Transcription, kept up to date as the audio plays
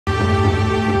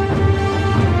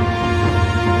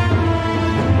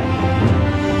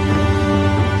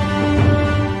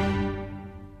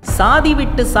சாதி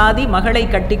விட்டு சாதி மகளை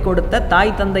கட்டி கொடுத்த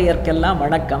தாய் தந்தையர்க்கெல்லாம்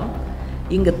வணக்கம்.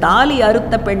 இங்கு தாலி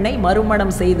அறுத்த பெண்ணை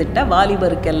மறுமணம் செய்திட்ட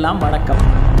வாலிபருக்கெல்லாம் வணக்கம்.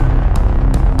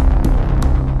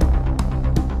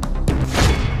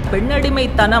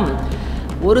 பெண்ணடிமைத்தனம்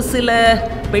ஒரு சில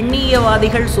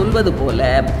பெண்ணியவாதிகள் சொல்வது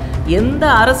போல எந்த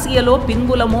அரசியலோ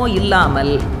பின்புலமோ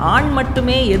இல்லாமல் ஆண்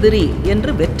மட்டுமே எதிரி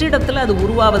என்று வெற்றிடத்தில் அது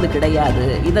உருவாவது கிடையாது.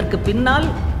 இதற்கு பின்னால்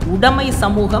உடைமை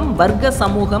சமூகம், வர்க்க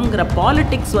சமூகம்ங்கிற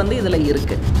பாலிடிக்ஸ் இதில்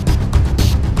இருக்கு.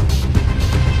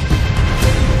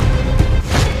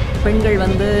 பெண்கள்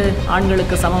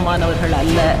ஆண்களுக்கு சமமானவர்கள்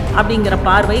அல்ல அப்படிங்கிற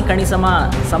பார்வை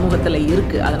கணிசமாக சமூகத்தில்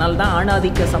இருக்குது. அதனால தான்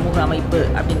ஆணாதிக்க சமூக அமைப்பு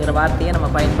அப்படிங்கிற வார்த்தையை நம்ம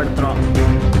பயன்படுத்துகிறோம்.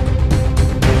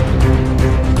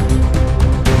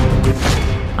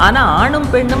 ஆனால் ஆணும்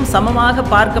பெண்ணும் சமமாக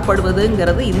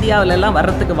பார்க்கப்படுவதுங்கிறது இந்தியாவிலெல்லாம்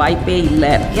வர்றதுக்கு வாய்ப்பே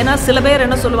இல்லை. ஏன்னா சில பேர்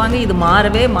என்ன சொல்லுவாங்க, இது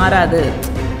மாறவே மாறாது,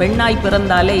 பெண்ணாய்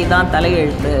பிறந்தாலே இதான்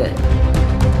தலையெழுத்து.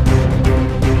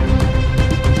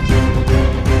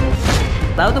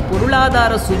 அதாவது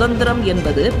பொருளாதார சுதந்திரம்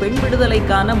என்பது பெண்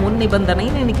விடுதலைக்கான முன்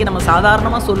நிபந்தனைன்னு இன்னைக்கு நம்ம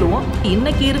சாதாரணமாக சொல்லுவோம்.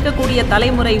 இன்னைக்கு இருக்கக்கூடிய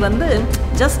தலைமுறை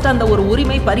ஜஸ்ட் அந்த ஒரு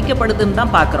உரிமை பறிக்கப்படுதுன்னு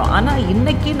தான் பார்க்குறோம். ஆனால்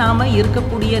இன்னைக்கு நாம்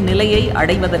இருக்கக்கூடிய நிலையை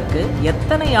அடைவதற்கு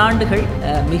எத்தனை ஆண்டுகள்,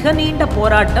 மிக நீண்ட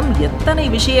போராட்டம், எத்தனை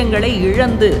விஷயங்களை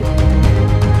இழந்து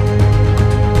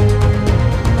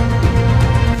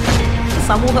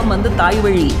சமூகம்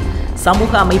தாய்வழி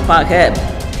சமூக அமைப்பாக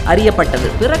அறியப்பட்டது.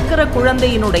 பிறக்கிற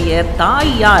குழந்தையினுடைய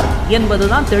தாய் யார்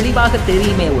என்பதுதான் தெளிவாக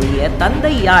தெரியுமே ஒழிய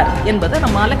தந்தை யார் என்பதை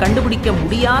நம்மால கண்டுபிடிக்க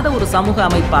முடியாத ஒரு சமூக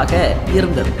அமைப்பாக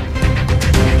இருந்தது.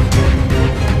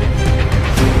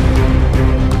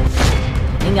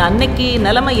 நீங்க அன்னைக்கு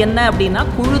நிலைமை என்ன அப்படின்னா,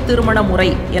 குழு திருமண முறை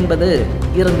என்பது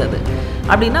இருந்தது.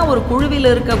 அப்படின்னா ஒரு குழுவில்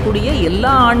இருக்கக்கூடிய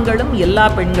எல்லா ஆண்களும் எல்லா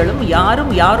பெண்களும்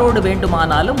யாரும் யாரோடு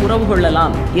வேண்டுமானாலும் உறவு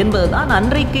கொள்ளலாம் என்பதுதான்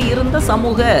அன்றைக்கு இருந்த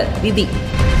சமூக விதி.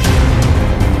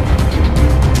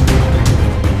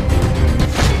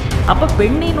 அப்போ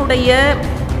பெண்ணினுடைய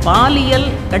பாலியல்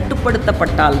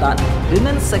கட்டுப்படுத்தப்பட்டால்தான்,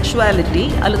 விமென்ஸ் செக்ஷுவாலிட்டி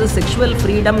அல்லது செக்ஷுவல்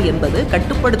ஃப்ரீடம் என்பது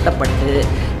கட்டுப்படுத்தப்பட்டு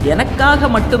எனக்காக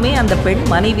மட்டுமே அந்த பெண்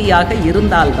மனைவியாக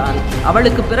இருந்தால்தான்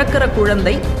அவளுக்கு பிறக்கிற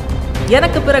குழந்தை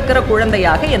எனக்கு பிறக்கிற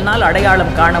குழந்தையாக என்னால்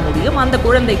அடையாளம் காண முடியும், அந்த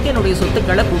குழந்தைக்கு என்னுடைய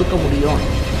சொத்துக்களை கொடுக்க முடியும்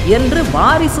என்று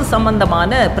வாரிசு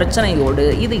சம்பந்தமான பிரச்சனையோடு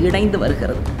இது இணைந்து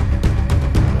வருகிறது.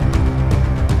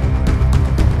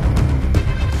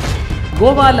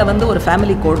 கோவாவில் ஒரு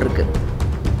ஃபேமிலி கோட் இருக்குது.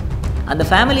 அந்த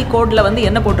ஃபேமிலி கோடில்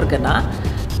என்ன போட்டிருக்குன்னா,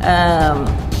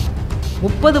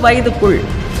 30 வயதுக்குள்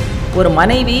ஒரு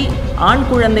மனைவி ஆண்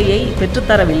குழந்தையை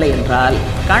பெற்றுத்தரவில்லை என்றால்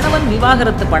கணவன்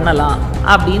விவாகரத்து பண்ணலாம்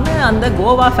அப்படின்னு அந்த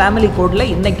கோவா ஃபேமிலி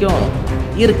கோடில் இன்றைக்கும்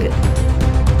இருக்குது.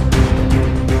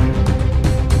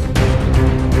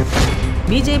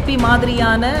 பிஜேபி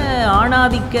மாதிரியான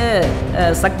ஆணாதிக்க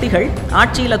சக்திகள்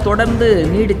ஆட்சியில் தொடர்ந்து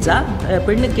நீடித்தா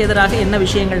பெண்ணுக்கு எதிராக என்ன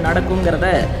விஷயங்கள் நடக்குங்கிறத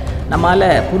நம்மால்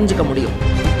புரிஞ்சுக்க முடியும்.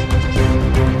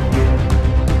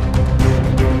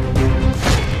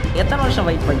 எத்தனை வருஷம்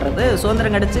வெயிட் பண்ணுறது?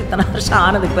 சுதந்திரம் கிடச்சி இத்தனை வருஷம்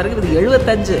ஆனதுக்கு பிறகு இது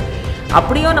 75.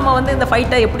 அப்படியும் நம்ம இந்த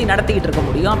ஃபைட்டை எப்படி நடத்திக்கிட்டு இருக்க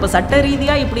முடியும்? அப்போ சட்ட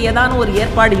ரீதியாக இப்படி ஏதான ஒரு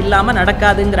ஏற்பாடு இல்லாமல்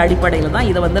நடக்காதுங்கிற அடிப்படையில் தான்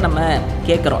இதை நம்ம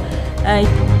கேட்குறோம்.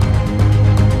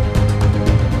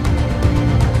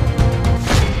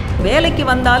 வேலைக்கு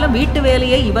வந்தாலும் வீட்டு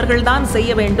வேலையை இவர்கள்தான்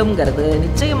செய்ய வேண்டும்ங்கிறது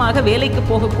நிச்சயமாக வேலைக்கு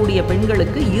போகக்கூடிய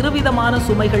பெண்களுக்கு இருவிதமான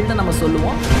சுமைகள்னு நம்ம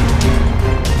சொல்லுவோம்.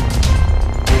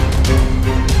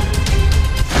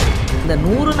 இந்த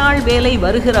 100 நாள் வேலை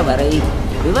வருகிற வரை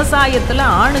விவசாயத்தில்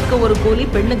ஆணுக்கு ஒரு கூலி,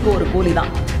 பெண்ணுக்கு ஒரு கூலி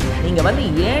தான். நீங்கள்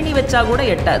ஏணி வச்சா கூட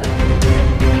எட்டாது.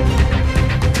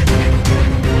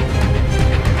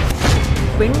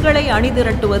 பெண்களை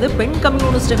அணிதிரட்டுவது பெண்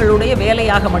கம்யூனிஸ்டுகளுடைய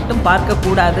வேலையாக மட்டும்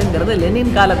பார்க்கக்கூடாதுங்கிறது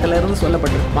லெனின் காலத்திலிருந்து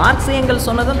சொல்லப்பட்டிருக்கு. மார்க்சியங்கள்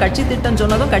சொன்னதும், கட்சி திட்டம்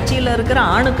சொன்னதும் கட்சியில் இருக்கிற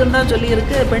ஆணுக்கும் தான்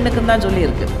சொல்லியிருக்கு, பெண்ணுக்கும் தான்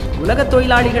சொல்லியிருக்கு. உலக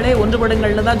தொழிலாளிகளே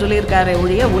ஒன்றுபடுங்கள்னு தான் சொல்லியிருக்காரே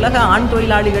ஒழிய உலக ஆண்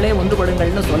தொழிலாளிகளே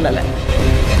ஒன்றுபடுங்கள்னு சொல்லலை.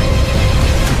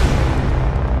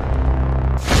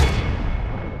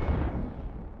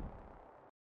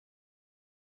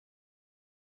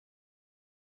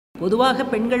 பொதுவாக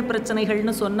பெண்கள்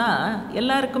பிரச்சனைகள்னு சொன்னால்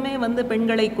எல்லாருக்குமே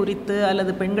பெண்களை குறித்து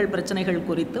அல்லது பெண்கள் பிரச்சனைகள்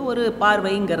குறித்து ஒரு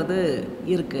பார்வைங்கிறது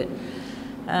இருக்குது.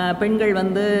 பெண்கள்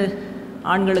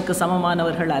ஆண்களுக்கு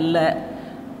சமமானவர்கள் அல்ல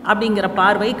அப்படிங்கிற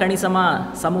பார்வை கணிசமாக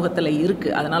சமூகத்தில்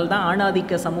இருக்குது. அதனால தான்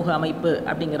ஆணாதிக்க சமூக அமைப்பு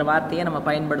அப்படிங்கிற வார்த்தையை நம்ம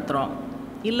பயன்படுத்துகிறோம்.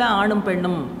 இல்லை ஆணும்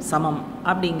பெண்ணும் சமம்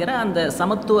அப்படிங்கிற அந்த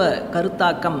சமத்துவ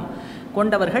கருத்தாக்கம்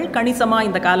கொண்டவர்கள் கணிசமாக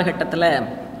இந்த காலகட்டத்தில்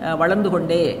வளர்ந்து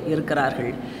கொண்டே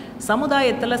இருக்கிறார்கள்.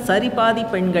 சமுதாயத்தில் சரிபாதி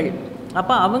பெண்கள்.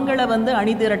 அப்போ அவங்கள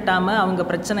அணிதிரட்டாமல், அவங்க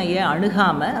பிரச்சனையை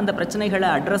அணுகாமல், அந்த பிரச்சனைகளை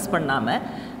அட்ரஸ் பண்ணாமல்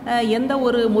எந்த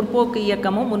ஒரு முற்போக்கு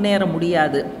இயக்கமும் முன்னேற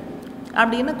முடியாது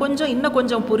அப்படின்னு இன்னும்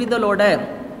கொஞ்சம் புரிதலோட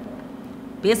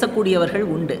பேசக்கூடியவர்கள்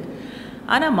உண்டு.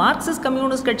 ஆனால் மார்க்சிஸ்ட்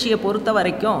கம்யூனிஸ்ட் கட்சியை பொறுத்த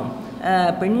வரைக்கும்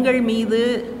பெண்கள் மீது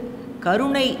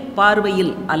கருணை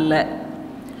பார்வையில் அல்ல,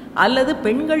 அல்லது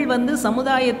பெண்கள்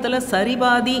சமுதாயத்தில்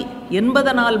சரிபாதி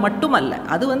என்பதனால் மட்டுமல்ல,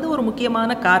 அது ஒரு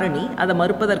முக்கியமான காரணி, அதை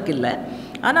மறுப்பதற்கில்லை.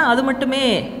 ஆனால் அது மட்டுமே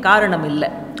காரணம் இல்லை.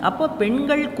 அப்போ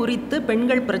பெண்கள் குறித்து,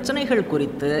 பெண்கள் பிரச்சனைகள்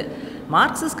குறித்து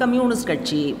மார்க்சிஸ்ட் கம்யூனிஸ்ட்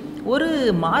கட்சி ஒரு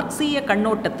மார்க்சிய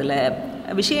கண்ணோட்டத்தில்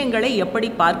விஷயங்களை எப்படி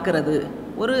பார்க்கிறது,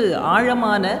 ஒரு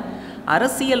ஆழமான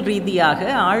அரசியல் ரீதியாக,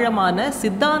 ஆழமான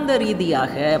சித்தாந்த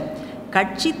ரீதியாக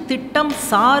கட்சி திட்டம்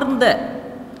சார்ந்த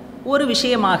ஒரு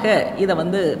விஷயமாக இதை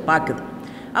பார்க்குது.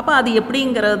 அப்போ அது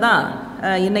எப்படிங்கிறது தான்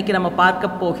இன்றைக்கி நம்ம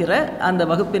பார்க்க போகிற அந்த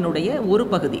வகுப்பினுடைய ஒரு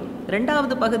பகுதி.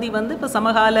 ரெண்டாவது பகுதி இப்போ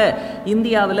சமகால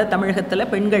இந்தியாவில்,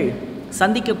 தமிழகத்தில் பெண்கள்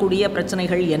சந்திக்கக்கூடிய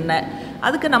பிரச்சனைகள் என்ன,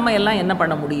 அதுக்கு நம்ம எல்லாம் என்ன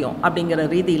பண்ண முடியும் அப்படிங்கிற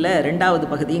ரீதியில் ரெண்டாவது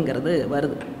பகுதிங்கிறது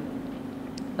வருது.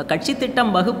 இப்போ கட்சி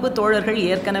திட்டம் வகுப்பு தோழர்கள்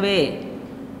ஏற்கனவே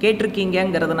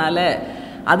கேட்டிருக்கீங்கிறதுனால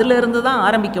அதிலிருந்து தான்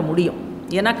ஆரம்பிக்க முடியும்.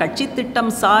 ஏன்னா கட்சி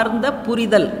திட்டம் சார்ந்த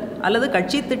புரிதல் அல்லது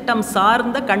கட்சி திட்டம்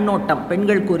சார்ந்த கண்ணோட்டம்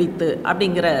பெண்கள் குறித்து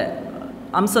அப்படிங்கிற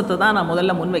அம்சத்தை தான் நான்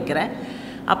முதல்ல முன்வைக்கிறேன்.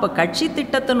 அப்போ கட்சி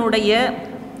திட்டத்தினுடைய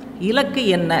இலக்கு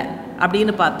என்ன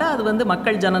அப்படின்னு பார்த்தா அது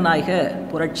மக்கள் ஜனநாயக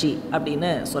புரட்சி அப்படின்னு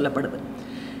சொல்லப்படுது.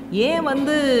 ஏன்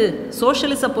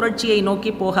சோஷலிச புரட்சியை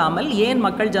நோக்கி போகாமல் ஏன்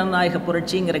மக்கள் ஜனநாயக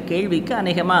புரட்சிங்கிற கேள்விக்கு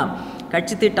அநேகமாக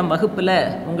கட்சி திட்டம் வகுப்பில்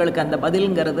உங்களுக்கு அந்த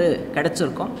பதிலுங்கிறது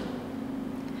கிடச்சிருக்கும்.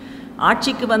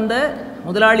 ஆட்சிக்கு வந்த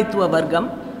முதலாளித்துவ வர்க்கம்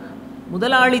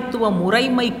முதலாளித்துவ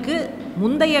முறைமைக்கு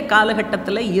முந்தைய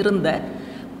காலகட்டத்தில் இருந்த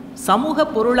சமூக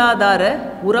பொருளாதார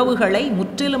உறவுகளை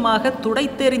முற்றிலுமாக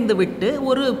துடைத்தெறிந்துவிட்டு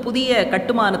ஒரு புதிய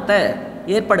கட்டுமானத்தை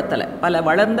ஏற்படுத்தலை. பல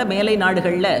வளர்ந்த மேலை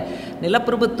நாடுகளில்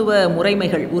நிலப்பிரபுத்துவ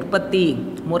முறைமைகள், உற்பத்தி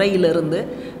முறையிலிருந்து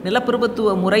நிலப்பிரபுத்துவ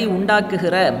முறை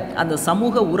உண்டாக்குகிற அந்த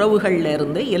சமூக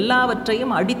உறவுகளிலிருந்து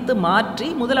எல்லாவற்றையும் அடித்து மாற்றி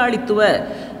முதலாளித்துவ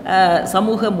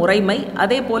சமூக முறைமை,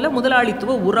 அதே போல்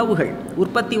முதலாளித்துவ உறவுகள்,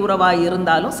 உற்பத்தி உறவாக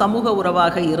இருந்தாலும் சமூக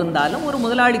உறவாக இருந்தாலும் ஒரு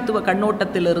முதலாளித்துவ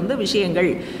கண்ணோட்டத்திலிருந்து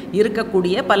விஷயங்கள்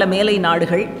இருக்கக்கூடிய பல மேலை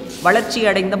நாடுகள், வளர்ச்சி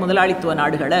அடைந்த முதலாளித்துவ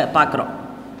நாடுகளை பார்க்குறோம்.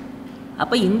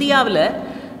 அப்போ இந்தியாவில்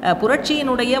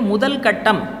புரட்சியினுடைய முதல்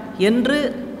கட்டம் என்று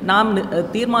நாம்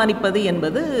தீர்மானிப்பது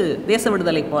என்பது தேச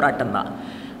விடுதலை போராட்டம் தான்.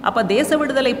 அப்போ தேச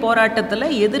விடுதலை போராட்டத்தில்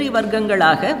எதிரி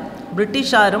வர்க்கங்களாக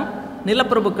பிரிட்டிஷாரும்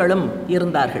நிலப்பிரபுக்களும்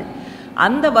இருந்தார்கள்.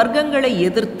 அந்த வர்க்கங்களை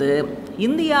எதிர்த்து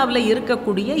இந்தியாவில்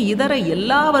இருக்கக்கூடிய இதர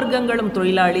எல்லா வர்க்கங்களும்,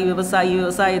 தொழிலாளி, விவசாயி,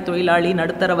 விவசாய தொழிலாளி,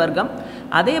 நடுத்தர வர்க்கம்,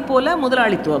 அதே போல்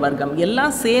முதலாளித்துவ வர்க்கம்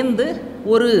எல்லாம் சேர்ந்து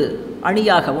ஒரு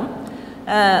அணியாகவும்,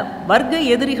 வர்க்க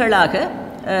எதிரிகளாக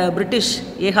பிரிட்டிஷ்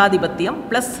ஏகாதிபத்தியம்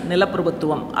ப்ளஸ்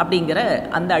நிலப்பிரபுத்துவம் அப்படிங்கிற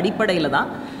அந்த அடிப்படையில் தான்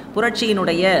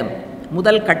புரட்சியினுடைய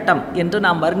முதல் கட்டம் என்று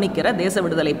நாம் வர்ணிக்கிற தேச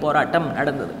விடுதலை போராட்டம்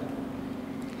நடந்தது.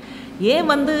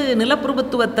 ஏன்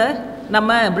நிலப்பிரபுத்துவத்தை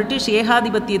நம்ம பிரிட்டிஷ்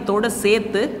ஏகாதிபத்தியத்தோடு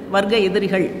சேர்த்து வர்க்க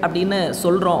எதிரிகள் அப்படின்னு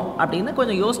சொல்கிறோம் அப்படின்னு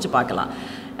கொஞ்சம் யோசித்து பார்க்கலாம்.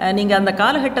 நீங்கள் அந்த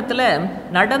காலகட்டத்தில்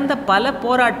நடந்த பல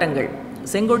போராட்டங்கள்,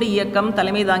 செங்கொடி இயக்கம்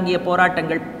தலைமை தாங்கிய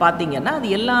போராட்டங்கள் பார்த்திங்கன்னா அது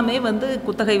எல்லாமே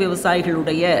குத்தகை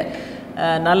விவசாயிகளுடைய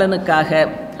நலனுக்காக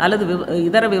அல்லது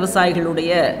இதர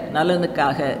விவசாயிகளுடைய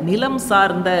நலனுக்காக, நிலம்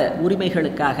சார்ந்த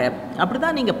உரிமைகளுக்காக, அப்படி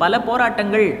தான் நீங்கள் பல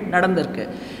போராட்டங்கள் நடந்திருக்கு.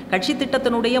 கட்சி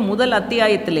திட்டத்தினுடைய முதல்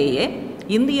அத்தியாயத்திலேயே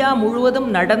இந்தியா முழுவதும்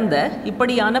நடந்த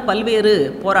இப்படியான பல்வேறு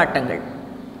போராட்டங்கள்,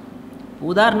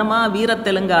 உதாரணமாக வீர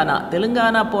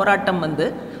தெலுங்கானா போராட்டம்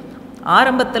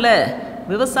ஆரம்பத்தில்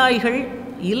விவசாயிகள்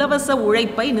இலவச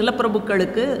உழைப்பை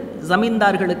நிலப்பிரபுக்களுக்கு,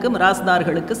 ஜமீன்தார்களுக்கு,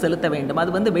 மிராஸ்தார்களுக்கு செலுத்த வேண்டும்.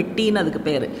 அது வெட்டின்னு அதுக்கு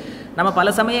பேர். நம்ம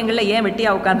பல சமயங்களில் ஏன்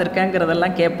வெட்டியாக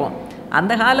உட்காந்துருக்கேங்கிறதெல்லாம் கேட்போம்.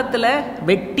 அந்த காலத்தில்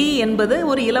வெட்டி என்பது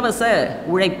ஒரு இலவச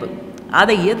உழைப்பு.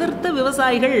 அதை எதிர்த்து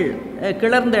விவசாயிகள்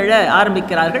கிளர்ந்தெழ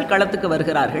ஆரம்பிக்கிறார்கள், களத்துக்கு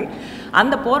வருகிறார்கள்.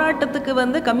 அந்த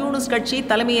போராட்டத்துக்கு கம்யூனிஸ்ட் கட்சி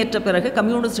தலைமையேற்ற பிறகு,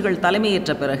 கம்யூனிஸ்டுகள்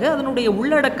தலைமையேற்ற பிறகு அதனுடைய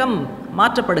உள்ளடக்கம்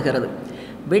மாற்றப்படுகிறது.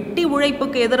 வெட்டி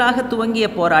உழைப்புக்கு எதிராக துவங்கிய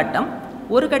போராட்டம்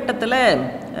ஒரு கட்டத்தில்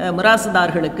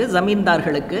மிராசுதார்களுக்கு,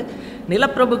 ஜமீன்தார்களுக்கு,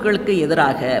 நிலப்பிரபுக்களுக்கு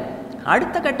எதிராக,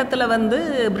 அடுத்த கட்டத்தில்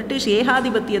பிரிட்டிஷ்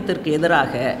ஏகாதிபத்தியத்திற்கு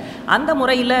எதிராக அந்த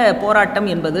முறையில் போராட்டம்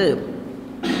என்பது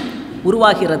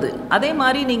உருவாகிறது. அதே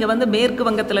மாதிரி நீங்கள் மேற்கு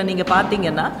வங்கத்தில் நீங்கள்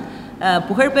பார்த்தீங்கன்னா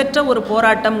புகழ்பெற்ற ஒரு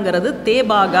போராட்டம்ங்கிறது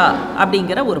தேபாகா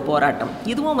அப்படிங்கிற ஒரு போராட்டம்.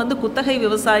 இதுவும் குத்தகை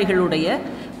விவசாயிகளுடைய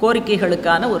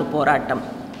கோரிக்கைகளுக்கான ஒரு போராட்டம்.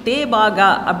 தேபாகா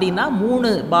அப்படின்னா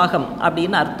 3 பாகம்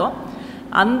அப்படின்னு அர்த்தம்.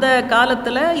 அந்த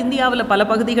காலத்தில் இந்தியாவில் பல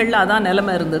பகுதிகளில் அதான்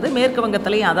நிலைமை இருந்தது, மேற்கு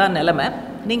வங்கத்திலையும் அதான் நிலைமை.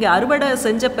 நீங்கள் அறுவடை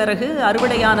செஞ்ச பிறகு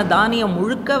அறுவடையான தானியம்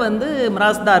முழுக்க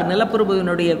மிராஸ்தார்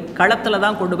நிலப்பிரபுவினுடைய களத்தில்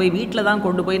தான் கொண்டு போய், வீட்டில் தான்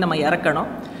கொண்டு போய் நம்ம இறக்கணும்.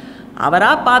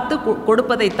 அவராக பார்த்து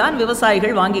கொடுப்பதைத்தான்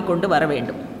விவசாயிகள் வாங்கி கொண்டு வர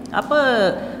வேண்டும். அப்போ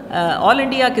ஆல்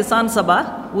இண்டியா கிசான் சபா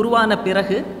உருவான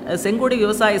பிறகு செங்கோடி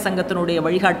விவசாய சங்கத்தினுடைய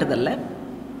வழிகாட்டுதலில்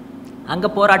அங்கே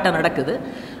போராட்டம் நடக்குது.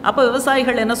 அப்போ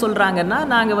விவசாயிகள் என்ன சொல்கிறாங்கன்னா,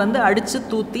 நாங்கள் வந்து அடித்து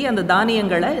தூத்தி அந்த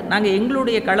தானியங்களை நாங்கள்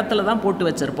எங்களுடைய களத்தில் தான் போட்டு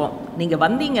வச்சுருப்போம். நீங்கள்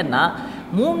வந்தீங்கன்னா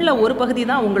 3ல் 1 பகுதி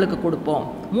தான் உங்களுக்கு கொடுப்போம்,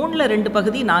 3ல் 2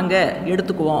 பகுதி நாங்கள்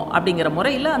எடுத்துக்குவோம் அப்படிங்கிற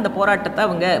முறையில் அந்த போராட்டத்தை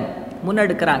அவங்க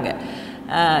முன்னெடுக்கிறாங்க.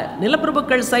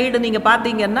 நிலப்பிரபுக்கள் சைடு நீங்கள்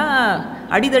பார்த்தீங்கன்னா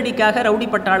அடிதடிக்காக ரவுடி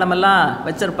பட்டாளமெல்லாம்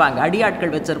வச்சுருப்பாங்க,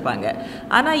 அடியாட்கள் வச்சுருப்பாங்க.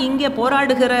 ஆனால் இங்கே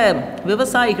போராடுகிற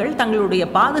விவசாயிகள் தங்களுடைய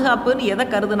பாதுகாப்புன்னு எதை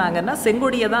கருதுனாங்கன்னா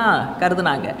செங்கொடியை தான்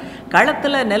கருதுனாங்க.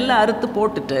 களத்தில் நெல்லை அறுத்து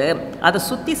போட்டுட்டு அதை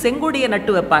சுற்றி செங்கொடியை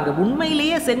நட்டு வைப்பாங்க.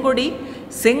 உண்மையிலேயே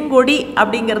செங்கொடி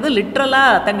அப்படிங்கிறது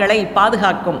லிட்ரலாக தங்களை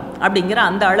பாதுகாக்கும் அப்படிங்கிற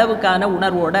அந்த அளவுக்கான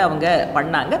உணர்வோடு அவங்க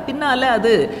பண்ணாங்க. பின்னால்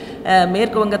அது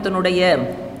மேற்கு வங்கத்தினுடைய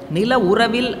நில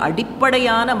உறவில்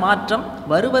அடிப்படையான மாற்றம்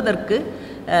வருவதற்கு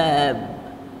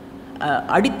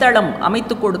அடித்தளம்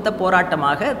அமைத்து கொடுத்த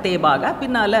போராட்டமாக தேபாக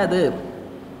பின்னால் அது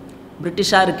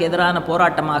பிரிட்டிஷாருக்கு எதிரான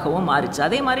போராட்டமாகவும் மாறிச்சு.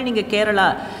 அதே மாதிரி நீங்கள் கேரளா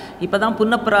இப்போ தான்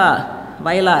புன்னப்புரா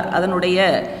வயலார் அதனுடைய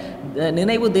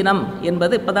நினைவு தினம்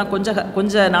என்பது இப்போ தான்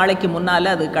கொஞ்ச நாளைக்கு முன்னால்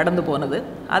அது கடந்து போனது.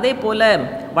 அதே போல்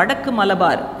வடக்கு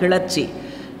மலபார் கிளர்ச்சி,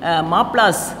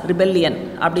 மாப்ளாஸ் ரிபெல்லியன்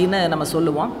அப்படின்னு நம்ம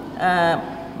சொல்லுவோம்.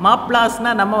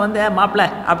 மாப்ளாஸ்னால் நம்ம வந்து மாப்பிள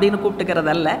அப்படின்னு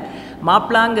கூப்பிட்டுக்கிறதல்ல,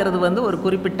 மாப்ளாங்கிறது வந்து ஒரு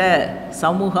குறிப்பிட்ட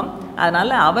சமூகம்.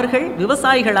 அதனால் அவர்கள்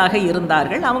விவசாயிகளாக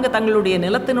இருந்தார்கள். அவங்க தங்களுடைய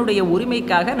நிலத்தினுடைய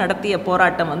உரிமைக்காக நடத்திய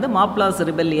போராட்டம் வந்து மாப்ளாஸ்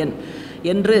ரிபெல்லியன்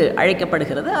என்று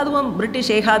அழைக்கப்படுகிறது. அதுவும்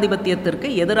பிரிட்டிஷ் ஏகாதிபத்தியத்திற்கு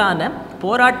எதிரான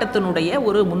போராட்டத்தினுடைய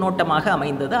ஒரு முன்னோட்டமாக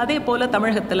அமைந்தது. அதே போல்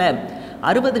தமிழகத்தில்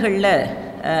 60களில்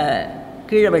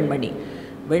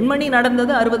வெண்மணி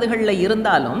நடந்தது 60களில்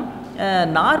இருந்தாலும்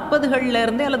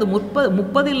 40களிலிருந்தே அல்லது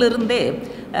 30லிருந்தே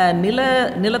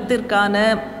நிலத்திற்கான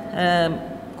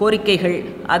கோரிக்கைகள்,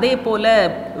 அதே போல்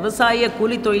விவசாய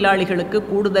கூலி தொழிலாளிகளுக்கு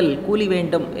கூடுதல் கூலி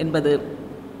வேண்டும் என்பது,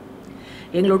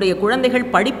 எங்களுடைய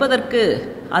குழந்தைகள் படிப்பதற்கு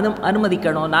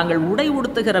அனுமதிக்கணும், நாங்கள் உடை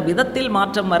உடுத்துகிற விதத்தில்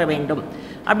மாற்றம் வர வேண்டும்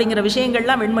அப்படிங்கிற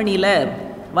விஷயங்கள்லாம் வெண்மணியில்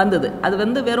வந்தது. அது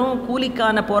வந்து வெறும்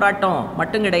கூலிக்கான போராட்டம்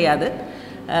மட்டும் கிடையாது.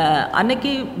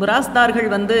 அன்னைக்கு மிராஸ்தார்கள்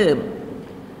வந்து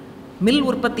மில்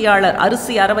உற்பத்தியாளர்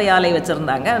அரிசி அரவை ஆலை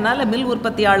வச்சுருந்தாங்க. அதனால் மில்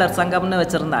உற்பத்தியாளர் சங்கம்னு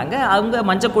வச்சுருந்தாங்க. அவங்க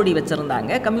மஞ்சக்கொடி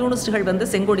வச்சுருந்தாங்க. கம்யூனிஸ்டுகள் வந்து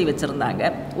செங்கொடி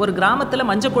வச்சுருந்தாங்க. ஒரு கிராமத்தில்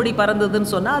மஞ்சக்கொடி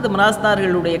பறந்ததுன்னு சொன்னால் அது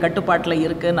மிராஸ்தார்களுடைய கட்டுப்பாட்டில்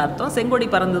இருக்குதுன்னு அர்த்தம். செங்கொடி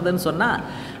பறந்ததுன்னு சொன்னால்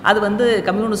அது வந்து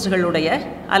கம்யூனிஸ்டுகளுடைய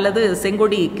அல்லது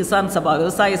செங்கொடி கிசான் சபா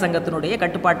விவசாய சங்கத்தினுடைய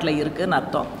கட்டுப்பாட்டில் இருக்குதுன்னு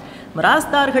அர்த்தம்.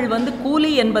 மிராஸ்தார்கள் வந்து கூலி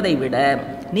என்பதை விட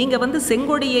நீங்கள் வந்து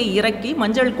செங்கொடியை இறக்கி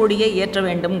மஞ்சள் கொடியை ஏற்ற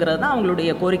வேண்டும்ங்கிறது தான் அவங்களுடைய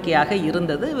கோரிக்கையாக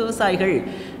இருந்தது. விவசாயிகள்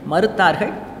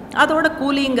மறுத்தார்கள். அதோட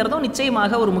கூலிங்கிறதும்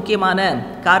நிச்சயமாக ஒரு முக்கியமான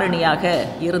காரணியாக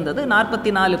இருந்தது.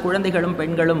 44 குழந்தைகளும்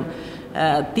பெண்களும்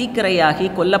தீக்கிரையாகி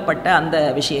கொல்லப்பட்ட அந்த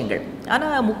விஷயங்கள்.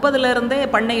 ஆனால் 30லிருந்தே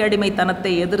பண்ணை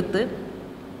அடிமைத்தனத்தை எதிர்த்து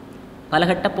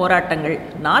பலகட்ட போராட்டங்கள்.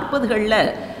 40களில்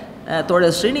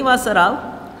தோழர் ஸ்ரீனிவாச ராவ்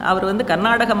அவர் வந்து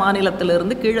கர்நாடக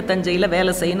மாநிலத்திலிருந்து கீழத்தஞ்சையில்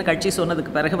வேலை செய்யணும்னு கட்சி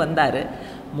சொன்னதுக்கு பிறகு வந்தார்.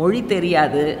 மொழி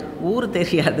தெரியாது, ஊர்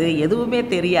தெரியாது, எதுவுமே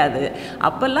தெரியாது.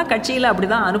 அப்போல்லாம் கட்சியில் அப்படி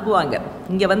தான் அனுப்புவாங்க.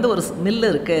 இங்கே வந்து ஒரு மில்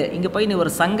இருக்குது, இங்கே போய் நீ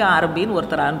ஒரு சங்கம் ஆரம்பின்னு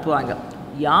ஒருத்தரை அனுப்புவாங்க.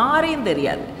 யாரையும்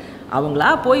தெரியாது.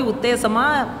 அவங்களா போய்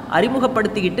உத்தேசமாக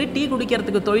அறிமுகப்படுத்திக்கிட்டு டீ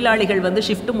குடிக்கிறதுக்கு தொழிலாளிகள் வந்து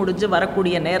ஷிஃப்ட் முடிஞ்சு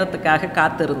வரக்கூடிய நேரத்துக்காக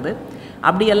காத்திருந்து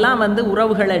அப்படியெல்லாம் வந்து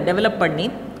உறவுகளை டெவலப் பண்ணி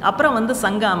அப்புறம் வந்து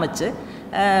சங்கம் அமைச்சு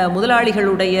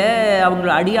முதலாளிகளுடைய அவங்க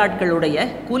அடியாட்களுடைய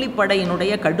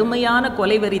கூலிப்படையினுடைய கடுமையான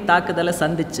கொலைவெறி தாக்குதலை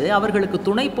சந்தித்து அவர்களுக்கு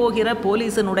துணை போகிற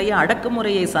போலீஸினுடைய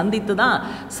அடக்குமுறையை சந்தித்து தான்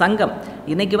சங்கம்.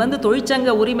 இன்றைக்கி வந்து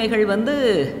தொழிற்சங்க உரிமைகள் வந்து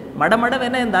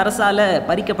மடமடவென இந்த அரசால்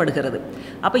பறிக்கப்படுகிறது.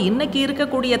 அப்போ இன்றைக்கி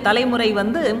இருக்கக்கூடிய தலைமுறை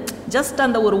வந்து ஜஸ்ட்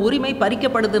அந்த ஒரு உரிமை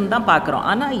பறிக்கப்படுதுன்னு தான் பார்க்குறோம்.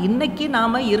 ஆனால் இன்றைக்கி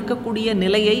நாம் இருக்கக்கூடிய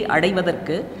நிலையை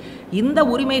அடைவதற்கு, இந்த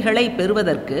உரிமைகளை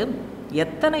பெறுவதற்கு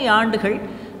எத்தனை ஆண்டுகள்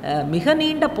மிக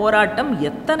நீண்ட போராட்டம்,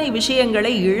 எத்தனை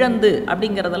விஷயங்களை இழந்து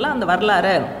அப்படிங்கிறதெல்லாம் அந்த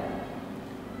வரலாறை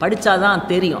படித்தாதான்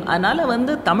தெரியும். அதனால்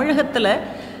வந்து தமிழகத்தில்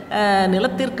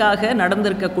நிலத்திற்காக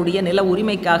நடந்திருக்கக்கூடிய, நில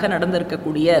உரிமைக்காக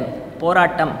நடந்திருக்கக்கூடிய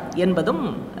போராட்டம் என்பதும்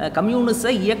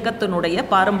கம்யூனிச இயக்கத்தினுடைய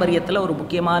பாரம்பரியத்தில் ஒரு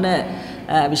முக்கியமான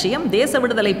விஷயம். தேச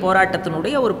விடுதலை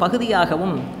போராட்டத்தினுடைய ஒரு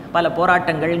பகுதியாகவும் பல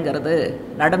போராட்டங்கள்ங்கிறது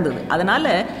நடந்தது.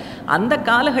 அதனால் அந்த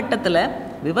காலகட்டத்தில்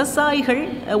விவசாயிகள்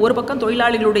ஒரு பக்கம்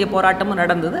தொழிலாளிகளுடைய போராட்டமும்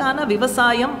நடந்தது. ஆனால்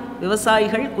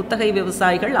விவசாயிகள், குத்தகை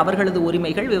விவசாயிகள், அவர்களது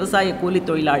உரிமைகள், விவசாய கூலி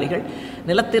தொழிலாளிகள்,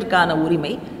 நிலத்திற்கான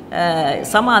உரிமை,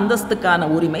 சம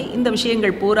அந்தஸ்துக்கான உரிமை, இந்த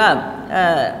விஷயங்கள் பூரா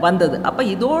வந்தது. அப்போ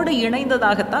இதோடு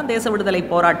இணைந்ததாகத்தான் தேச விடுதலை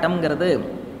போராட்டம்ங்கிறது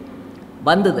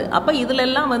வந்தது. அப்போ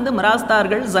இதிலெல்லாம் வந்து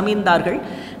மிராஸ்தார்கள், ஜமீன்தார்கள்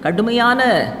கடுமையான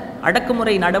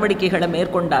அடக்குமுறை நடவடிக்கைகளை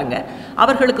மேற்கொண்டாங்க.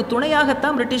 அவர்களுக்கு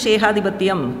துணையாகத்தான் பிரிட்டிஷ்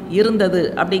ஏகாதிபத்தியம் இருந்தது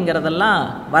அப்படிங்கிறதெல்லாம்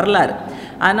வரலாறு.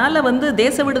 அதனால் வந்து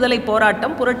தேச விடுதலை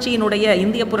போராட்டம் புரட்சியினுடைய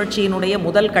இந்திய புரட்சியினுடைய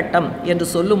முதல் கட்டம் என்று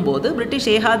சொல்லும்போது பிரிட்டிஷ்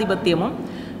ஏகாதிபத்தியமும்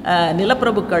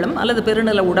நிலப்பிரபுக்களும் அல்லது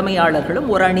பெருநில உடைமையாளர்களும்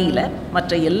ஒரு அணியில்,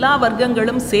 மற்ற எல்லா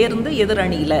வர்க்கங்களும் சேர்ந்து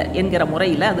எதிரணியில் என்கிற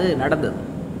முறையில் அது நடந்தது.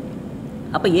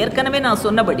 அப்போ ஏற்கனவே நான்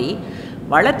சொன்னபடி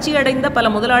வளர்ச்சி அடைந்த பல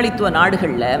முதலாளித்துவ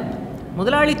நாடுகளில்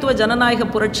முதலாளித்துவ ஜனநாயக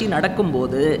புரட்சி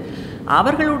நடக்கும்போது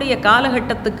அவர்களுடைய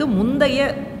காலகட்டத்துக்கு முந்தைய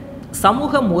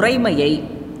சமூக முறைமையை,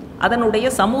 அதனுடைய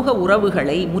சமூக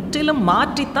உறவுகளை முற்றிலும்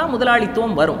மாற்றித்தான்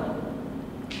முதலாளித்துவம் வரும்.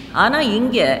 ஆனால்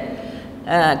இங்கே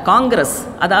காங்கிரஸ்,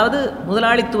 அதாவது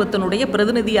முதலாளித்துவத்தினுடைய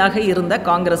பிரதிநிதியாக இருந்த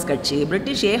காங்கிரஸ் கட்சி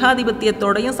பிரிட்டிஷ்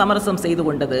ஏகாதிபத்தியத்தோடையும் சமரசம் செய்து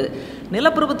கொண்டது,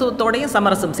 நிலப்பிரபுத்துவத்தோடையும்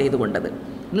சமரசம் செய்து கொண்டது.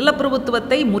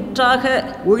 நிலப்பிரபுத்துவத்தை முற்றாக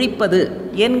ஒழிப்பது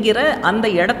என்கிற அந்த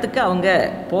இடத்துக்கு அவங்க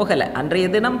போகலை. அன்றைய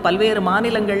தினம் பல்வேறு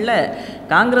மாநிலங்களில்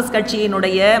காங்கிரஸ்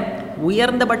கட்சியினுடைய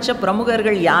உயர்ந்தபட்ச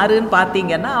பிரமுகர்கள் யாருன்னு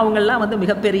பார்த்தீங்கன்னா அவங்கெல்லாம் வந்து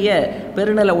மிகப்பெரிய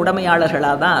பெருநில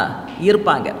உடைமையாளர்களாக தான்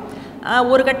இருப்பாங்க.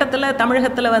 ஒரு கட்டத்தில்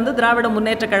தமிழகத்தில் வந்து திராவிட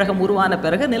முன்னேற்றக் கழகம் உருவான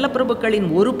பிறகு நிலப்பிரபுக்களின்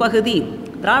ஒரு பகுதி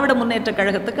திராவிட முன்னேற்றக்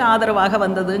கழகத்துக்கு ஆதரவாக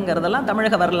வந்ததுங்கிறதெல்லாம்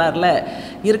தமிழக வரலாறில்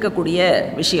இருக்கக்கூடிய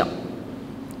விஷயம்.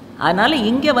 அதனால்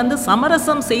இங்கே வந்து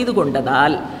சமரசம் செய்து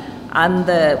கொண்டதால்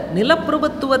அந்த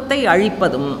நிலப்பிரபுத்துவத்தை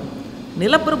அழிப்பதும்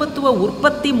நிலப்பிரபுத்துவ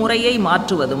உற்பத்தி முறையை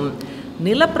மாற்றுவதும்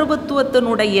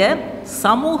நிலப்பிரபுத்துவத்தினுடைய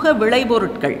சமூக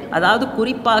விளைபொருட்கள், அதாவது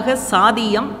குறிப்பாக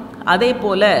சாதியம், அதே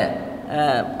போல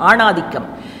ஆணாதிக்கம்,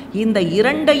 இந்த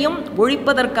இரண்டையும்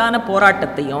ஒழிப்பதற்கான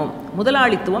போராட்டத்தையும்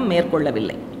முதலாளித்துவம்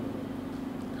மேற்கொள்ளவில்லை.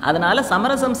 அதனால்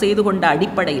சமரசம் செய்து கொண்ட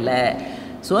அடிப்படையில்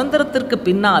சுதந்திரத்திற்கு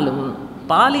பின்னாலும்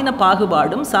பாலின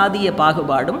பாகுபாடும் சாதிய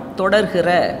பாகுபாடும் தொடர்கிற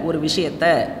ஒரு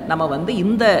விஷயத்தை நம்ம வந்து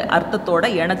இந்த அர்த்தத்தோடு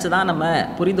இணைச்சி தான் நம்ம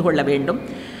புரிந்து கொள்ள வேண்டும்.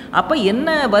 அப்போ என்ன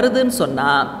வருதுன்னு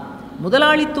சொன்னால்,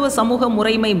 முதலாளித்துவ சமூக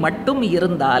முறைமை மட்டும்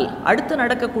இருந்தால் அடுத்து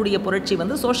நடக்கக்கூடிய புரட்சி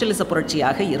வந்து சோஷியலிச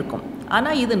புரட்சியாக இருக்கும்.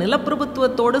 ஆனால் இது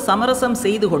நிலப்பிரபுத்துவத்தோடு சமரசம்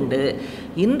செய்து கொண்டு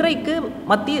இன்றைக்கு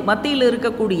மத்தியில்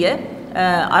இருக்கக்கூடிய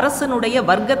அரசனுடைய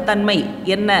வர்க்கத்தன்மை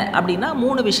என்ன அப்படின்னா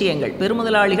 3 விஷயங்கள்.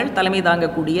 பெருமுதலாளிகள் தலைமை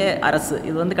தாங்கக்கூடிய அரசு,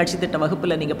 இது வந்து கட்சி திட்ட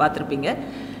வகுப்பில் நீங்கள் பார்த்துருப்பீங்க.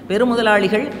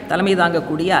 பெருமுதலாளிகள் தலைமை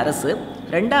தாங்கக்கூடிய அரசு.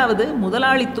 2வது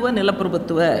முதலாளித்துவ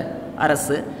நிலப்பிரபுத்துவ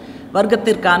அரசு,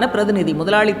 வர்க்கத்திற்கான பிரதிநிதி,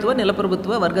 முதலாளித்துவ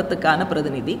நிலப்பிரபுத்துவ வர்க்கத்துக்கான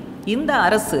பிரதிநிதி. இந்த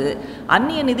அரசு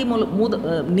அந்நிய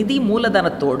நிதி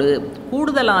மூலதனத்தோடு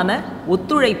கூடுதலான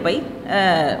ஒத்துழைப்பை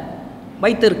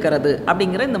வைத்திருக்கிறது.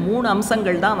 அப்படிங்கிற இந்த 3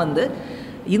 அம்சங்கள் தான் வந்து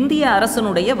இந்திய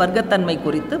அரசனுடைய வர்க்கத்தன்மை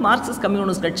குறித்து மார்க்சிஸ்ட்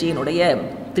கம்யூனிஸ்ட் கட்சியினுடைய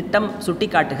திட்டம் சுட்டி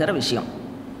காட்டுகிற விஷயம்.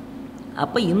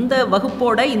 அப்போ இந்த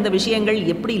வகுப்போட இந்த விஷயங்கள்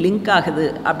எப்படி லிங்க் ஆகுது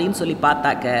அப்படின்னு சொல்லி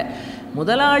பார்த்தாக்க,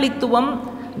 முதலாளித்துவம்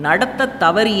நடத்த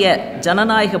தவறிய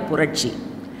ஜனநாயக புரட்சி,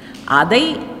 அதை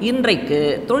இன்றைக்கு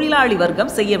தொழிலாளி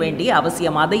வர்க்கம் செய்ய வேண்டிய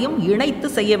அவசியம், அதையும் இணைத்து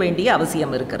செய்ய வேண்டிய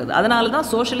அவசியம் இருக்கிறது. அதனால தான்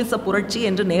சோஷலிச புரட்சி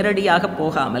என்று நேரடியாக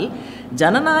போகாமல்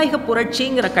ஜனநாயக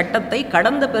புரட்சிங்கிற கட்டத்தை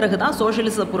கடந்த பிறகு தான்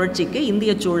சோஷலிச புரட்சிக்கு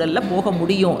இந்திய சூழலில் போக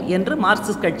முடியும் என்று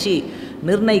மார்க்சிஸ்ட் கட்சி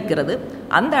நிர்ணயிக்கிறது.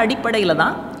 அந்த அடிப்படையில்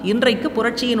தான் இன்றைக்கு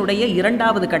புரட்சியினுடைய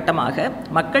 2வது கட்டமாக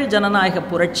மக்கள் ஜனநாயக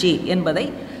புரட்சி என்பதை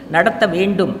நடத்த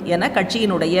வேண்டும் என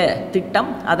கட்சியினுடைய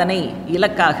திட்டம் அதனை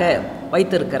இலக்காக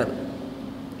வைத்திருக்கிறது.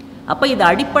 அப்போ இது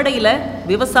அடிப்படையில்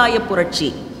விவசாய புரட்சி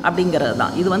அப்படிங்கிறது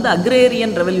தான். இது வந்து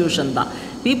அக்ரேரியன் ரெவல்யூஷன் தான்.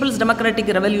 பீப்புள்ஸ் டெமோக்ராட்டிக்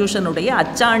ரெவல்யூஷனுடைய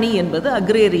அச்சாணி என்பது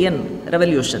அக்ரேரியன்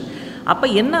ரெவல்யூஷன். அப்போ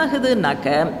என்ன ஆகுதுன்னாக்க,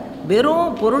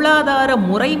 வெறும் பொருளாதார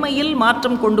முறைமையில்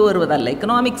மாற்றம் கொண்டு வருவதல்ல,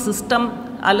 எக்கனாமிக் சிஸ்டம்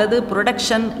அல்லது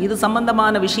ப்ரொடக்ஷன் இது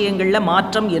சம்பந்தமான விஷயங்களில்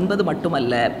மாற்றம் என்பது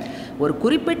மட்டுமல்ல, ஒரு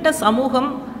குறிப்பிட்ட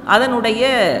சமூகம் அதனுடைய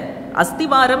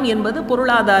அஸ்திவாரம் என்பது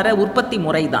பொருளாதார உற்பத்தி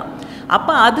முறை தான்.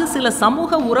 அப்போ அது சில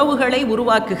சமூக உறவுகளை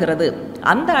உருவாக்குகிறது.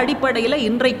 அந்த அடிப்படையில்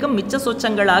இன்றைக்கும் மிச்ச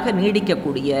சொச்சங்களாக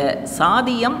நீடிக்கக்கூடிய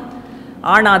சாதியம்,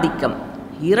 ஆணாதிக்கம்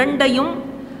இரண்டையும்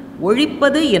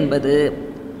ஒழிப்பது என்பது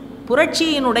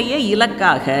புரட்சியினுடைய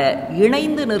இலக்காக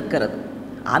இணைந்து நிற்கிறது.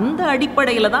 அந்த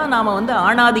அடிப்படையில் தான் நாம் வந்து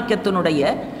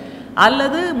ஆணாதிக்கத்தினுடைய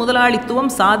அல்லது முதலாளித்துவம்,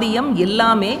 சாதியம்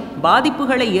எல்லாமே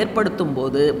பாதிப்புகளை ஏற்படுத்தும்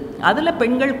போது அதில்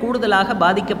பெண்கள் கூடுதலாக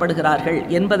பாதிக்கப்படுகிறார்கள்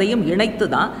என்பதையும் இணைத்து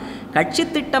தான் கட்சி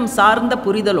திட்டம் சார்ந்த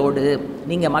புரிதலோடு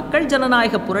நீங்கள் மக்கள்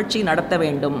ஜனநாயக புரட்சி நடத்த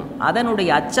வேண்டும். அதனுடைய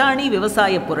அச்சாணி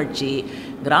விவசாய புரட்சி.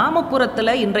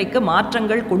 கிராமப்புறத்தில் இன்றைக்கு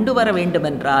மாற்றங்கள் கொண்டு வர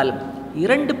வேண்டுமென்றால்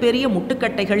 2 பெரிய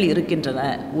முட்டுக்கட்டைகள் இருக்கின்றன.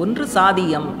 ஒன்று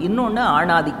சாதியம், இன்னொன்று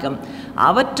ஆணாதிக்கம்.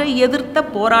 அவற்றை எதிர்த்த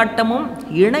போராட்டமும்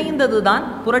இணைந்தது தான்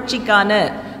புரட்சிக்கான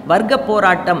வர்க்க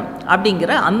போராட்டம்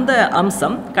அப்படிங்கிற அந்த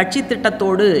அம்சம் கட்சி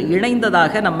திட்டத்தோடு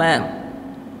இணைந்ததாக நம்ம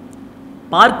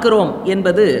பார்க்கிறோம்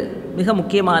என்பது மிக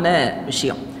முக்கியமான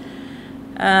விஷயம்.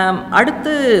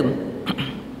 அடுத்து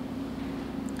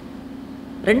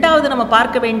 2வது நம்ம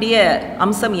பார்க்க வேண்டிய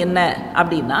அம்சம் என்ன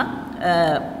அப்படின்னா,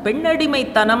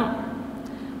 பெண்ணடிமைத்தனம்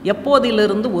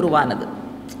எப்போதிலிருந்து உருவானது.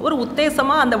 ஒரு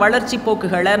உத்தேசமாக அந்த வளர்ச்சி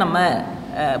போக்குகளை நம்ம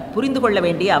புரிந்து கொள்ள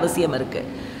வேண்டிய அவசியம் இருக்குது.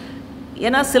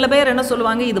 ஏன்னா சில பேர் என்ன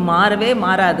சொல்லுவாங்க, இது மாறவே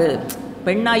மாறாது,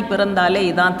 பெண்ணாய் பிறந்தாலே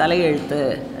இதான் தலையெழுத்து.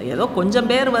 ஏதோ கொஞ்சம்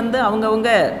பேர் வந்து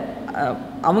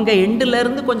அவங்க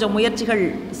எண்டிலேருந்து கொஞ்சம் முயற்சிகள்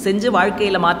செஞ்சு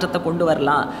வாழ்க்கையில் மாற்றத்தை கொண்டு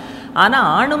வரலாம். ஆனால்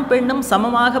ஆணும் பெண்ணும்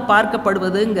சமமாக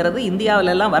பார்க்கப்படுவதுங்கிறது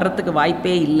இந்தியாவிலெல்லாம் வர்றதுக்கு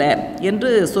வாய்ப்பே இல்லை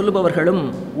என்று சொல்லுபவர்களும்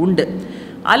உண்டு.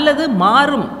 அல்லது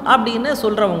மாறும் அப்படின்னு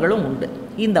சொல்கிறவங்களும் உண்டு.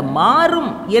 இந்த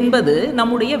மாறும் என்பது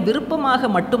நம்முடைய விருப்பமாக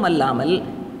மட்டுமல்லாமல்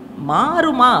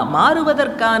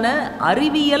மாறுவதற்கான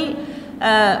அறிவியல்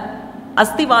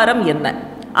அஸ்திவாரம் என்ன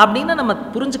அப்படின்னு நம்ம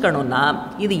புரிஞ்சுக்கணும்னா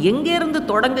இது எங்கேருந்து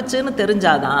தொடங்குச்சுன்னு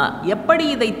தெரிஞ்சாதான் எப்படி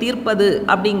இதை தீர்ப்பது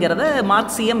அப்படிங்கிறத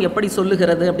மார்க்சியம் எப்படி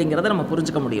சொல்லுகிறது அப்படிங்கிறத நம்ம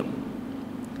புரிஞ்சுக்க முடியும்.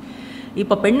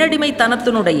 இப்போ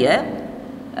பெண்ணடிமைத்தனத்தினுடைய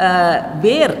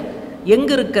வேர்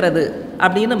எங்கே இருக்கிறது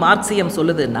அப்படின்னு மார்க்சியம்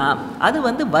சொல்லுதுன்னா அது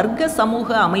வந்து வர்க்க சமூக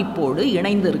அமைப்போடு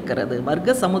இணைந்து இருக்கிறது,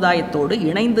 வர்க்க சமுதாயத்தோடு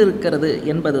இணைந்து இருக்கிறது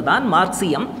என்பது தான்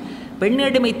மார்க்சியம்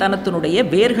பெண்ணடிமைத்தனத்தினுடைய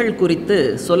வேர்கள் குறித்து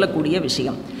சொல்லக்கூடிய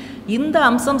விஷயம். இந்த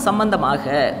அம்சம்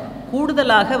சம்பந்தமாக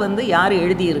கூடுதலாக வந்து யார்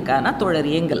எழுதியிருக்கான்னா தோழர்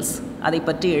ஏங்கல்ஸ் அதை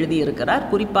பற்றி எழுதியிருக்கிறார்.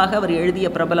 குறிப்பாக அவர் எழுதிய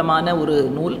பிரபலமான ஒரு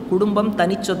நூல் குடும்பம்,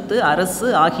 தனிச்சொத்து, அரசு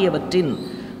ஆகியவற்றின்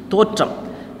தோற்றம்.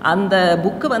 அந்த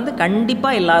புக்கு வந்து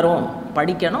கண்டிப்பாக எல்லாரும்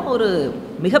படிக்கணும். ஒரு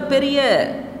மிகப்பெரிய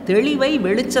தெளிவை,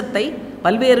 வெளிச்சத்தை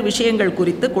பல்வேறு விஷயங்கள்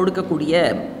குறித்து கொடுக்கக்கூடிய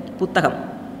புத்தகம்.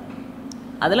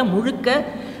 அதில் முழுக்க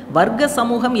வர்க்க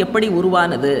சமூகம் எப்படி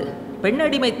உருவானது,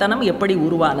 பெண்ணடிமைத்தனம் எப்படி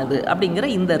உருவானது அப்படிங்கிற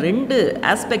இந்த 2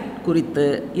 ஆஸ்பெக்ட் குறித்து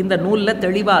இந்த நூலில்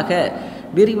தெளிவாக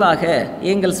விரிவாக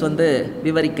ஏங்கல்ஸ் வந்து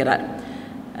விவரிக்கிறார்.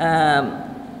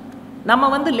 நம்ம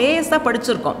வந்து லேசாக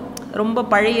படிச்சிருக்கோம். ரொம்ப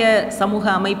பழைய சமூக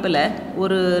அமைப்பில்,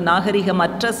 ஒரு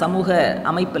நாகரிகமற்ற சமூக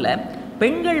அமைப்பில்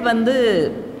பெண்கள் வந்து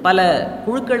பல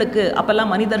குழுக்களுக்கு,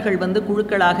 அப்போல்லாம் மனிதர்கள் வந்து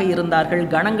குழுக்களாக இருந்தார்கள்,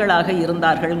 கணங்களாக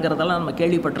இருந்தார்கள்ங்கிறதெல்லாம் நம்ம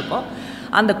கேள்விப்பட்டிருக்கோம்.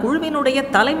 அந்த குழுவினுடைய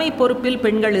தலைமை பொறுப்பில்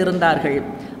பெண்கள் இருந்தார்கள்.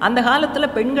 அந்த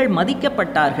காலத்தில் பெண்கள்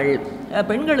மதிக்கப்பட்டார்கள்,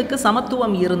 பெண்களுக்கு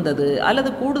சமத்துவம் இருந்தது அல்லது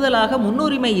கூடுதலாக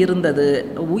முன்னுரிமை இருந்தது,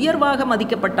 உயர்வாக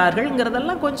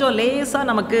மதிக்கப்பட்டார்கள்ங்கிறதெல்லாம் கொஞ்சம் லேசாக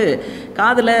நமக்கு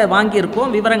காதில்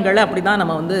வாங்கியிருக்கோம். விவரங்களை அப்படி தான்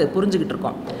நம்ம வந்து புரிஞ்சுக்கிட்டு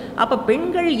இருக்கோம். அப்போ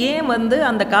பெண்கள் ஏன் வந்து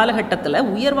அந்த காலகட்டத்தில்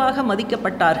உயர்வாக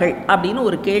மதிக்கப்பட்டார்கள் அப்படின்னு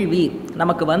ஒரு கேள்வி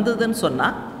நமக்கு வந்ததுன்னு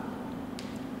சொன்னால்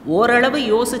ஓரளவு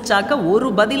யோசிச்சாக்க ஒரு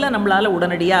பதிலை நம்மளால்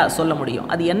உடனடியாக சொல்ல முடியும்.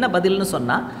 அது என்ன பதில்னு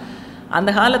சொன்னால், அந்த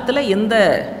காலத்தில் எந்த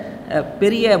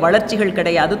பெரிய வளர்ச்சிகள்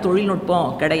கிடையாது,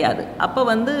 தொழில்நுட்பம் கிடையாது. அப்போ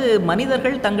வந்து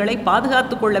மனிதர்கள் தங்களை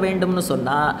பாதுகாத்து கொள்ள வேண்டும்னு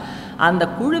சொன்னால் அந்த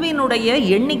குழுவினுடைய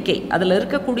எண்ணிக்கை, அதில்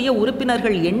இருக்கக்கூடிய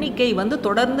உறுப்பினர்கள் எண்ணிக்கை வந்து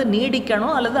தொடர்ந்து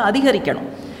நீடிக்கணும் அல்லது அதிகரிக்கணும்.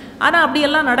 ஆனால்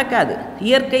அப்படியெல்லாம் நடக்காது.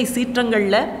 இயற்கை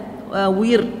சீற்றங்களில்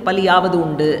உயிர் பலியாவது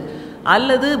உண்டு,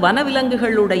 அல்லது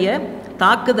வனவிலங்குகளுடைய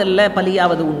தாக்குதலில்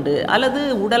பலியாவது உண்டு, அல்லது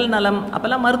உடல் நலம்,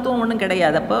 அப்போல்லாம் மருத்துவம் ஒன்றும்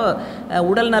கிடையாது, அப்போ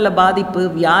உடல் நல பாதிப்பு,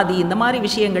 வியாதி, இந்த மாதிரி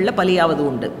விஷயங்களில் பலியாவது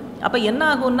உண்டு. அப்போ என்ன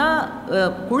ஆகும்னா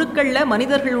குழுக்களில்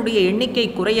மனிதர்களுடைய எண்ணிக்கை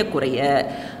குறைய குறைய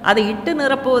அதை இட்டு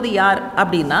நிரப்புவது யார்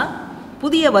அப்படின்னா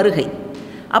புதிய வருகை.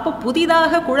 அப்போ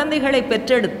புதிதாக குழந்தைகளை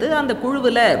பெற்றெடுத்து அந்த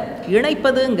குழுவில்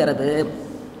இணைப்பதுங்கிறது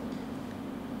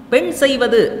பெண்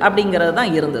செய்வது அப்படிங்கிறது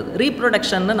தான் இருந்தது.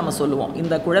 ரீப்ரொடக்ஷன்னு நம்ம சொல்லுவோம்.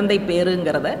 இந்த குழந்தை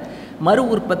பேருங்கிறத மறு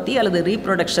உற்பத்தி அல்லது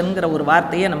ரீப்ரொடக்ஷனுங்கிற ஒரு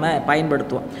வார்த்தையை நம்ம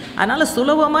பயன்படுத்துவோம். அதனால்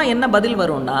சுலபமாக என்ன பதில்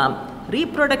வரும்னா,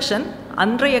 ரீப்ரொடக்ஷன்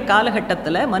அன்றைய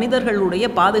காலகட்டத்தில் மனிதர்களுடைய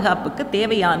பாதுகாப்புக்கு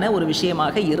தேவையான ஒரு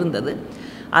விஷயமாக இருந்தது.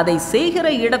 அதை செய்கிற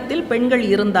இடத்தில் பெண்கள்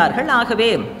இருந்தார்கள், ஆகவே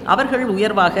அவர்கள்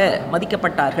உயர்வாக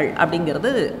மதிக்கப்பட்டார்கள்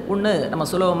அப்படிங்கிறது ஒன்று நம்ம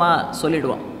சுலபமாக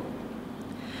சொல்லிடுவோம்.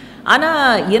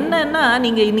 ஆனால் என்னன்னா,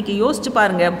 நீங்கள் இன்றைக்கி யோசிச்சு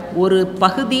பாருங்கள், ஒரு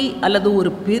பகுதி அல்லது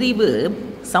ஒரு பிரிவு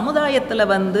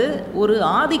சமுதாயத்தில் வந்து ஒரு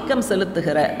ஆதிக்கம்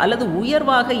செலுத்துகிற அல்லது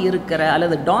உயர்வாக இருக்கிற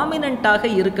அல்லது டாமினண்ட்டாக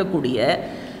இருக்கக்கூடிய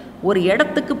ஒரு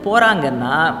இடத்துக்கு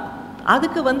போகிறாங்கன்னா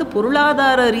அதுக்கு வந்து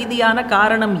பொருளாதார ரீதியான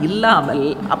காரணம் இல்லாமல்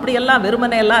அப்படியெல்லாம்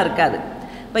வெறுமனையெல்லாம் இருக்காது.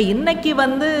 இப்போ இன்றைக்கி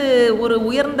வந்து ஒரு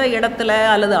உயர்ந்த இடத்துல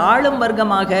அல்லது ஆளும்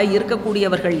வர்க்கமாக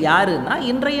இருக்கக்கூடியவர்கள் யாருன்னா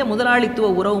இன்றைய முதலாளித்துவ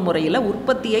உறவு முறையில்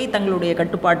உற்பத்தியை தங்களுடைய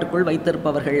கட்டுப்பாட்டுக்குள்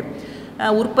வைத்திருப்பவர்கள்,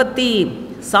 உற்பத்தி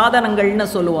சாதனங்கள்னு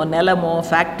சொல்லுவோம், நிலமோ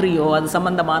ஃபேக்ட்ரியோ அது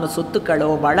சம்பந்தமான சொத்துக்களோ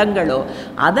வளங்களோ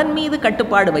அதன் மீது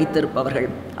கட்டுப்பாடு வைத்திருப்பவர்கள்.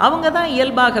 அவங்க தான்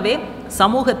இயல்பாகவே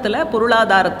சமூகத்தில்,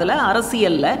 பொருளாதாரத்தில்,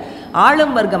 அரசியலில்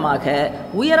ஆளும் வர்க்கமாக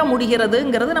உயர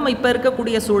முடிகிறதுங்கிறது நம்ம இப்போ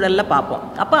இருக்கக்கூடிய சூழலில் பார்ப்போம்.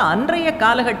 அப்போ அன்றைய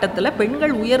காலகட்டத்தில்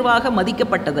பெண்கள் உயர்வாக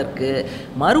மதிக்கப்பட்டதற்கு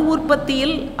மறு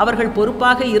உற்பத்தியில் அவர்கள்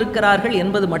பொறுப்பாக இருக்கிறார்கள்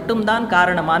என்பது மட்டும்தான்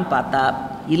காரணமான்னு பார்த்தா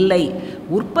இல்லை,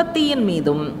 உற்பத்தியின்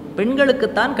மீதும்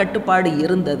பெண்களுக்குத்தான் கட்டுப்பாடு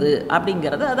இருந்தது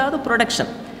அப்படிங்கிறது. அதாவது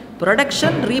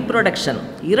ப்ரொடக்ஷன் ரீப்ரொடக்ஷன்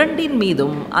இரண்டின்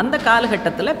மீதும் அந்த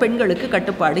காலகட்டத்தில் பெண்களுக்கு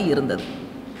கட்டுப்பாடு இருந்தது.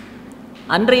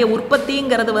 அன்றைய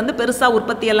உற்பத்திங்கிறது வந்து பெருசாக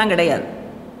உற்பத்தியெல்லாம் கிடையாது.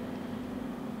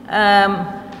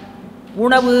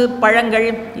 உணவு, பழங்கள்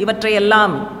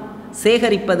இவற்றையெல்லாம்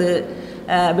சேகரிப்பது,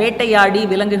 வேட்டையாடி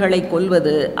விலங்குகளை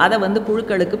கொல்வது, அதை வந்து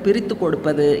குழுக்களுக்கு பிரித்து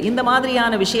கொடுப்பது, இந்த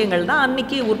மாதிரியான விஷயங்கள் தான்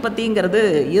அன்னைக்கு உற்பத்திங்கிறது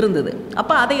இருந்தது.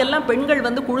 அப்போ அதையெல்லாம் பெண்கள்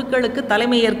வந்து குழுக்களுக்கு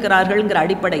தலைமையேற்கிறார்கள்ங்கிற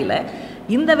அடிப்படையில்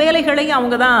இந்த வேலைகளை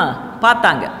அவங்க தான்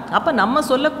பார்த்தாங்க. அப்போ நம்ம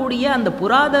சொல்லக்கூடிய அந்த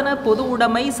புராதன பொது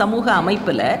உடைமை சமூக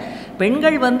அமைப்பில்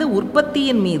பெண்கள் வந்து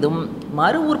உற்பத்தியின் மீதும்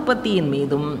மறு உற்பத்தியின்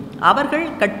மீதும்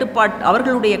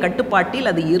அவர்களுடைய கட்டுப்பாட்டில்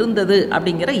அது இருந்தது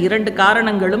அப்படிங்கிற இரண்டு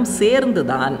காரணங்களும் சேர்ந்து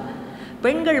தான்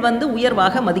பெண்கள் வந்து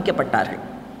உயர்வாக மதிக்கப்பட்டார்கள்.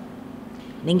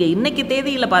 நீங்கள் இன்னைக்கு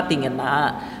தேதியில் பார்த்தீங்கன்னா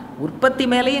உற்பத்தி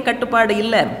மேலேயும் கட்டுப்பாடு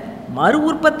இல்லை, மறு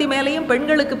உற்பத்தி மேலேயும்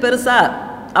பெண்களுக்கு பெருசாக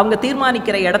அவங்க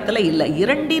தீர்மானிக்கிற இடத்துல இல்லை.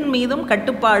 இரண்டின் மீதும்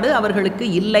கட்டுப்பாடு அவர்களுக்கு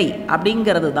இல்லை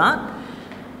அப்படிங்கிறது தான்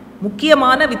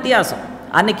முக்கியமான வித்தியாசம்.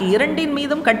 அன்னைக்கு இரண்டின்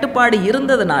மீதும் கட்டுப்பாடு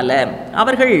இருந்ததுனால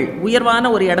அவர்கள் உயர்வான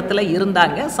ஒரு இடத்துல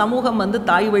இருந்தாங்க. சமூகம் வந்து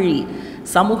தாய்வழி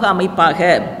சமூக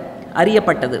அமைப்பாக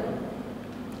அறியப்பட்டது.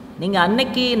 நீங்கள்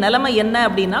அன்னைக்கு நிலைமை என்ன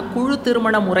அப்படின்னா குழு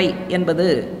திருமண முறை என்பது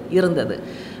இருந்தது.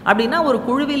 அப்படின்னா ஒரு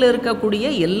குழுவில் இருக்கக்கூடிய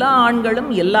எல்லா ஆண்களும்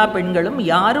எல்லா பெண்களும்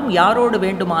யாரும் யாரோடு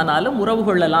வேண்டுமானாலும் உறவு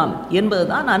கொள்ளலாம்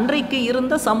என்பதுதான் அன்றைக்கு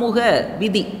இருந்த சமூக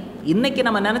விதி. இன்னைக்கு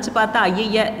நம்ம நினச்சி பார்த்தா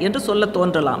ஐய என்று சொல்ல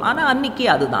தோன்றலாம், ஆனால் அன்னைக்கு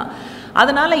அதுதான்.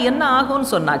 அதனால் என்ன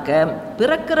ஆகும்னு சொன்னாக்க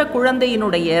பிறக்கிற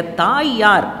குழந்தையினுடைய தாய்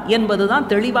யார் என்பது தான்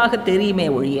தெளிவாக தெரியுமே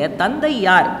ஒழிய தந்தை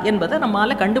யார் என்பதை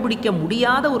நம்மால் கண்டுபிடிக்க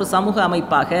முடியாத ஒரு சமூக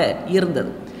அமைப்பாக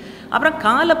இருந்தது. அப்புறம்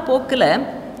காலப்போக்கில்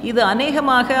இது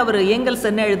அநேகமாக அவர் ஏங்கல்ஸ்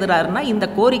என்ன எழுதுகிறாருன்னா, இந்த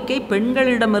கோரிக்கை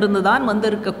பெண்களிடமிருந்து தான்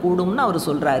வந்திருக்கக்கூடும்னு அவர்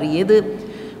சொல்கிறாரு. எது?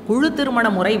 குழு திருமண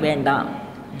முறை வேண்டாம்,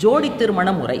 ஜோடி திருமண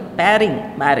முறை, பேரிங்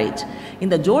மேரேஜ்.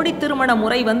 இந்த ஜோடி திருமண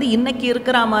முறை வந்து இன்றைக்கி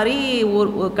இருக்கிற மாதிரி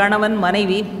ஒரு கணவன்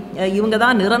மனைவி இவங்க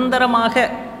தான் நிரந்தரமாக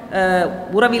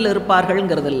உறவில்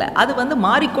இருப்பார்கள்ங்கிறது இல்லை. அது வந்து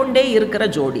மாறிக்கொண்டே இருக்கிற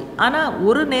ஜோடி. ஆனால்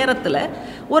ஒரு நேரத்தில்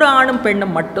ஒரு ஆணும்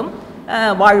பெண்ணும் மட்டும்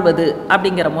வாழ்வது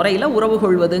அப்படிங்கிற முறையில், உறவு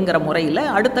கொள்வதுங்கிற முறையில்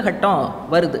அடுத்த கட்டம்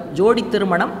வருது ஜோடி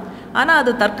திருமணம். ஆனால்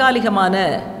அது தற்காலிகமான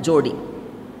ஜோடி.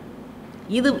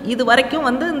 இது வரைக்கும்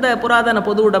வந்து இந்த புராதன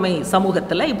பொது உடைமை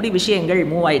சமூகத்தில் இப்படி விஷயங்கள்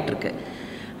மூவ் ஆயிட்டிருக்கு.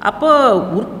 அப்போது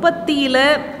உற்பத்தியில்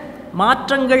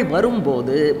மாற்றங்கள்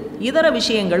வரும்போது இதர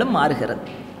விஷயங்களும் மாறுகிறது.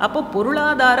 அப்போ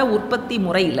பொருளாதார உற்பத்தி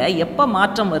முறையில் எப்போ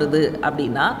மாற்றம் வருது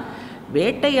அப்படின்னா,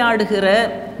 வேட்டையாடுகிற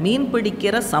மீன்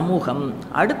பிடிக்கிற சமூகம்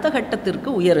அடுத்த கட்டத்திற்கு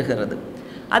உயருகிறது.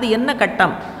 அது என்ன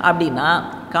கட்டம் அப்படின்னா,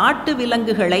 காட்டு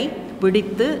விலங்குகளை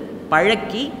பிடித்து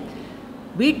பழக்கி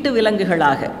வீட்டு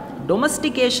விலங்குகளாக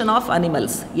டொமஸ்டிகேஷன் ஆஃப்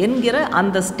அனிமல்ஸ் என்கிற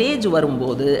அந்த ஸ்டேஜ்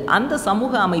வரும்போது அந்த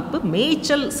சமூக அமைப்பு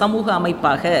மேய்ச்சல் சமூக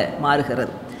அமைப்பாக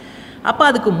மாறுகிறது. அப்போ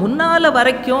அதுக்கு முன்னால்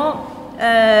வரைக்கும்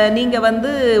நீங்கள்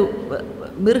வந்து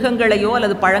மிருகங்களையோ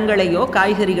அல்லது பழங்களையோ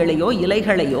காய்கறிகளையோ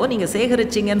இலைகளையோ நீங்கள்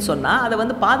சேகரிச்சிங்கன்னு சொன்னால் அதை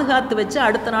வந்து பாதுகாத்து வச்சு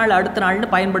அடுத்த நாள்னு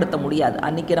பயன்படுத்த முடியாது.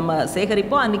 அன்றைக்கி நம்ம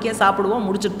சேகரிப்போம், அன்றைக்கே சாப்பிடுவோம்,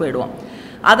 முடிச்சுட்டு போயிடுவோம்.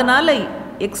 அதனால்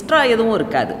எக்ஸ்ட்ரா எதுவும்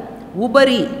இருக்காது,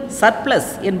 உபரி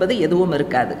சர்ப்ளஸ் என்பது எதுவும்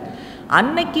இருக்காது.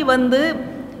 அன்னைக்கு வந்து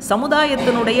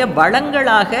சமுதாயத்தினுடைய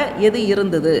வளங்களாக எது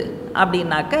இருந்தது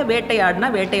அப்படின்னாக்க,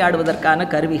 வேட்டையாடுவதற்கான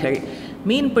கருவிகள்,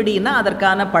 மீன்பிடினா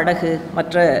அதற்கான படகு,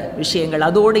 மற்ற விஷயங்கள்,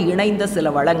 அதோடு இணைந்த சில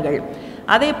வளங்கள்.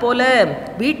 அதே போல்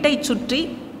வீட்டை சுற்றி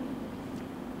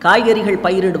காய்கறிகள்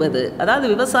பயிரிடுவது, அதாவது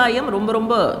விவசாயம் ரொம்ப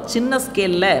ரொம்ப சின்ன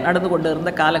ஸ்கேலில் நடந்து கொண்டு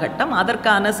இருந்த காலகட்டம்.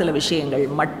 அதற்கான சில விஷயங்கள்,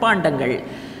 மட்பாண்டங்கள்,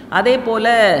 அதே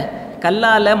போல்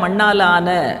கல்லால் மண்ணால் ஆன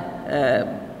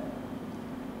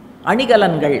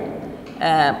அணிகலன்கள்,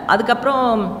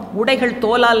 அதுக்கப்புறம் உடைகள்,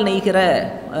 தோலால் நெய்கிற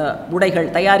உடைகள்,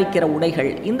 தயாரிக்கிற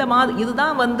உடைகள்,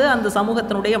 இதுதான் வந்து அந்த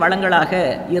சமூகத்தினுடைய வளங்களாக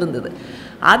இருந்தது.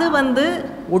 அது வந்து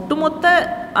ஒட்டுமொத்த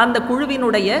அந்த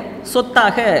குழுவினுடைய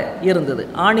சொத்தாக இருந்தது.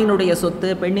 ஆணினுடைய சொத்து,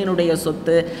 பெண்ணினுடைய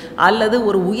சொத்து, அல்லது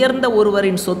ஒரு உயர்ந்த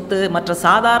ஒருவரின் சொத்து, மற்ற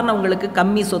சாதாரணவங்களுக்கு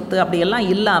கம்மி சொத்து, அப்படியெல்லாம்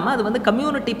இல்லாமல் அது வந்து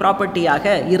கம்யூனிட்டி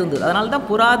ப்ராப்பர்ட்டியாக இருந்தது. அதனால தான்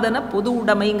புராதன பொது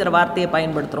உடைமைங்கிற வார்த்தையை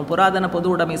பயன்படுத்துகிறோம். புராதன பொது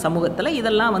உடைமை சமூகத்தில்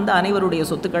இதெல்லாம் வந்து அனைவருடைய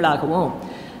சொத்துக்களாகவும்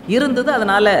இருந்தது.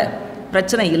 அதனால்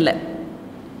பிரச்சனை இல்லை.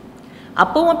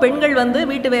 அப்போவும் பெண்கள் வந்து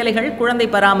வீட்டு வேலைகள், குழந்தை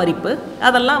பராமரிப்பு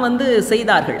அதெல்லாம் வந்து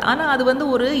செய்தார்கள். ஆனால் அது வந்து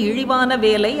ஒரு இழிவான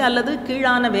வேலை அல்லது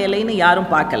கீழான வேலைன்னு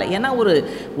யாரும் பார்க்கல. ஏன்னா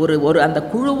ஒரு அந்த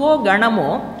குழுவோ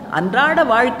கணமோ அன்றாட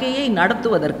வாழ்க்கையை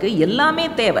நடத்துவதற்கு எல்லாமே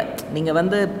தேவை. நீங்கள்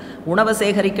வந்து உணவை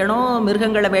சேகரிக்கணும்,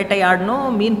 மிருகங்களை வேட்டையாடணும்,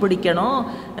 மீன் பிடிக்கணும்,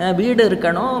 வீடு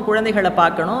இருக்கணும், குழந்தைகளை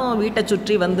பார்க்கணும், வீட்டை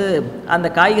சுற்றி வந்து அந்த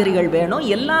காய்கறிகள் வேணும்,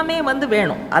 எல்லாமே வந்து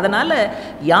வேணும். அதனால்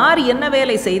யார் என்ன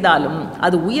வேலை செய்தாலும்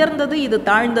அது உயர்ந்தது இது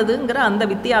தாழ்ந்ததுங்கிற அந்த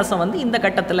வித்தியாசம் வந்து இந்த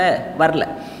கட்டத்தில் வரல.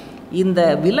 இந்த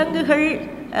விலங்குகள்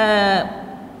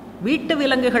வீட்டு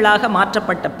விலங்குகளாக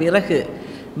மாற்றப்பட்ட பிறகு,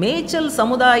 மேய்ச்சல்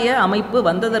சமுதாய அமைப்பு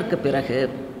வந்ததற்கு பிறகு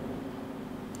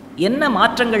என்ன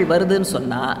மாற்றங்கள் வருதுன்னு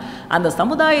சொன்னால் அந்த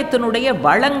சமுதாயத்தினுடைய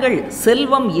வளங்கள்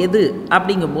செல்வம் எது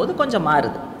அப்படிங்கும்போது கொஞ்சம்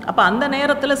மாறுது. அப்போ அந்த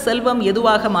நேரத்தில் செல்வம்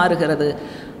எதுவாக மாறுகிறது?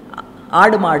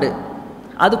 ஆடு மாடு,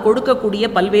 அது கொடுக்கக்கூடிய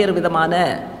பல்வேறு விதமான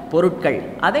பொருட்கள்.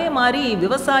 அதே மாதிரி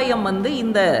விவசாயம்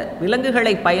இந்த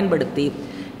விலங்குகளை பயன்படுத்தி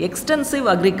எக்ஸ்டென்சிவ்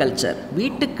அக்ரிகல்ச்சர்,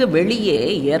 வீட்டுக்கு வெளியே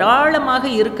ஏராளமாக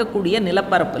இருக்கக்கூடிய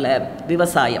நிலப்பரப்பில்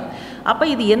விவசாயம். அப்போ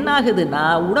இது என்னாகுதுன்னா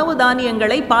உணவு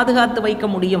தானியங்களை பாதுகாத்து வைக்க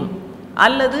முடியும்,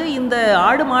 அல்லது இந்த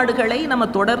ஆடு மாடுகளை நம்ம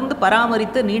தொடர்ந்து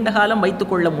பராமரித்து நீண்ட காலம்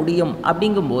வைத்துக்கொள்ள முடியும்.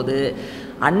 அப்படிங்கும்போது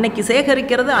அன்னைக்கு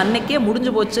சேகரிக்கிறது அன்னைக்கே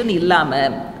முடிஞ்சு போச்சுன்னு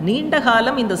இல்லாமல் நீண்ட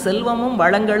காலம் இந்த செல்வமும்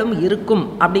வளங்களும் இருக்கும்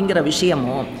அப்படிங்கிற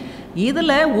விஷயமும்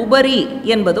இதில் உபரி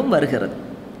என்பதும் வருகிறது.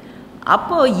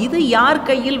 அப்போது இது யார்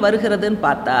கையில் வருகிறதுன்னு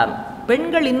பார்த்தா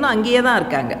பெண்கள் இன்னும் அங்கேயே தான்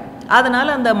இருக்காங்க. அதனால்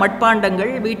அந்த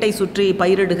மட்பாண்டங்கள், வீட்டை சுற்றி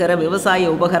பயிரிடுகிற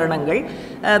விவசாய உபகரணங்கள்,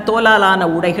 தோலாலான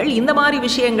உடைகள், இந்த மாதிரி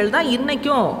விஷயங்கள் தான்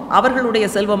இன்றைக்கும் அவர்களுடைய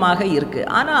செல்வமாக இருக்குது.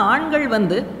 ஆனால் ஆண்கள்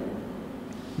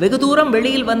வெகு தூரம்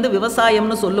வெளியில்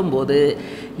விவசாயம்னு சொல்லும்போது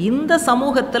இந்த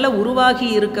சமூகத்தில் உருவாகி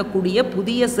இருக்கக்கூடிய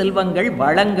புதிய செல்வங்கள்,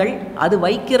 வளங்கள், அது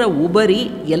வைக்கிற உபரி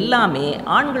எல்லாமே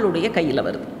ஆண்களுடைய கையில்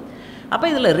வருது. அப்போ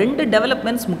இதில் 2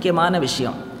 டெவலப்மெண்ட்ஸ் முக்கியமான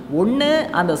விஷயம். ஒன்று,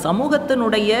 அந்த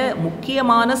சமூகத்தினுடைய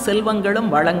முக்கியமான செல்வங்களும்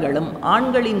வளங்களும்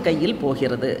ஆண்களின் கையில்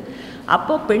போகிறது.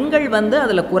 அப்போ பெண்கள்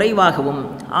அதில் குறைவாகவும்,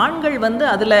 ஆண்கள்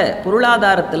அதில்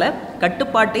பொருளாதாரத்தில்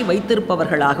கட்டுப்பாட்டை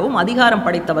வைத்திருப்பவர்களாகவும் அதிகாரம்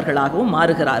படைத்தவர்களாகவும்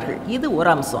மாறுகிறார்கள். இது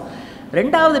ஒரு அம்சம்.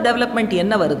 2வது டெவலப்மெண்ட்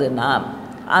என்ன வருதுன்னா,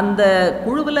 அந்த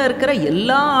குழுவில் இருக்கிற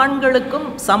எல்லா ஆண்களுக்கும்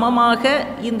சமமாக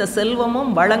இந்த செல்வமும்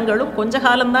வளங்களும் கொஞ்ச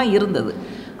காலம்தான் இருந்தது.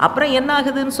 அப்புறம் என்ன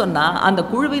ஆகுதுன்னு சொன்னால், அந்த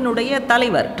குழுவினுடைய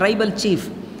தலைவர், ட்ரைபல் சீஃப்,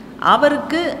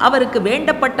 அவருக்கு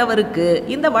வேண்டப்பட்டவருக்கு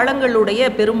இந்த வளங்களுடைய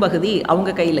பெரும்பகுதி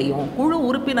அவங்க கையிலையும், குழு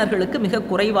உறுப்பினர்களுக்கு மிக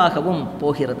குறைவாகவும்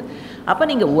போகிறது. அப்போ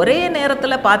நீங்கள் ஒரே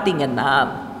நேரத்தில் பார்த்தீங்கன்னா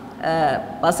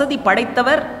வசதி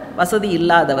படைத்தவர், வசதி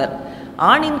இல்லாதவர்,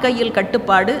 ஆணின் கையில்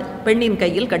கட்டுப்பாடு, பெண்ணின்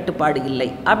கையில் கட்டுப்பாடு இல்லை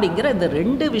அப்படிங்கிற இந்த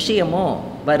 2 விஷயமும்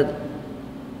வருது.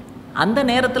 அந்த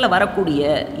நேரத்தில் வரக்கூடிய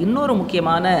இன்னொரு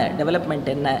முக்கியமான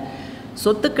டெவலப்மெண்ட் என்ன?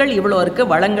 சொத்துக்கள் இவ்வளோ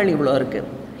இருக்குது, வளங்கள் இவ்வளோ இருக்குது,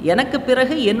 எனக்கு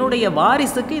பிறகு என்னுடைய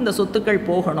வாரிசுக்கு இந்த சொத்துக்கள்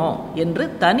போகணும் என்று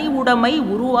தனி உடைமை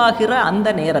உருவாகிற அந்த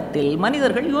நேரத்தில்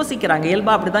மனிதர்கள் யோசிக்கிறாங்க.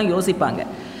 இயல்பாக அப்படி தான் யோசிப்பாங்க.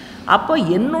 அப்போ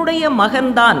என்னுடைய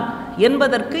மகன்தான்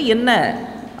என்பதற்கு என்ன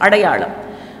அடையாளம்?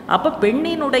 அப்போ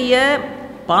பெண்ணினுடைய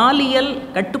பாலியல்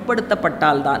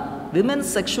கட்டுப்படுத்தப்பட்டால்தான்,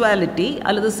 விமென்ஸ் செக்ஷுவாலிட்டி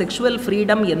அல்லது செக்ஷுவல்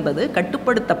ஃப்ரீடம் என்பது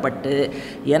கட்டுப்படுத்தப்பட்டு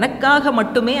எனக்காக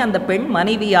மட்டுமே அந்த பெண்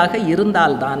மனைவியாக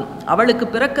இருந்தால்தான் அவளுக்கு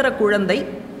பிறக்கிற குழந்தை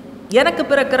எனக்கு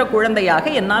பிறக்கிற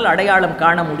குழந்தையாக என்னால் அடையாளம்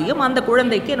காண முடியும், அந்த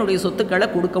குழந்தைக்கு என்னுடைய சொத்துக்களை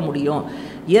கொடுக்க முடியும்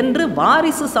என்று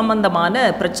வாரிசு சம்பந்தமான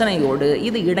பிரச்சனையோடு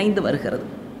இது இணைந்து வருகிறது.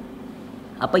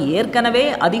 அப்போ ஏற்கனவே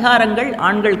அதிகாரங்கள்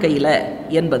ஆண்கள் கையில்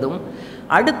என்பதும்,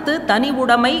 அடுத்து தனி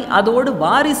உடைமை, அதோடு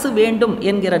வாரிசு வேண்டும்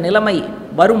என்கிற நிலைமை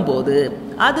வரும்போது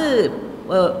அது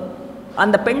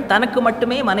அந்த பெண் தனக்கு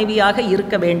மட்டுமே மனைவியாக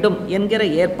இருக்க வேண்டும் என்கிற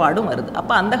ஏற்பாடும் வருது.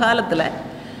 அப்போ அந்த காலத்தில்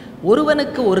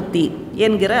ஒருவனுக்கு ஒருத்தி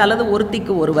என்கிற அல்லது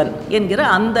ஒருத்திக்கு ஒருவன் என்கிற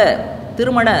அந்த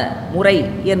திருமண முறை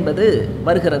என்பது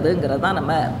வருகிறதுங்கிறதான்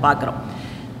நம்ம பார்க்குறோம்.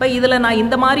 இப்போ இதில் நான்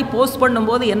இந்த மாதிரி போஸ்ட்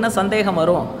பண்ணும்போது என்ன சந்தேகம்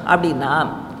வரும் அப்படின்னா,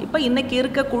 இப்போ இன்றைக்கி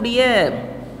இருக்கக்கூடிய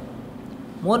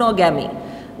மோனோகேமி,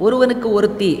 ஒருவனுக்கு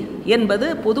ஒருத்தி என்பது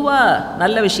பொதுவாக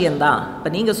நல்ல விஷயந்தான்.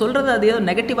 இப்போ நீங்கள் சொல்கிறது அது ஏதோ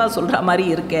நெகட்டிவாக சொல்கிற மாதிரி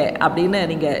இருக்கே அப்படின்னு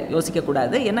நீங்கள்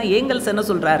யோசிக்கக்கூடாது. ஏன்னா ஏங்கல்ஸ் என்ன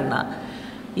சொல்கிறாருன்னா,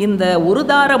 இந்த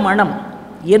ஒருதார மனம்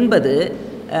என்பது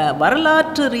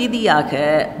வரலாற்று ரீதியாக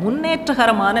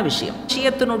முன்னேற்றகரமான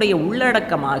விஷயத்தினுடைய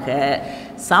உள்ளடக்கமாக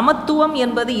சமத்துவம்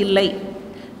என்பது இல்லை,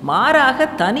 மாறாக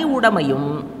தனி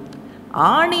உடைமையும்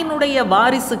ஆணினுடைய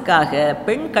வாரிசுக்காக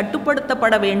பெண்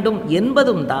கட்டுப்படுத்தப்பட வேண்டும்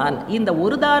என்பதும் தான் இந்த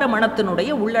ஒருதார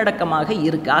மனத்தினுடைய உள்ளடக்கமாக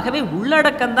இருக்கு. ஆகவே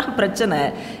உள்ளடக்கம்தான் பிரச்சனை,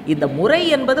 இந்த முறை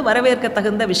என்பது வரவேற்க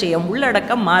தகுந்த விஷயம்,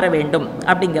 உள்ளடக்கம் மாற வேண்டும்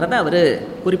அப்படிங்கிறத அவர்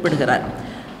குறிப்பிடுகிறார்.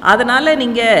 அதனால்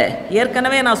நீங்கள்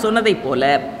ஏற்கனவே நான் சொன்னதை போல்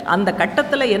அந்த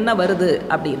கட்டத்தில் என்ன வருது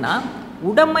அப்படின்னா,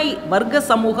 உடைமை வர்க்க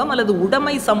சமூகம் அல்லது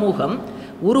உடைமை சமூகம்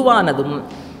உருவானதும்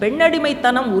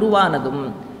பெண்ணடிமைத்தனம் உருவானதும்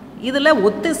இதில்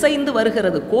ஒத்திசைந்து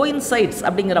வருகிறது. கோயின்சைட்ஸ்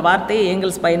அப்படிங்கிற வார்த்தையை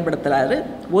ஏங்கல்ஸ் பயன்படுத்துகிறாரு.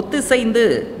 ஒத்திசைந்து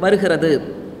வருகிறது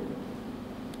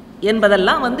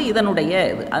என்பதெல்லாம் இதனுடைய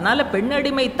இது. அதனால்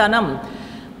பெண்ணடிமைத்தனம்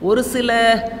ஒரு சில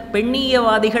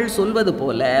பெண்ணியவாதிகள் சொல்வது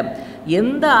போல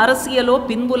எந்த அரசியலோ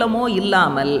பின்புலமோ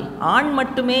இல்லாமல் ஆண்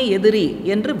மட்டுமே எதிரி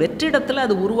என்று வெற்றிடத்தில்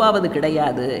அது உருவாவது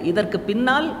கிடையாது. இதற்கு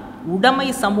பின்னால் உடைமை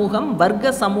சமூகம்,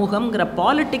 வர்க்க சமூகம்ங்கிற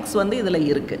பாலிட்டிக்ஸ் இதில்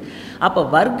இருக்குது. அப்போ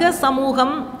வர்க்க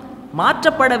சமூகம்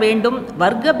மாற்றப்பட வேண்டும்,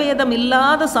 வர்க்கபேதம்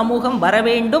இல்லாத சமூகம் வர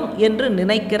வேண்டும் என்று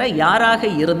நினைக்கிற யாராக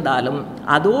இருந்தாலும்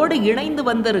அதோடு இணைந்து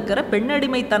வந்திருக்கிற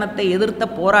பெண்ணடிமைத்தனத்தை எதிர்த்த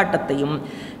போராட்டத்தையும்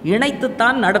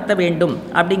இணைத்துத்தான் நடத்த வேண்டும்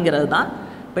அப்படிங்கிறது தான்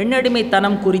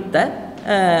பெண்ணடிமைத்தனம் குறித்த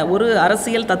ஒரு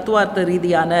அரசியல் தத்துவார்த்த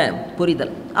ரீதியான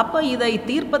புரிதல். அப்போ இதை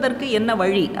தீர்ப்பதற்கு என்ன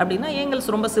வழி அப்படின்னா,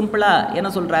 ஏங்கல்ஸ் ரொம்ப சிம்பிளாக என்ன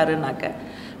சொல்கிறாருன்னாக்க,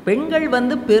 பெண்கள்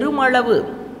பெருமளவு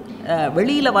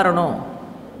வெளியில் வரணும்,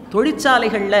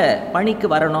 தொழிற்சாலைகளில் பணிக்கு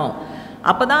வரணும்,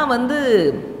 அப்போ தான்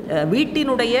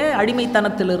வீட்டினுடைய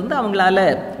அடிமைத்தனத்திலிருந்து அவங்களால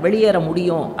வெளியேற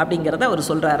முடியும் அப்படிங்கிறத அவர்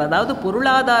சொல்கிறார். அதாவது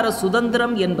பொருளாதார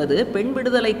சுதந்திரம் என்பது பெண்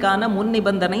விடுதலைக்கான முன்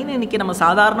நிபந்தனைன்னு இன்றைக்கி நம்ம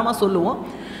சாதாரணமாக சொல்லுவோம்.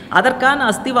 அதற்கான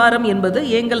அஸ்திவாரம் என்பது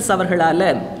ஏங்கல்ஸ் அவர்களால்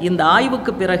இந்த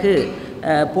ஆய்வுக்கு பிறகு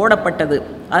போடப்பட்டது.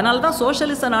 அதனால தான்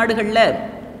சோஷலிச நாடுகளில்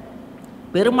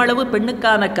பெருமளவு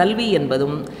பெண்ணுக்கான கல்வி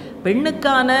என்பதும்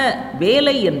பெண்ணுக்கான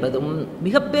வேலை என்பதும்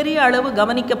மிகப்பெரிய அளவு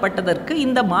கவனிக்கப்பட்டதற்கு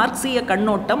இந்த மார்க்சிய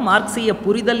கண்ணோட்டம், மார்க்சிய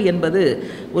புரிதல் என்பது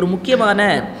ஒரு முக்கியமான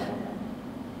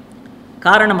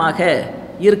காரணமாக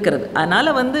இருக்கிறது.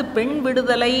 அதனால் பெண்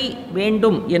விடுதலை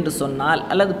வேண்டும் என்று சொன்னால்,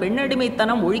 அல்லது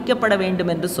பெண்ணடிமைத்தனம் ஒழிக்கப்பட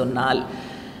வேண்டும் என்று சொன்னால்,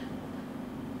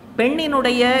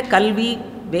 பெண்ணினுடைய கல்வி,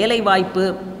 வேலைவாய்ப்பு,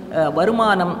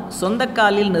 வருமானம், சொந்த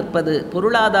காலில் நிற்பது,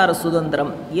 பொருளாதார சுதந்திரம்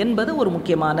என்பது ஒரு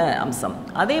முக்கியமான அம்சம்.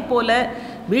 அதே போல்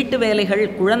வீட்டு வேலைகள்,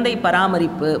 குழந்தை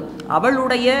பராமரிப்பு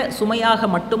அவளுடைய சுமையாக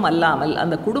மட்டும் அல்லாமல்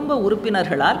அந்த குடும்ப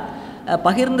உறுப்பினர்களால்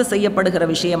பகிர்ந்து செய்யப்படுகிற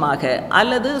விஷயமாக,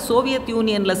 அல்லது சோவியத்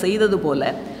யூனியனில் செய்தது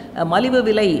போல மலிவு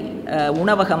விலை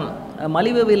உணவகம்,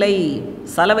 மலிவு விலை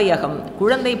சலவையகம்,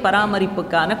 குழந்தை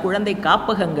பராமரிப்புக்கான குழந்தை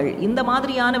காப்பகங்கள், இந்த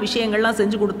மாதிரியான விஷயங்கள்லாம்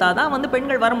செஞ்சு கொடுத்தா தான்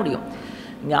பெண்கள் வர முடியும்.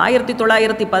 இங்கே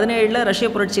 1917 ரஷ்ய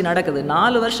புரட்சி நடக்குது.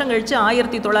 4 வருஷம் கழித்து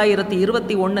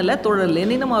 1921 தோழர்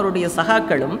லெனினும் அவருடைய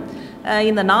சகாக்களும்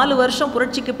இந்த 4 வருஷம்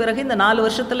புரட்சிக்கு பிறகு இந்த 4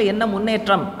 வருஷத்தில் என்ன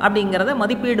முன்னேற்றம் அப்படிங்கிறத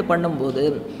மதிப்பீடு பண்ணும்போது,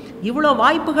 இவ்வளோ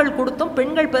வாய்ப்புகள் கொடுத்தும்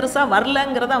பெண்கள் பெருசாக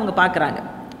வரலங்கிறத அவங்க பார்க்குறாங்க.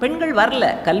 பெண்கள் வரல,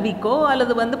 கல்விக்கோ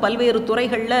அல்லது பல்வேறு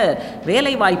துறைகளில்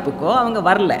வேலை வாய்ப்புக்கோ அவங்க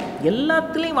வரல.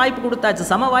 எல்லாத்துலேயும் வாய்ப்பு கொடுத்தாச்சு,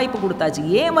 சம வாய்ப்பு கொடுத்தாச்சு.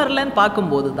 ஏன் வரலன்னு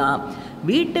பார்க்கும்போது தான்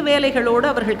வீட்டு வேலைகளோடு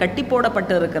அவர்கள் கட்டி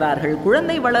போடப்பட்டு இருக்கிறார்கள்,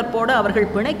 குழந்தை வளர்ப்போடு அவர்கள்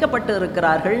பிணைக்கப்பட்டு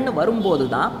இருக்கிறார்கள்னு வரும்போது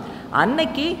தான்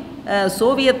அன்னைக்கு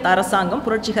சோவியத் அரசாங்கம்,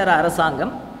 புரட்சிகர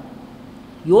அரசாங்கம்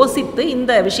யோசித்து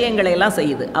இந்த விஷயங்களை எல்லாம்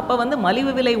செய்யுது. அப்போ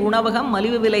மலிவு விலை உணவகம்,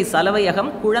 மலிவு விலை சலவையகம்,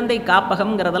 குழந்தை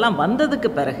காப்பகம்ங்கிறதெல்லாம்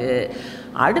வந்ததுக்கு பிறகு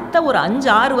அடுத்த ஒரு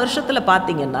 5-6 வருஷத்தில்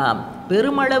பார்த்திங்கன்னா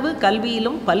பெருமளவு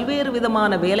கல்வியிலும் பல்வேறு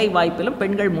விதமான வேலை வாய்ப்பிலும்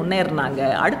பெண்கள் முன்னேறினாங்க.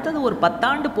 அடுத்தது ஒரு 10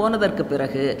 ஆண்டு போனதற்கு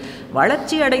பிறகு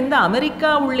வளர்ச்சி அடைந்த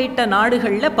அமெரிக்கா உள்ளிட்ட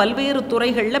நாடுகளில் பல்வேறு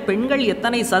துறைகளில் பெண்கள்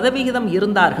எத்தனை சதவிகிதம்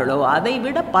இருந்தார்களோ அதை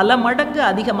விட பல மடங்கு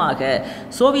அதிகமாக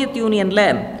சோவியத் யூனியனில்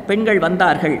பெண்கள்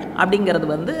வந்தார்கள்.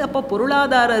 அப்படிங்கிறது அப்போ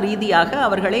பொருளாதார ரீதியாக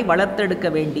அவர்களை வளர்த்தெடுக்க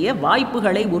வேண்டிய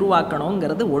வாய்ப்புகளை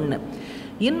உருவாக்கணுங்கிறது ஒன்று.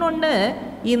 இன்னொன்று,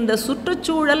 இந்த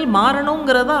சுற்றுச்சூழல்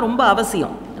மாறணுங்கிறது தான் ரொம்ப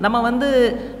அவசியம். நம்ம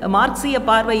மார்க்சிய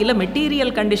பார்வையில்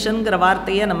மெட்டீரியல் கண்டிஷனுங்கிற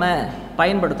வார்த்தையை நம்ம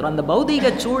பயன்படுத்துகிறோம். அந்த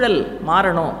பௌதீக சூழல்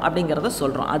மாறணும் அப்படிங்கிறத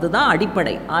சொல்கிறோம், அதுதான்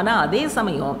அடிப்படை. ஆனால் அதே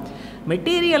சமயம்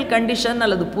மெட்டீரியல் கண்டிஷன்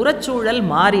அல்லது புறச்சூழல்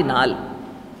மாறினால்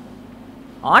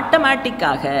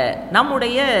ஆட்டோமேட்டிக்காக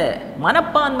நம்முடைய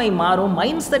மனப்பான்மை மாறும்,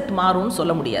 மைண்ட் செட் மாறும்னு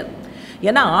சொல்ல முடியாது.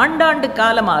 ஏன்னா ஆண்டாண்டு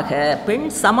காலமாக பெண்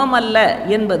சமம் அல்ல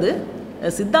என்பது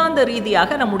சித்தாந்த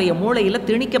ரீதியாக நம்முடைய மூளையில்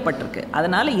திணிக்கப்பட்டிருக்கு.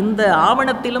 அதனால் இந்த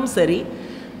ஆவணத்திலும் சரி,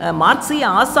 மார்க்சிய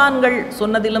ஆசான்கள்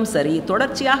சொன்னதிலும் சரி,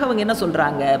 தொடர்ச்சியாக அவங்க என்ன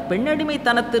சொல்கிறாங்க,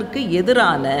 பெண்ணடிமைத்தனத்திற்கு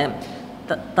எதிரான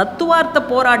தத்துவார்த்த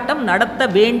போராட்டம் நடத்த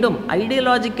வேண்டும்,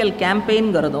 ஐடியாலஜிக்கல்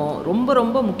கேம்பெயின்கிறதும் ரொம்ப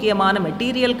ரொம்ப முக்கியமான,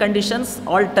 மெட்டீரியல் கண்டிஷன்ஸ்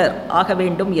ஆல்டர் ஆக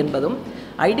வேண்டும் என்பதும்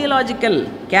ஐடியாலஜிக்கல்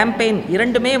கேம்பெயின்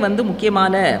இரண்டுமே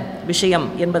முக்கியமான விஷயம்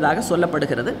என்பதாக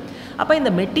சொல்லப்படுகிறது. அப்போ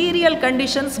இந்த மெட்டீரியல்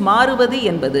கண்டிஷன்ஸ் மாறுவது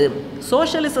என்பது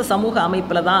சோஷலிச சமூக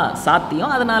அமைப்பில் தான்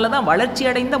சாத்தியம். அதனால தான்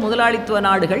வளர்ச்சியடைந்த முதலாளித்துவ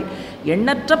நாடுகள்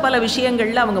எண்ணற்ற பல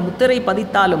விஷயங்களில் அவங்க முத்திரை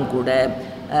பதித்தாலும் கூட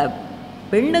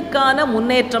பெண்ணுக்கான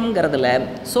முன்னேற்றம்ங்கிறதுல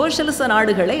சோஷலிச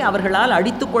நாடுகளை அவர்களால்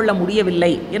அடித்து கொள்ள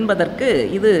முடியவில்லை என்பதற்கு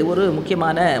இது ஒரு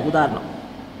முக்கியமான உதாரணம்.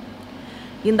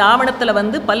 இந்த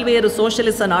ஆவணத்தில் பல்வேறு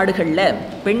சோஷலிச நாடுகளில்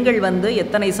பெண்கள்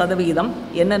எத்தனை சதவீதம்,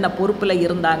 என்னென்ன பொறுப்பில்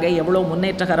இருந்தாங்க, எவ்வளோ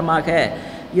முன்னேற்றகரமாக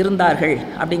இருந்தார்கள்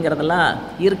அப்படிங்கிறதெல்லாம்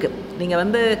இருக்குது.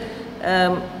 நீங்கள்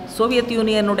சோவியத்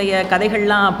யூனியனுடைய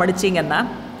கதைகள்லாம் படித்தீங்கன்னா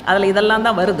அதில் இதெல்லாம்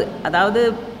தான் வருது. அதாவது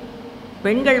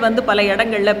பெண்கள் பல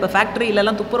இடங்களில் இப்போ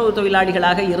ஃபேக்ட்ரியிலலாம் துப்புரவு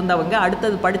தொழிலாளிகளாக இருந்தவங்க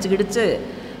அடுத்தது படித்து கிடிச்சு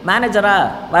மேனேஜராக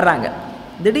வர்றாங்க.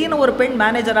 திடீர்னு ஒரு பெண்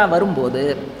மேனேஜராக வரும்போது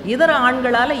இதர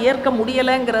ஆண்களால் ஏற்க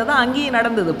முடியலைங்கிறது தான் அங்கேயும்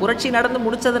நடந்தது. புரட்சி நடந்து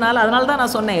முடித்ததுனால, அதனால தான்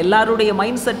நான் சொன்னேன் எல்லாருடைய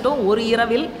மைண்ட் செட்டும் ஒரு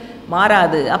இரவில்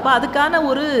மாறாது. அப்போ அதுக்கான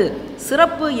ஒரு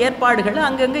சிறப்பு ஏற்பாடுகள்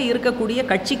அங்கங்கே இருக்கக்கூடிய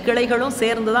கட்சி கிளைகளும்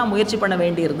சேர்ந்து தான் முயற்சி பண்ண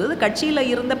வேண்டியிருந்தது. கட்சியில்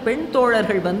இருந்த பெண்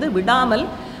தோழர்கள் விடாமல்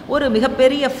ஒரு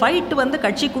மிகப்பெரிய ஃபைட் வந்து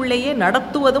கட்சிக்குள்ளேயே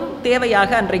நடத்துவதும்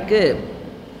தேவையாக அன்றைக்கு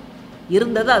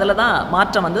இருந்தது. அதில் தான்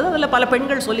மாற்றம் வந்தது. அதில் பல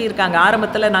பெண்கள் சொல்லியிருக்காங்க,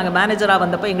 ஆரம்பத்தில் நாங்கள் மேனேஜராக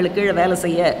வந்தப்போ எங்களுக்கு கீழே வேலை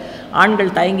செய்ய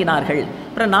ஆண்கள் தயங்கினார்கள்,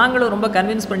 அப்புறம் நாங்களும் ரொம்ப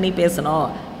கன்வின்ஸ் பண்ணி பேசினோம்,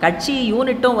 கட்சி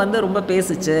யூனிட்டும் வந்து ரொம்ப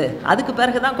பேசிச்சு, அதுக்கு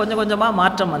பிறகு தான் கொஞ்சம் கொஞ்சமாக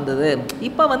மாற்றம் வந்தது,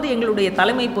 இப்போ வந்து எங்களுடைய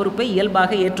தலைமை பொறுப்பை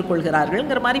இயல்பாக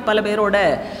ஏற்றுக்கொள்கிறார்கள்ங்கிற மாதிரி பல பேரோட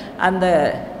அந்த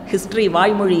ஹிஸ்ட்ரி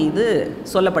வாய்மொழி இது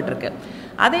சொல்லப்பட்டிருக்கு.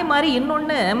 அதே மாதிரி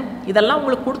இன்னொன்று, இதெல்லாம்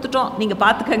உங்களுக்கு கொடுத்துட்டோம் நீங்கள்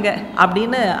பார்த்துக்கங்க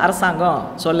அப்படின்னு அரசாங்கம்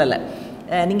சொல்லலை.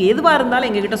 நீங்கள் எதுவாக இருந்தாலும்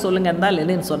எங்ககிட்ட சொல்லுங்கன்னு தான்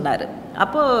லெனின் சொன்னார்.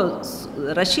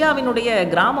 அப்போது ரஷ்யாவினுடைய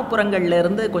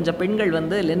கிராமப்புறங்கள்லேருந்து கொஞ்சம் பெண்கள்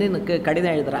வந்து லெனினுக்கு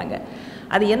கடிதம் எழுதுகிறாங்க.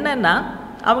 அது என்னன்னா,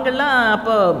 அவங்கெல்லாம்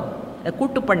அப்போ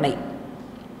கூட்டுப்பண்ணை,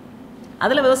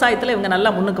 அதில் விவசாயத்தில் இவங்க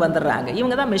நல்லா முன்னுக்கு வந்துடுறாங்க,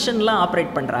 இவங்க தான் மிஷின்லாம்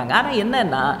ஆப்ரேட் பண்ணுறாங்க. ஆனால்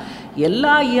என்னென்னா,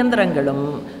 எல்லா இயந்திரங்களும்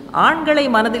ஆண்களை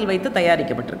மனதில் வைத்து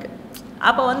தயாரிக்கப்பட்டிருக்கு.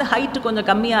 அப்போ வந்து ஹைட்டு கொஞ்சம்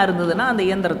கம்மியாக இருந்ததுன்னா அந்த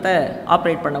இயந்திரத்தை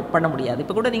ஆப்ரேட் பண்ண முடியாது.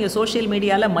 இப்போ கூட நீங்கள் சோஷியல்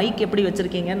மீடியாவில் மைக் எப்படி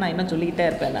வச்சுருக்கீங்கன்னு நான் இன்னும் சொல்லிக்கிட்டே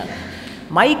இருப்பேன். நான்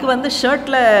மைக் வந்து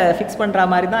ஷர்ட்டில் ஃபிக்ஸ் பண்ணுற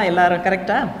மாதிரி தான் எல்லோரும்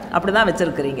கரெக்டாக அப்படி தான்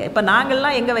வச்சுருக்கிறீங்க. இப்போ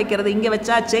நாங்கள்லாம் எங்கே வைக்கிறது, இங்கே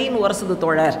வச்சா செயின் உரசுது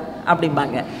தோழர்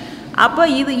அப்படிம்பாங்க. அப்போ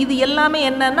இது எல்லாமே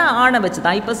என்னென்னா ஆணை வச்சு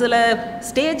தான். இப்போ சில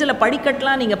ஸ்டேஜில்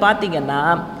படிக்கட்டெலாம் நீங்கள் பார்த்தீங்கன்னா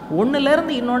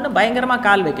ஒன்றுலேருந்து இன்னொன்று பயங்கரமாக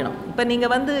கால் வைக்கணும். இப்போ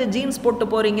நீங்கள் வந்து ஜீன்ஸ் போட்டு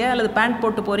போகிறீங்க அல்லது பேண்ட்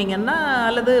போட்டு போகிறீங்கன்னா,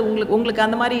 அல்லது உங்களுக்கு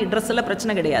அந்த மாதிரி ட்ரெஸ்ஸில்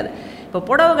பிரச்சனை கிடையாது. இப்போ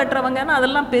புடவை கட்டுறவங்கன்னா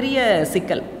அதெல்லாம் பெரிய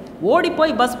சிக்கல். ஓடி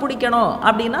போய் பஸ் பிடிக்கணும்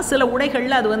அப்படின்னா சில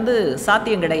உடைகளில் அது வந்து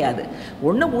சாத்தியம் கிடையாது.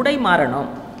 ஒன்று உடை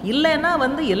மாறணும், இல்லைன்னா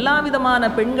வந்து எல்லா விதமான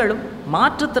பெண்களும்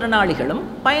மாற்றுத்திறனாளிகளும்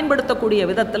பயன்படுத்தக்கூடிய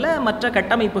விதத்தில் மற்ற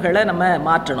கட்டமைப்புகளை நம்ம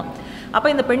மாற்றணும். அப்போ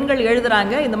இந்த பெண்கள்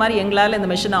எழுதுகிறாங்க, இந்த மாதிரி எங்களால் இந்த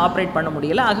மிஷினை ஆப்ரேட் பண்ண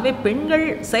முடியல, ஆகவே பெண்கள்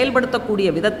செயல்படுத்தக்கூடிய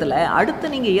விதத்தில்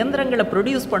அடுத்து நீங்கள் இயந்திரங்களை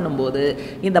ப்ரொடியூஸ் பண்ணும்போது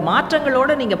இந்த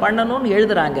மாற்றங்களோடு நீங்கள் பண்ணணும்னு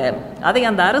எழுதுகிறாங்க. அதை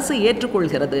அந்த அரசு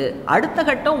ஏற்றுக்கொள்கிறது. அடுத்த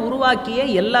கட்டம் உருவாக்கிய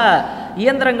எல்லா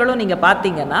இயந்திரங்களும் நீங்கள்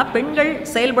பார்த்தீங்கன்னா பெண்கள்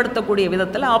செயல்படுத்தக்கூடிய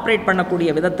விதத்தில், ஆப்ரேட்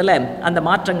பண்ணக்கூடிய விதத்தில் அந்த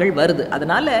மாற்றங்கள் வருது.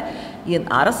 அதனால்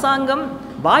அரசாங்கம்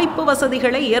வாய்ப்பு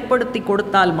வசதிகளை ஏற்படுத்தி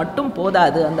கொடுத்தால் மட்டும்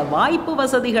போதாது, அந்த வாய்ப்பு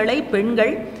வசதிகளை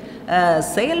பெண்கள்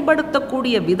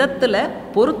செயல்படுத்தக்கூடிய விதத்தில்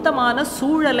பொருத்தமான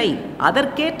சூழலை,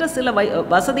 அதற்கேற்ற சில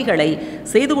வசதிகளை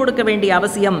செய்து கொடுக்க வேண்டிய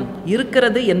அவசியம்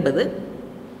இருக்கிறது என்பது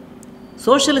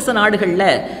சோஷலிச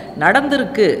நாடுகளில்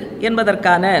நடந்திருக்கு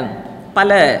என்பதற்கான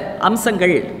பல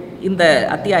அம்சங்கள் இந்த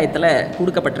அத்தியாயத்தில்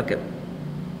கொடுக்கப்பட்டிருக்கு.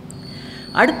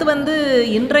 அடுத்து வந்து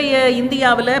இன்றைய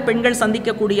இந்தியாவில் பெண்கள்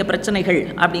சந்திக்கக்கூடிய பிரச்சனைகள்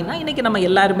அப்படின்னா இன்றைக்கி நம்ம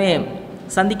எல்லாருமே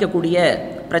சந்திக்கக்கூடிய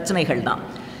பிரச்சனைகள் தான்.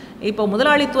 இப்போ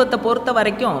முதலாளித்துவத்தை பொறுத்த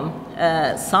வரைக்கும்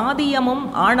சாதியமும்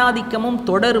ஆணாதிக்கமும்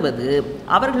தொடருவது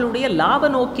அவர்களுடைய லாப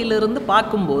நோக்கிலிருந்து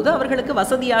பார்க்கும்போது அவர்களுக்கு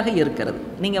வசதியாக இருக்கிறது.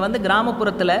 நீங்கள் வந்து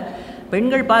கிராமப்புறத்தில்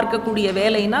பெண்கள் பார்க்கக்கூடிய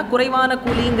வேலைனா குறைவான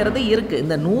கூலிங்கிறது இருக்குது.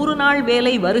 இந்த 100 நாள்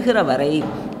வேலை வருகிற வரை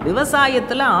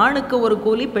விவசாயத்தில் ஆணுக்கு ஒரு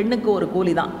கூலி, பெண்ணுக்கு ஒரு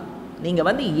கூலி தான். நீங்கள்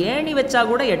வந்து ஏணி வச்சா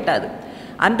கூட எட்டாது.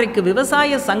 அன்றைக்கு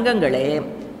விவசாய சங்கங்களே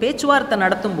பேச்சுவார்த்தை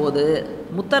நடத்தும்போது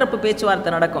முத்தரப்பு பேச்சுவார்த்தை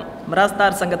நடக்கும்.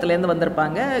 மிராஸ்தார் சங்கத்திலேருந்து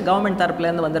வந்திருப்பாங்க, கவர்மெண்ட்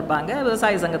தரப்புலேருந்து வந்திருப்பாங்க,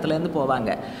 விவசாய சங்கத்திலேருந்து போவாங்க.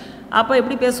 அப்போ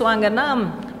எப்படி பேசுவாங்கன்னா,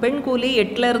 பெண் கூலி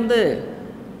 8லேருந்து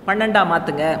 12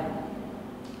 மாற்றுங்க,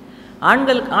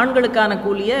 ஆண்களுக்கான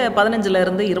கூலியை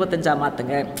 15லேருந்து 25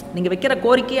 மாற்றுங்க. நீங்கள் வைக்கிற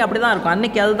கோரிக்கை அப்படி தான் இருக்கும்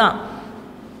அன்னைக்கு, அதுதான்.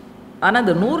 ஆனால்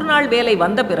இந்த 100 நாள் வேலை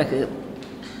வந்த பிறகு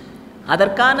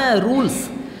அதற்கான ரூல்ஸ்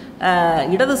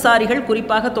இடதுசாரிகள்,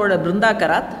 குறிப்பாக தோழர் பிருந்தா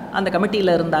கராத் அந்த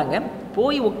கமிட்டியில் இருந்தாங்க,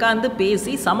 போய் உட்கார்ந்து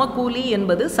பேசி சமக்கூலி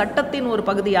என்பது சட்டத்தின் ஒரு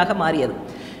பகுதியாக மாறியது.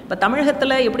 இப்போ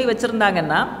தமிழகத்தில் எப்படி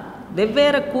வச்சுருந்தாங்கன்னா,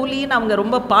 வெவ்வேறு கூலின்னு அவங்க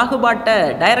ரொம்ப பாகுபாட்டை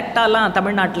டைரக்டாலாம்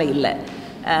தமிழ்நாட்டில் இல்லை.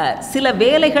 சில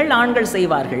வேலைகள் ஆண்கள்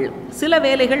செய்வார்கள், சில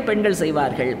வேலைகள் பெண்கள்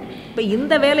செய்வார்கள். இப்போ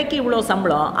இந்த வேலைக்கு இவ்வளோ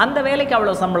சம்பளம், அந்த வேலைக்கு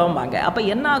அவ்வளோ சம்பளம் வாங்க. அப்போ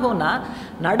என்ன ஆகும்னா,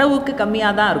 நடவுக்கு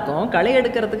கம்மியாக தான் இருக்கும், களை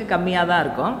எடுக்கிறதுக்கு கம்மியாக தான்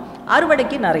இருக்கும்,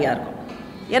 அறுவடைக்கு நிறையா இருக்கும்.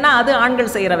 ஏன்னா அது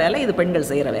ஆண்கள் செய்கிற வேலை, இது பெண்கள்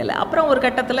செய்கிற வேலை. அப்புறம் ஒரு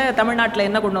கட்டத்தில் தமிழ்நாட்டில்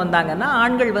என்ன கொண்டு வந்தாங்கன்னா,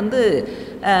 ஆண்கள் வந்து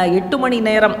 8 மணி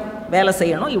நேரம் வேலை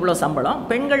செய்யணும், இவ்வளோ சம்பளம்,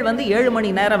 பெண்கள் வந்து 7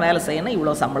 மணி நேரம் வேலை செய்யணும்,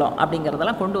 இவ்வளோ சம்பளம்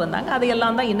அப்படிங்கிறதெல்லாம் கொண்டு வந்தாங்க.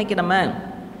 அதையெல்லாம் தான் இன்றைக்கி நம்ம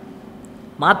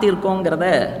மாற்றிருக்கோங்கிறத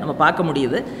நம்ம பார்க்க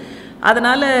முடியுது.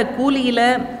 அதனால் கூலியில்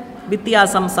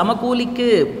வித்தியாசம், சமக்கூலிக்கு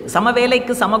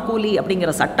சமவேலைக்கு சமக்கூலி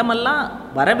அப்படிங்கிற சட்டமெல்லாம்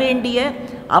வரவேண்டிய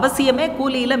அவசியமே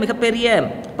கூலியில் மிகப்பெரிய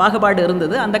பாகுபாடு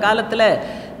இருந்தது. அந்த காலத்தில்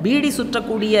பீடி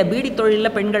சுற்றக்கூடிய பீடி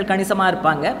தொழிலில் பெண்கள் கணிசமாக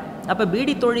இருப்பாங்க. அப்போ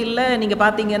பீடி தொழிலில் நீங்கள்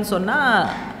பார்த்தீங்கன்னு சொன்னால்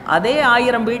அதே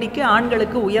 1000 பீடிக்கு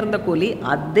ஆண்களுக்கு உயர்ந்த கூலி,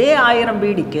 அதே 1000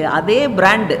 பீடிக்கு அதே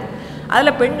பிராண்டு,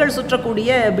 அதில் பெண்கள்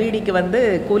சுற்றக்கூடிய பீடிக்கு வந்து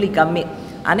கூலி கம்மி.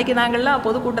 அன்றைக்கி நாங்கள்லாம்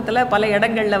பொதுக்கூட்டத்தில் பல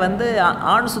இடங்களில் வந்து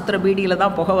ஆண் சுற்றுற பீடியில்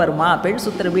தான் புகை வருமா, பெண்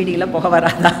சுற்றுற பீடியில் புகை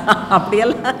வராதா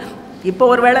அப்படியெல்லாம், இப்போ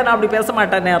ஒரு வேளை நான் அப்படி பேச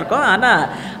மாட்டேன்னே இருக்கோம். ஆனால்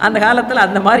அந்த காலத்தில்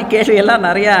அந்த மாதிரி கேள்வியெல்லாம்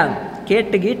நிறையா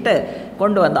கேட்டு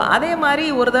கொண்டு வந்தோம். அதே மாதிரி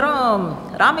ஒரு தரம்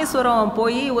ராமேஸ்வரம்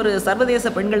போய் ஒரு சர்வதேச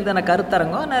பெண்கள் தின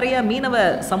கருத்தரங்கம், நிறைய மீனவ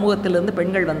சமூகத்திலேருந்து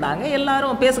பெண்கள் வந்தாங்க.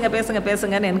 எல்லாரும் பேசுங்க பேசுங்க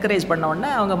பேசுங்கன்னு என்கரேஜ் பண்ண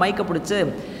உடனே அவங்க மைக்கை பிடிச்சி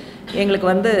எங்களுக்கு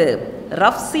வந்து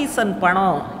ரஃப் சீசன்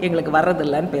பணம் எங்களுக்கு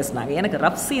வர்றதில்லைன்னு பேசினாங்க. எனக்கு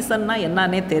ரஃப் சீசன்னா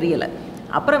என்னன்னே தெரியலை.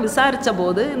 அப்புறம் விசாரித்த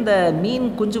போது இந்த மீன்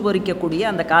குஞ்சு பொரிக்கக்கூடிய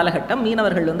அந்த காலகட்டம்,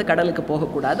 மீனவர்கள் வந்து கடலுக்கு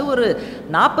போகக்கூடாது, ஒரு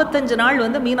 45 நாள்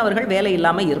வந்து மீனவர்கள் வேலை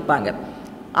இல்லாமல் இருப்பாங்க.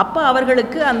 அப்போ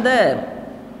அவர்களுக்கு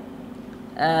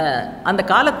அந்த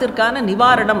காலத்திற்கான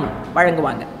நிவாரணம்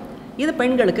வழங்குவாங்க. இது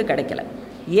பெண்களுக்கு கிடைக்கல.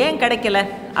 ஏன் கிடைக்கல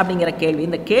அப்படிங்கிற கேள்வி,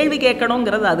 இந்த கேள்வி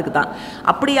கேட்கணுங்கிறது அதுக்கு தான்.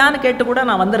 அப்படியான்னு கேட்டு கூட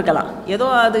நான் வந்திருக்கலாம். ஏதோ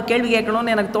அது கேள்வி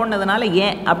கேட்கணும்னு எனக்கு தோணுனதுனால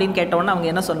ஏன் அப்படின்னு கேட்டோன்னே அவங்க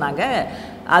என்ன சொன்னாங்க,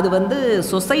 அது வந்து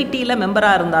சொசைட்டியில்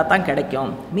மெம்பராக இருந்தால் தான்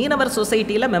கிடைக்கும், மீனவர்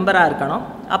சொசைட்டியில் மெம்பராக இருக்கணும்.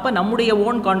 அப்போ நம்முடைய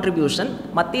ஓன் கான்ட்ரிபியூஷன்,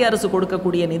 மத்திய அரசு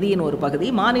கொடுக்கக்கூடிய நிதியின் ஒரு பகுதி,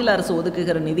 மாநில அரசு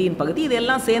ஒதுக்குகிற நிதியின் பகுதி,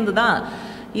 இதெல்லாம் சேர்ந்து தான்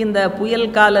இந்த புயல்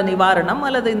கால நிவாரணம்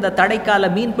அல்லது இந்த தடைக்கால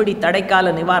மீன்பிடி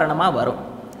தடைக்கால நிவாரணமாக வரும்.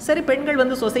 சரி, பெண்கள்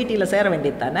வந்து சொசைட்டியில் சேர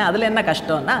வேண்டியது தானே, அதில் என்ன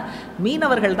கஷ்டம்னா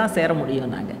மீனவர்கள் தான் சேர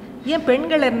முடியும். நாங்கள் ஏன்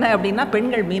பெண்கள் என்ன அப்படின்னா,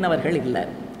 பெண்கள் மீனவர்கள் இல்லை.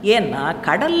 ஏன்னா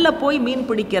கடலில் போய் மீன்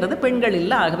பிடிக்கிறது பெண்கள்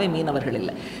இல்லை, ஆகவே மீனவர்கள்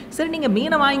இல்லை. சரி, நீங்கள்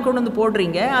மீனை வாங்கி கொண்டு வந்து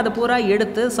போடுறீங்க, அதை பூரா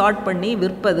எடுத்து சார்ட் பண்ணி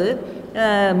விற்பது,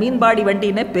 மீன்பாடி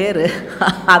வண்டின்னே பேர்,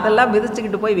 அதெல்லாம்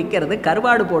மிதிச்சுக்கிட்டு போய் விற்கிறது,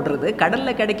 கருவாடு போடுறது,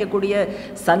 கடலில் கிடைக்கக்கூடிய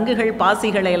சங்குகள்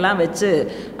பாசிகளை எல்லாம் வச்சு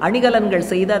அணிகலன்கள்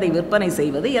செய்து அதை விற்பனை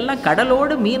செய்வது, எல்லாம்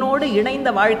கடலோடு மீனோடு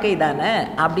இணைந்த வாழ்க்கை தானே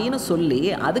அப்படின்னு சொல்லி,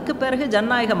 அதுக்கு பிறகு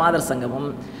ஜனநாயக மாதர் சங்கமும்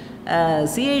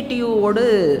சிஐடியூவோடு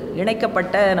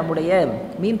இணைக்கப்பட்ட நம்முடைய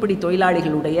மீன்பிடி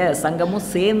தொழிலாளிகளுடைய சங்கமும்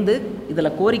சேர்ந்து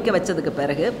இதில் கோரிக்கை வச்சதுக்கு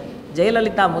பிறகு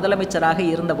ஜெயலலிதா முதலமைச்சராக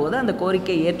இருந்தபோது அந்த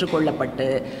கோரிக்கை ஏற்றுக்கொள்ளப்பட்டு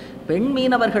பெண்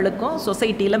மீனவர்களுக்கும்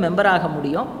சொசைட்டியில் மெம்பராக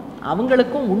முடியும்,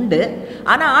 அவங்களுக்கும் உண்டு.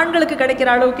 ஆனால் ஆண்களுக்கு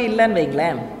கிடைக்கிற அளவுக்கு இல்லைன்னு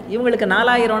வைங்களேன். இவங்களுக்கு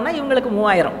 4000னா இவங்களுக்கு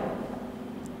 3000,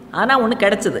 ஆனால் ஒன்று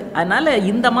கிடச்சிது. அதனால்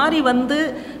இந்த மாதிரி வந்து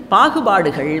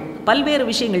பாகுபாடுகள், பல்வேறு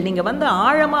விஷயங்கள், நீங்கள் வந்து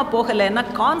ஆழமாக போகலைன்னா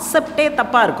கான்செப்டே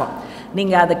தப்பாக இருக்கும்.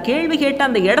 நீங்கள் அதை கேள்வி கேட்டு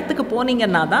அந்த இடத்துக்கு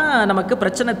போனீங்கன்னா தான் நமக்கு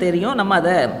பிரச்சனை தெரியும், நம்ம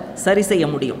அதை சரி செய்ய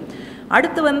முடியும்.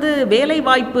 அடுத்து வந்து வேலை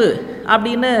வாய்ப்பு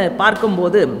அப்படின்னு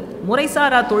பார்க்கும்போது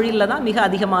முறைசாரா தொழிலில் தான் மிக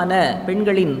அதிகமான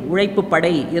பெண்களின் உழைப்பு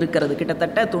படை இருக்கிறது.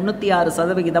 கிட்டத்தட்ட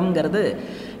 96%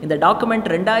 இந்த டாக்குமெண்ட்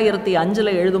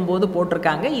 2005 எழுதும்போது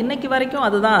போட்டிருக்காங்க. இன்றைக்கி வரைக்கும்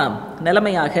அதுதான்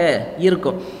நிலைமையாக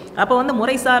இருக்கும். அப்போ வந்து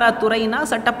முறைசாரா துறைனா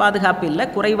சட்ட பாதுகாப்பு இல்லை,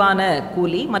 குறைவான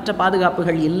கூலி, மற்ற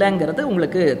பாதுகாப்புகள் இல்லைங்கிறது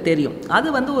உங்களுக்கு தெரியும். அது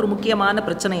வந்து ஒரு முக்கியமான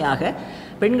பிரச்சனையாக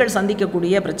பெண்கள்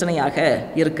சந்திக்கக்கூடிய பிரச்சனையாக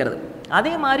இருக்கிறது.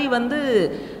 அதே மாதிரி வந்து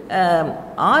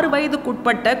 6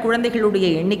 வயதுக்குட்பட்ட குழந்தைகளுடைய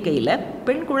எண்ணிக்கையில்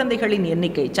பெண் குழந்தைகளின்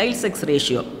எண்ணிக்கை, சைல்ட் செக்ஸ்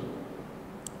ரேஷியோ,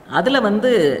 அதில்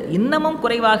வந்து இன்னமும்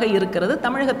குறைவாக இருக்கிறது.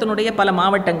 தமிழகத்தினுடைய பல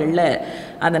மாவட்டங்களில்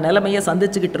அந்த நிலைமையை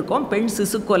சந்திச்சுக்கிட்டு இருக்கோம். பெண்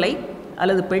சிசுக்கொலை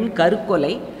அல்லது பெண்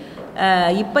கருக்கொலை.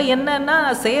 இப்போ என்னன்னா,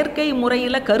 செயற்கை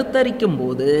முறையில் கருத்தரிக்கும்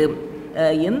போது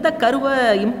எந்த கருவை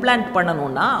இம்ப்ளான்ட்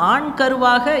பண்ணணும்னா ஆண்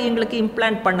கருவாக எங்களுக்கு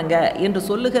இம்ப்ளான்ட் பண்ணுங்க என்று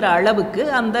சொல்லுகிற அளவுக்கு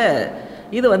அந்த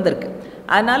இது வந்திருக்கு.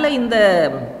 அதனால் இந்த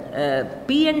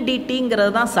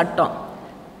பிஎன்டிடிங்கிறது தான் சட்டம்.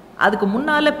 அதுக்கு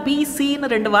முன்னால் பிசின்னு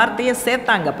 2 வார்த்தையை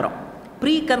சேர்த்தாங்க. அப்புறம்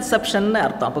ப்ரீ கன்செப்ஷன்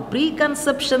அர்த்தம். அப்போ ப்ரீ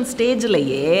கன்செப்ஷன்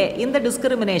ஸ்டேஜ்லேயே இந்த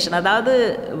டிஸ்கிரிமினேஷன், அதாவது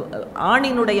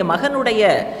ஆணினுடைய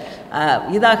மகனுடைய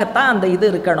இதாகத்தான் அந்த இது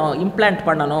இருக்கணும், இம்ப்ளான்ட்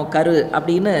பண்ணணும் கரு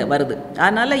அப்படின்னு வருது.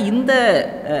 அதனால் இந்த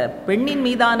பெண்ணின்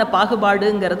மீதான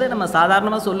பாகுபாடுங்கிறது நம்ம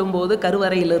சாதாரணமாக சொல்லும்போது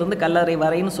கருவறையிலிருந்து கல்லறை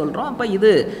வரைன்னு சொல்கிறோம். அப்போ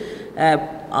இது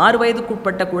 6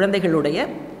 வயதுக்குட்பட்ட குழந்தைகளுடைய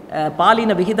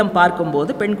பாலின விகிதம்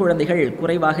பார்க்கும்போது பெண் குழந்தைகள்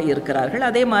குறைவாக இருக்கிறார்கள்.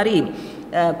 அதே மாதிரி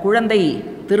குழந்தை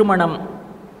திருமணம்,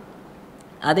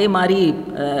 அதே மாதிரி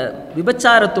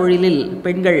விபச்சார தொழிலில்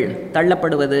பெண்கள்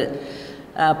தள்ளப்படுவது,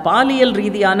 பாலியல்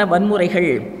ரீதியான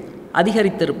வன்முறைகள்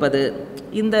அதிகரித்திருப்பது,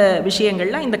 இந்த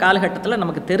விஷயங்கள்லாம் இந்த காலகட்டத்தில்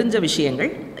நமக்கு தெரிஞ்ச விஷயங்கள்.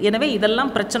 எனவே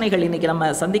இதெல்லாம் பிரச்சனைகள், இன்றைக்கி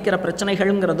நம்ம சந்திக்கிற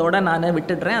பிரச்சனைகள்ங்கிறதோட நான்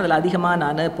விட்டுடுறேன், அதில் அதிகமாக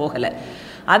நான் போகலை.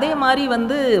 அதே மாதிரி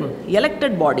வந்து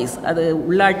எலெக்டட் பாடிஸ், அது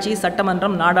உள்ளாட்சி,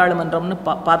 சட்டமன்றம், நாடாளுமன்றம்னு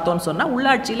பார்த்தோன்னு சொன்னால்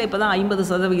உள்ளாட்சியில் இப்போ தான்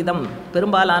 50%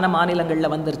 பெரும்பாலான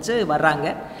மாநிலங்களில் வந்துருச்சு, வர்றாங்க.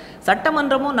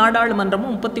 சட்டமன்றமும்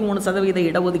நாடாளுமன்றமும் 33%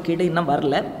 இடஒதுக்கீடு இன்னும்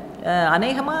வரல.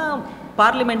 அநேகமாக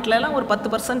பார்லிமெண்ட்லலாம் ஒரு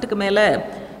 10%க்கு மேலே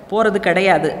போகிறது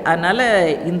கிடையாது. அதனால்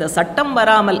இந்த சட்டம்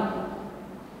வராமல்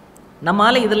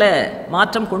நம்மால் இதில்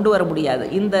மாற்றம் கொண்டு வர முடியாது.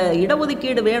 இந்த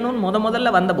இடஒதுக்கீடு வேணும்னு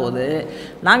முதல்ல வந்தபோது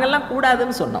நாங்கள்லாம்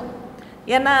கூடாதுன்னு சொன்னோம்.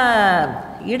 ஏன்னா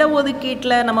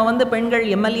இடஒதுக்கீட்டில் நம்ம வந்து பெண்கள்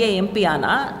எம்எல்ஏ எம்பி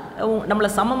ஆனால் நம்மளை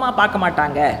சமமாக பார்க்க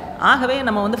மாட்டாங்க, ஆகவே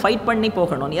நம்ம வந்து ஃபைட் பண்ணி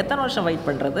போகணும். எத்தனை வருஷம் ஃபைட்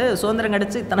பண்ணுறது? சுதந்திரம்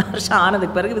கிடச்சி இத்தனை வருஷம்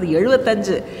ஆனதுக்கு பிறகு இது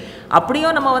 75.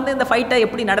 அப்படியும் நம்ம வந்து இந்த ஃபைட்டை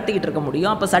எப்படி நடத்திக்கிட்டு இருக்க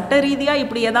முடியும்? அப்போ சட்ட ரீதியாக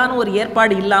இப்படி ஏதான ஒரு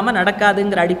ஏற்பாடு இல்லாமல்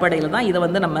நடக்காதுங்கிற அடிப்படையில் தான் இதை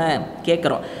வந்து நம்ம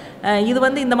கேட்குறோம். இது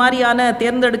வந்து இந்த மாதிரியான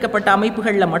தேர்ந்தெடுக்கப்பட்ட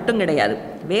அமைப்புகளில் மட்டும் கிடையாது.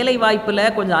 வேலை வாய்ப்பில்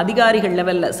கொஞ்சம் அதிகாரிகள்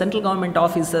லெவலில் central government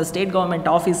officers, state government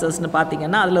ஆஃபீஸர்ஸ்னு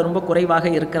பார்த்திங்கன்னா அதில் ரொம்ப குறைவாக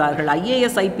இருக்கிறார்கள்.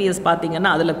 IAS IPS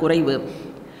பார்த்திங்கன்னா அதில் குறைவு.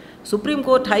 சுப்ரீம்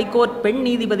கோர்ட், ஹைகோர்ட் பெண்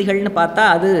நீதிபதிகள்னு பார்த்தா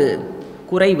அது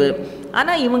குறைவு.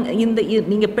 ஆனால்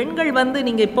நீங்கள் பெண்கள் வந்து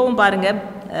நீங்கள் இப்போவும் பாருங்கள்,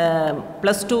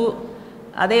 +2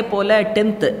 அதே போல்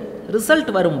 10th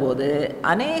ரிசல்ட் வரும்போது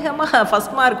அநேகமாக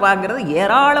ஃபஸ்ட் மார்க் வாங்குறது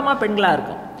ஏராளமாக பெண்களாக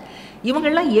இருக்கும்.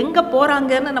 இவங்கெல்லாம் எங்கே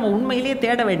போகிறாங்கன்னு நம்ம உண்மையிலேயே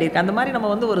தேட வேண்டியிருக்கு. அந்த மாதிரி நம்ம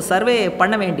வந்து ஒரு சர்வே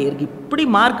பண்ண வேண்டியிருக்கு. இப்படி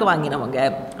மார்க் வாங்கினவங்க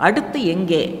அடுத்து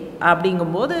எங்கே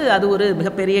அப்படிங்கும்போது அது ஒரு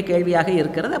மிகப்பெரிய கேள்வியாக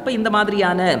இருக்கிறது. அப்போ இந்த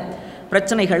மாதிரியான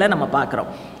பிரச்சனைகளை நம்ம பார்க்குறோம்.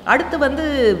 அடுத்து வந்து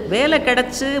வேலை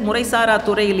கிடச்சி முறைசாரா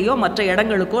துறையிலையோ மற்ற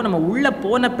இடங்களுக்கோ நம்ம உள்ளே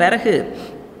போன பிறகு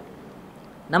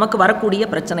நமக்கு வரக்கூடிய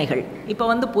பிரச்சனைகள். இப்போ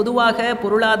வந்து பொதுவாக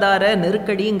பொருளாதார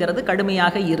நெருக்கடிங்கிறது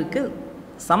கடுமையாக இருக்குது.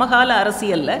 சமகால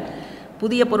அரசியலில்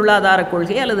புதிய பொருளாதார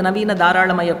கொள்கை அல்லது நவீன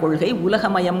தாராளமய கொள்கை,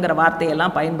 உலகமயம்ங்கிற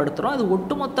வார்த்தையெல்லாம் பயன்படுத்துகிறோம். அது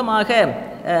ஒட்டுமொத்தமாக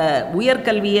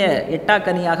உயர்கல்வியை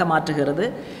எட்டாக்கனியாக மாற்றுகிறது,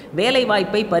 வேலை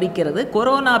வாய்ப்பை பறிக்கிறது.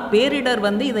 கொரோனா பேரிடர்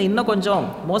வந்து இதை இன்னும் கொஞ்சம்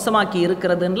மோசமாக்கி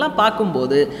இருக்கிறதுன்னெலாம்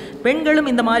பார்க்கும்போது பெண்களும்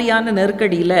இந்த மாதிரியான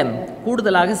நெருக்கடியில்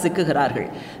கூடுதலாக சிக்குகிறார்கள்.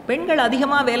 பெண்கள்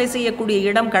அதிகமாக வேலை செய்யக்கூடிய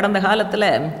இடம் கடந்த காலத்தில்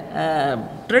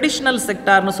ட்ரெடிஷ்னல்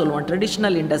செக்டார்னு சொல்லுவோம்,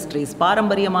 ட்ரெடிஷ்னல் இண்டஸ்ட்ரீஸ்,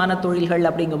 பாரம்பரியமான தொழில்கள்.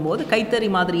 அப்படிங்கும்போது கைத்தறி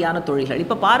மாதிரியான தொழில்கள்.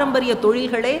 இப்போ பாரம்பரிய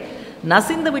தொழில்களே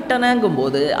நசிந்து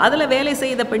விட்டனங்கும்போது அதில் வேலை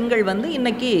செய்த பெண்கள் வந்து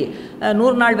இன்றைக்கி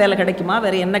 100 நாள் வேலை கிடைக்குமா,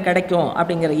 வேறு என்ன கிடைக்கும்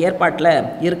அப்படிங்கிற ஏற்பாட்டில்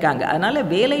இருக்காங்க. அதனால்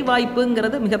வேலை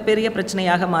வாய்ப்புங்கிறது மிகப்பெரிய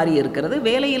பிரச்சனையாக மாறி இருக்கிறது.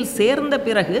 வேலையில் சேர்ந்த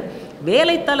பிறகு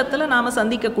வேலைத்தளத்தில் நாம்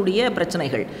சந்திக்கக்கூடிய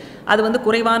பிரச்சனைகள், அது வந்து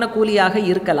குறைவான கூலியாக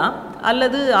இருக்கலாம்,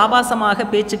 அல்லது ஆபாசமாக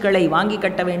பேச்சுக்களை வாங்கி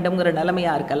கட்ட வேண்டும்ங்கிற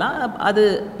நிலைமையாக இருக்கலாம், அது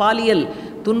பாலியல்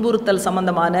துன்புறுத்தல்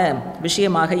சம்பந்தமான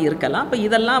விஷயமாக இருக்கலாம். இப்போ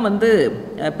இதெல்லாம் வந்து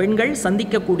பெண்கள்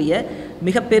சந்திக்கக்கூடிய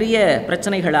மிகப்பெரிய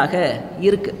பிரச்சனைகளாக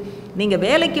இருக்குது. நீங்கள்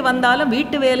வேலைக்கு வந்தாலும்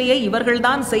வீட்டு வேலையை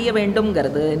இவர்கள்தான் செய்ய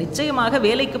வேண்டும்ங்கிறது நிச்சயமாக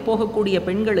வேலைக்கு போகக்கூடிய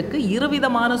பெண்களுக்கு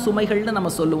இருவிதமான சுமைகள்னு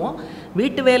நம்ம சொல்லுவோம்.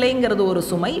 வீட்டு வேலைங்கிறது ஒரு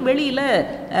சுமை, வெளியில்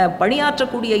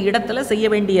பணியாற்றக்கூடிய இடத்துல செய்ய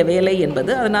வேண்டிய வேலை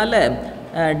என்பது. அதனால்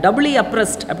டபுளி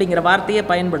அப்ரஸ்ட் அப்படிங்கிற வார்த்தையை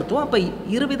பயன்படுத்துவோம். அப்போ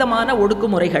இருவிதமான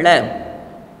ஒடுக்குமுறைகளை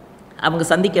அவங்க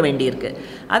சந்திக்க வேண்டியிருக்கு.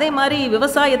 அதே மாதிரி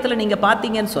விவசாயத்தில் நீங்கள்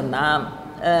பார்த்தீங்கன்னு சொன்னால்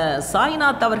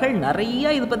சாய்நாத் அவர்கள்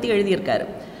நிறைய இது பற்றி எழுதியிருக்காரு.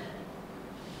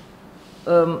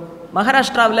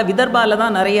 மகாராஷ்டிராவில் விதர்பாவில்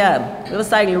தான் நிறைய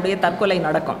விவசாயிகளுடைய தற்கொலை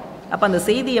நடக்கும். அப்போ அந்த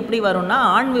செய்தி எப்படி வரும்னா,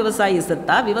 ஆண் விவசாயி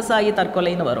செத்தா விவசாயி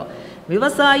தற்கொலைன்னு வரும்.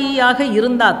 விவசாயியாக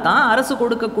இருந்தால் தான் அரசு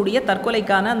கொடுக்கக்கூடிய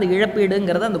தற்கொலைக்கான அந்த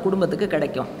இழப்பீடுங்கிறது அந்த குடும்பத்துக்கு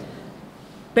கிடைக்கும்.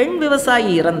 பெண் விவசாயி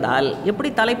இறந்தால் எப்படி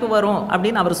தலைப்பு வரும்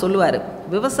அப்படின்னு அவர் சொல்லுவார்,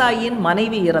 விவசாயியின்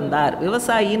மனைவி இறந்தார்,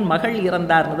 விவசாயியின் மகள்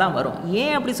இறந்தார்னு தான் வரும்.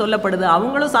 ஏன் அப்படி சொல்லப்படுது?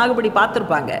 அவங்களும் சாகுபடி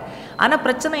பார்த்துருப்பாங்க. ஆனால்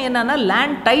பிரச்சனை என்னன்னா,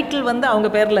 லேண்ட் டைட்டில் வந்து அவங்க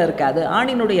பேரில் இருக்காது,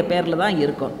 ஆணினுடைய பேரில் தான்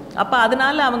இருக்கும். அப்போ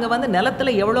அதனால் அவங்க வந்து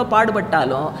நிலத்தில் எவ்வளோ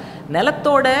பாடுபட்டாலும்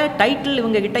நிலத்தோட டைட்டில்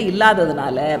இவங்ககிட்ட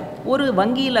இல்லாததுனால ஒரு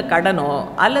வங்கியில் கடனோ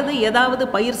அல்லது ஏதாவது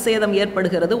பயிர் சேதம்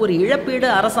ஏற்படுகிறது, ஒரு இழப்பீடு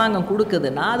அரசாங்கம்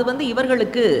கொடுக்குதுன்னா அது வந்து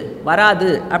இவர்களுக்கு வராது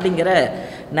அப்படிங்கிற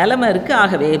நிலைமை இருக்குது.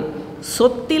 ஆகவே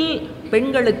சொத்தில்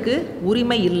பெண்களுக்கு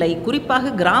உரிமை இல்லை.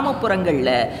 குறிப்பாக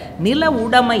கிராமப்புறங்களில் நில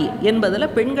உடைமை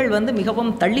என்பதில் பெண்கள் வந்து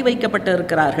மிகவும் தள்ளி வைக்கப்பட்டு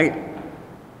இருக்கிறார்கள்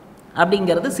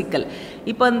அப்படிங்கிறது சிக்கல்.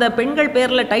 இப்போ இந்த பெண்கள்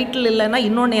பேரில் டைட்டில் இல்லைன்னா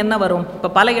இன்னொன்று என்ன வரும்? இப்போ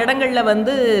பல இடங்களில்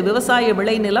வந்து விவசாய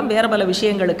விளைநிலம் வேறு பல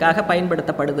விஷயங்களுக்காக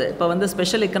பயன்படுத்தப்படுது. இப்போ வந்து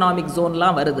ஸ்பெஷல் எக்கனாமிக்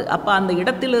ஜோன்லாம் வருது. அப்போ அந்த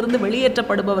இடத்திலிருந்து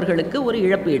வெளியேற்றப்படுபவர்களுக்கு ஒரு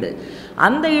இழப்பீடு,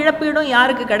 அந்த இழப்பீடும்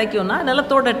யாருக்கு கிடைக்கும்னா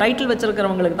நிலத்தோட டைட்டில்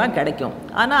வச்சுருக்கிறவங்களுக்கு தான் கிடைக்கும்.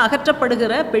 ஆனால்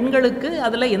அகற்றப்படுகிற பெண்களுக்கு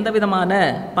அதில் எந்த விதமான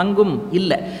பங்கும்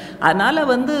இல்லை. அதனால்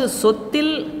வந்து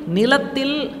சொத்தில்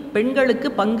நிலத்தில் பெண்களுக்கு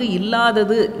பங்கு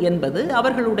இல்லாதது என்பது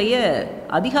அவர்களுடைய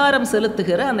அதிகாரம்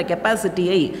செலுத்துகிற அந்த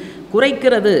கெப்பாசிட்டியை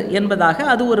குறைக்கிறது என்பதாக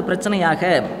அது ஒரு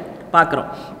பிரச்சனையாக பார்க்குறோம்.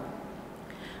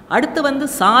 அடுத்து வந்து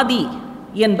சாதி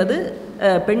என்பது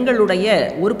பெண்களுடைய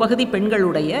ஒரு பகுதி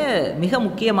பெண்களுடைய மிக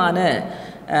முக்கியமான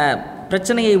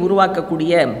பிரச்சனையை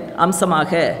உருவாக்கக்கூடிய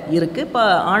அம்சமாக இருக்குது. இப்போ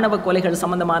ஆணவ கொலைகள்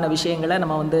சம்பந்தமான விஷயங்களை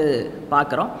நம்ம வந்து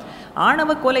பார்க்குறோம்.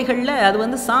 ஆணவ கொலைகளில் அது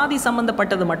வந்து சாதி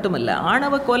சம்மந்தப்பட்டது மட்டும் இல்லை.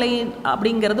 ஆணவ கொலை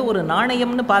அப்படிங்கிறது ஒரு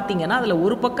நாணயம்னு பார்த்தீங்கன்னா அதில்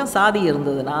ஒரு பக்கம் சாதி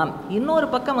இருந்ததுன்னா இன்னொரு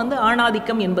பக்கம் வந்து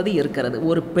ஆணாதிக்கம் என்பது இருக்கிறது.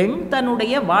 ஒரு பெண்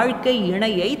தன்னுடைய வாழ்க்கை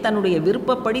இணையை தன்னுடைய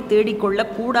விருப்பப்படி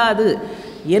தேடிக்கொள்ளக்கூடாது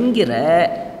என்கிற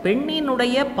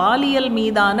பெண்ணினுடைய பாலியல்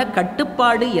மீதான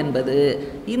கட்டுப்பாடு என்பது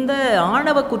இந்த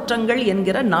ஆணவ குற்றங்கள்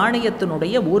என்கிற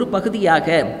நாணயத்தினுடைய ஒரு பகுதியாக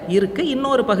இருக்கு.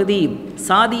 இன்னொரு பகுதி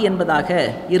சாதி என்பதாக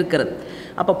இருக்கிறது.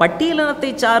 அப்போ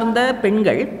பட்டியலினத்தை சார்ந்த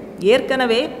பெண்கள்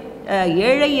ஏற்கனவே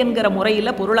ஏழை என்கிற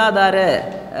முறையில் பொருளாதார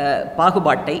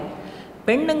பாகுபாட்டை,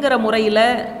 பெண்ணுங்கிற முறையில்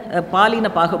பாலின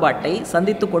பாகுபாட்டை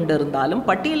சந்தித்து கொண்டு இருந்தாலும்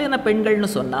பட்டியலின பெண்கள்னு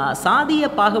சொன்னால் சாதிய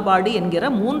பாகுபாடு என்கிற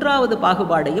மூன்றாவது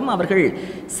பாகுபாடையும் அவர்கள்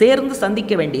சேர்ந்து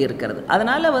சந்திக்க வேண்டியிருக்கிறது.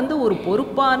 அதனால் ஒரு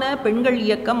பொறுப்பான பெண்கள்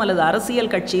இயக்கம் அல்லது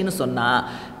அரசியல் கட்சின்னு சொன்னால்,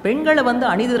 பெண்களை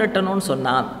அணிதிரட்டணும்னு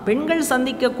சொன்னால், பெண்கள்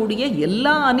சந்திக்கக்கூடிய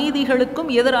எல்லா அநீதிகளுக்கும்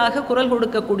எதிராக குரல்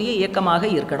கொடுக்கக்கூடிய இயக்கமாக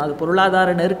இருக்கணும். அது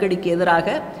பொருளாதார நெருக்கடிக்கு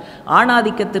எதிராக,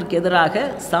 ஆணாதிக்கத்திற்கு எதிராக,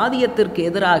 சாதியத்திற்கு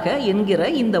எதிராக என்கிற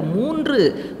இந்த மூன்று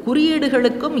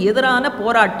குறியீடுகளுக்கும் எதிரான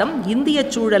போராட்டம் இந்திய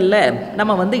சூழல்ல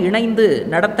நம்ம இணைந்து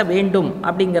நடத்த வேண்டும்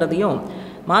அப்படிங்கிறதையும்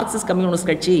மார்க்சிஸ்ட் கம்யூனிஸ்ட்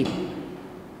கட்சி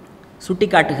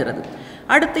சுட்டிக்காட்டுகிறது.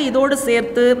 அடுத்து இதோடு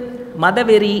சேர்த்து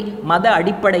மதவெறி, மத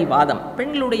அடிப்படை வாதம்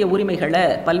பெண்களுடைய உரிமைகளை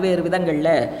பல்வேறு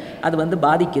விதங்களில் அது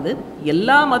பாதிக்குது.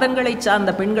 எல்லா மதங்களை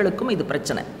சார்ந்த பெண்களுக்கும் இது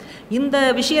பிரச்சனை. இந்த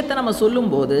விஷயத்தை நம்ம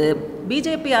சொல்லும்போது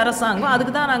பிஜேபி அரசாங்கம்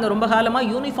அதுக்கு தான் நாங்கள் ரொம்ப காலமாக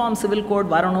யூனிஃபார்ம் சிவில் கோட்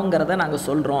வரணுங்கிறத நாங்கள்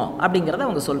சொல்கிறோம் அப்படிங்கிறத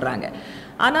அவங்க சொல்கிறாங்க.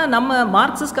 ஆனால் நம்ம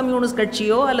மார்க்சிஸ்ட் கம்யூனிஸ்ட்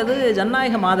கட்சியோ அல்லது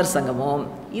ஜனநாயக மாதர் சங்கமோ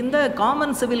இந்த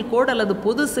காமன் சிவில் கோட் அல்லது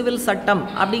பொது சிவில் சட்டம்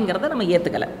அப்படிங்கிறத நம்ம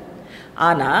ஏற்றுக்கலை.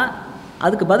 ஆனால்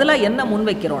அதுக்கு பதிலாக என்ன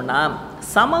முன்வைக்கிறோன்னா,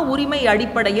 சம உரிமை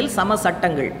அடிப்படையில் சம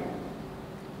சட்டங்கள்,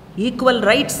 ஈக்குவல்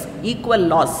ரைட்ஸ் ஈக்குவல்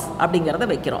லாஸ் அப்படிங்கிறத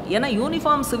வைக்கிறோம். ஏன்னா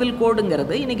யூனிஃபார்ம் சிவில்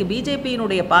கோடுங்கிறது இன்றைக்கி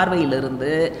பிஜேபியினுடைய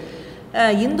பார்வையிலிருந்து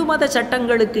இந்து மத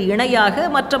சட்டங்களுக்கு இணையாக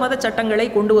மற்ற மத சட்டங்களை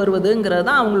கொண்டு வருவதுங்கிறது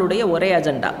தான் அவங்களுடைய ஒரே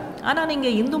அஜெண்டா. ஆனால்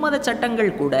நீங்கள் இந்து மத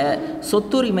சட்டங்கள் கூட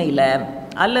சொத்துரிமையில்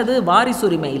அல்லது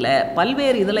வாரிசுரிமையில்,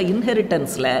 பல்வேறு இதில்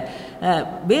இன்ஹெரிட்டன்ஸில்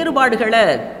வேறுபாடுகளை,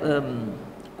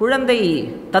 குழந்தை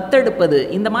தத்தெடுப்பது,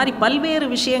 இந்த மாதிரி பல்வேறு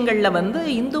விஷயங்களில்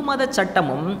இந்து மத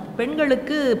சட்டமும்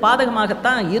பெண்களுக்கு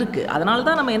பாதகமாகத்தான் இருக்குது. அதனால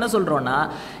தான் நம்ம என்ன சொல்கிறோன்னா,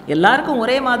 எல்லாருக்கும்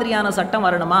ஒரே மாதிரியான சட்டம்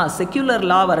வரணுமா, செக்யுலர்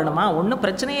லா வரணுமா, ஒன்றும்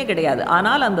பிரச்சனையே கிடையாது.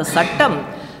 ஆனால் அந்த சட்டம்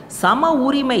சம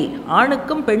உரிமை,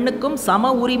 ஆணுக்கும் பெண்ணுக்கும்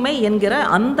சம உரிமை என்கிற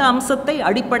அந்த அம்சத்தை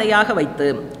அடிப்படையாக வைத்து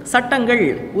சட்டங்கள்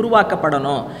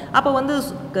உருவாக்கப்படணும். அப்போ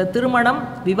திருமணம்,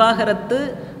 விவாகரத்து,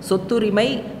 சொத்துரிமை,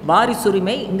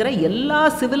 வாரிசுரிமைங்கிற எல்லா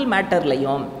சிவில்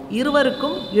மேட்டர்லையும்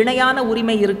இருவருக்கும் இணையான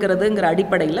உரிமை இருக்கிறதுங்கிற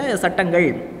அடிப்படையில் சட்டங்கள்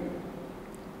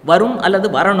வரும் அல்லது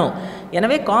வரணும்.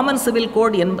 எனவே காமன் சிவில்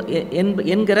கோட்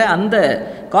என்கிற அந்த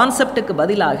கான்செப்டுக்கு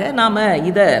பதிலாக நாம்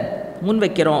இதை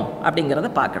முன்வைக்கிறோம் அப்படிங்கிறத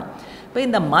பார்க்கணும். இப்போ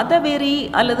இந்த மதவெறி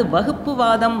அல்லது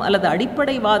வகுப்புவாதம் அல்லது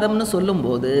அடிப்படைவாதம்னு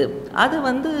சொல்லும்போது அது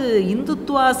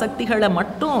இந்துத்துவா சக்திகளை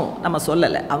மட்டும் நம்ம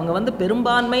சொல்லலை. அவங்க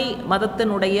பெரும்பான்மை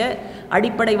மதத்தினுடைய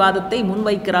அடிப்படைவாதத்தை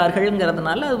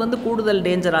முன்வைக்கிறார்கள்ங்கிறதுனால அது கூடுதல்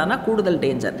டேஞ்சரானா கூடுதல்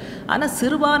டேஞ்சர். ஆனால்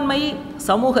சிறுபான்மை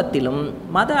சமூகத்திலும்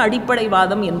மத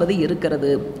அடிப்படைவாதம் என்பது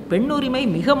இருக்கிறது. பெண்ணுரிமை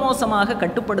மிக மோசமாக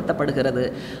கட்டுப்படுத்தப்படுகிறது.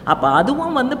 அப்போ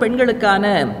அதுவும் பெண்களுக்கான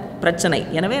பிரச்சனை.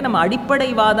 எனவே நம்ம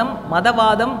அடிப்படைவாதம்,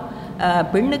 மதவாதம்,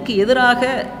 பெண்ணுக்கு எதிராக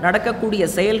நடக்கக்கூடிய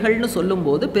செயல்கள்னு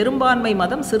சொல்லும்போது பெரும்பான்மை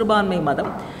மதம், சிறுபான்மை மதம்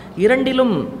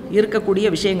இரண்டிலும் இருக்கக்கூடிய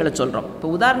விஷயங்களை சொல்கிறோம். இப்போ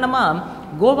உதாரணமாக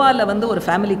கோவாவில் ஒரு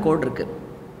ஃபேமிலி கோட் இருக்குது.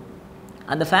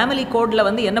 அந்த ஃபேமிலி கோடில்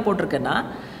என்ன போட்டிருக்குன்னா,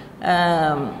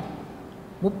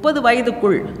 30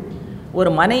 வயதுக்குள்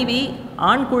ஒரு மனைவி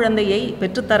ஆண் குழந்தையை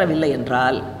பெற்றுத்தரவில்லை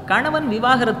என்றால் கணவன்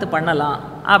விவாகரத்து பண்ணலாம்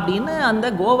அப்படின்னு அந்த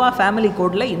கோவா ஃபேமிலி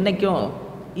கோடில் இன்றைக்கும்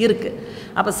இருக்குது.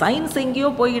 அப்போ சயின்ஸ் எங்கேயோ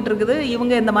போய்கிட்டு இருக்குது,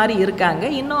 இவங்க இந்த மாதிரி இருக்காங்க.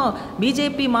 இன்னும்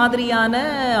பிஜேபி மாதிரியான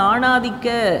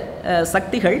ஆணாதிக்க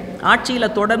சக்திகள்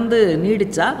ஆட்சியில் தொடர்ந்து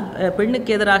நீடித்தா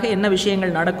பெண்ணுக்கு எதிராக என்ன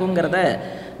விஷயங்கள் நடக்குங்கிறத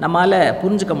நம்மால்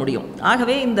புரிஞ்சுக்க முடியும்.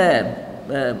 ஆகவே இந்த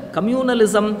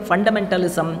கம்யூனலிசம்,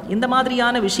 ஃபண்டமெண்டலிசம் இந்த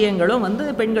மாதிரியான விஷயங்களும்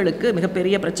பெண்களுக்கு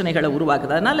மிகப்பெரிய பிரச்சனைகளை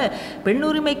உருவாக்குது. அதனால்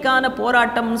பெண்ணுரிமைக்கான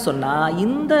போராட்டம்னு சொன்னால்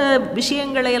இந்த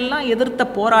விஷயங்களையெல்லாம் எதிர்த்த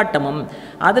போராட்டமும்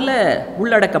அதில்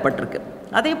உள்ளடக்கப்பட்டிருக்கு.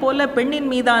 அதே போல் பெண்ணின்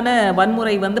மீதான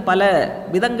வன்முறை பல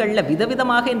விதங்களில்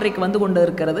விதவிதமாக இன்றைக்கு கொண்டு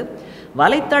இருக்கிறது.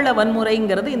 வலைத்தள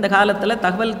வன்முறைங்கிறது இந்த காலத்தில்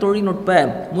தகவல் தொழில்நுட்ப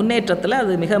முன்னேற்றத்தில்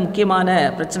அது மிக முக்கியமான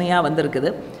பிரச்சனையாக வந்திருக்குது.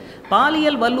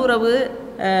 பாலியல் வல்லுறவு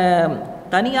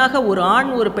தனியாக ஒரு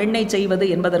ஆண் ஒரு பெண்ணை செய்வது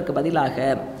என்பதற்கு பதிலாக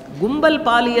கும்பல்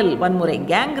பாலியல் வன்முறை,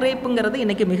 கேங் ரேப்புங்கிறது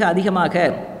இன்றைக்கி மிக அதிகமாக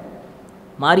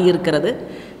மாறியிருக்கிறது.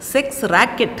 செக்ஸ்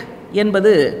ராக்கெட்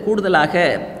என்பது கூடுதலாக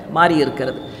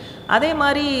மாறியிருக்கிறது. அதே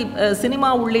மாதிரி சினிமா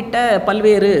உள்ளிட்ட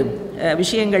பல்வேறு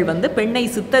விஷயங்கள் பெண்ணை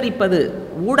சித்தரிப்பது,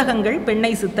 ஊடகங்கள்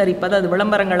பெண்ணை சித்தரிப்பது, அது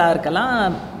விளம்பரங்களாக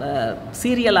இருக்கலாம்,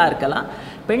 சீரியலாக இருக்கலாம்,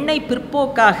 பெண்ணை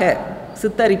பிற்போக்காக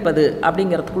சித்தரிப்பது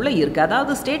அப்படிங்கிறதுக்குள்ளே இருக்குது.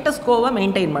 அதாவது ஸ்டேட்டஸ் கோவை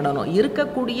மெயின்டைன் பண்ணணும்.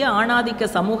 இருக்கக்கூடிய ஆணாதிக்க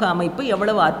சமூக அமைப்பு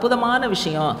எவ்வளவு அற்புதமான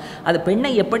விஷயம், அது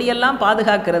பெண்ணை எப்படியெல்லாம்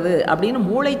பாதுகாக்கிறது அப்படின்னு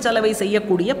மூளைச்சலவை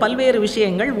செய்யக்கூடிய பல்வேறு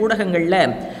விஷயங்கள்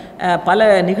ஊடகங்களில் பல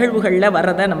நிகழ்வுகளில்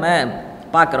வர்றதை நம்ம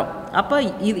பார்க்குறோம். அப்போ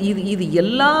இது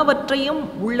எல்லாவற்றையும்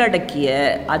உள்ளடக்கிய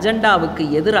அஜெண்டாவுக்கு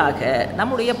எதிராக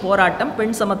நம்முடைய போராட்டம்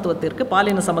பெண் சமத்துவத்திற்கு,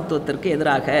 பாலின சமத்துவத்திற்கு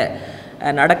எதிராக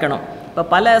நடக்கணும். இப்போ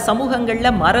பல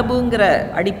சமூகங்களில் மரபுங்கிற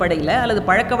அடிப்படையில் அல்லது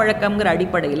பழக்க வழக்கங்கிற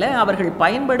அடிப்படையில் அவர்கள்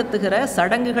பயன்படுத்துகிற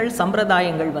சடங்குகள்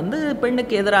சம்பிரதாயங்கள்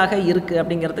பெண்ணுக்கு எதிராக இருக்குது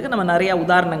அப்படிங்கிறதுக்கு நம்ம நிறையா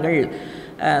உதாரணங்கள்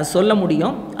சொல்ல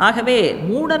முடியும். ஆகவே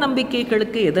மூட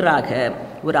நம்பிக்கைகளுக்கு எதிராக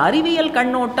ஒரு அறிவியல்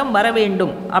கண்ணோட்டம் வர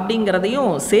வேண்டும்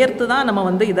அப்படிங்கிறதையும் சேர்த்து தான்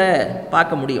நம்ம இதை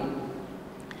பார்க்க முடியும்.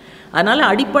 அதனால்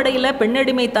அடிப்படையில்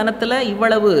பெண்ணடிமைத்தனத்தில்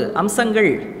இவ்வளவு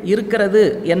அம்சங்கள் இருக்கிறது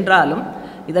என்றாலும்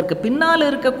இதற்கு பின்னால்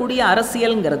இருக்கக்கூடிய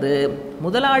அரசியல்ங்கிறது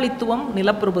முதலாளித்துவம்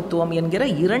நிலப்பிரபுத்துவம் என்கிற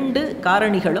 2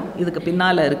 காரணிகளும் இதுக்கு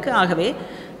பின்னால் இருக்குது. ஆகவே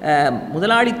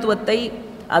முதலாளித்துவத்தை,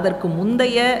 அதற்கு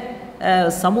முந்தைய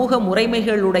சமூக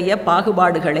முறைமைகளுடைய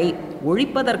பாகுபாடுகளை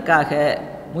ஒழிப்பதற்காக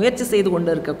முயற்சி செய்து கொண்டு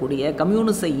இருக்கக்கூடிய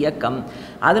கம்யூனிச இயக்கம்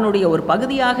அதனுடைய ஒரு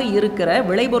பகுதியாக இருக்கிற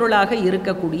விளைபொருளாக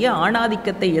இருக்கக்கூடிய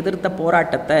ஆணாதிக்கத்தை எதிர்த்த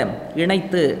போராட்டத்தை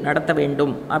இணைத்து நடத்த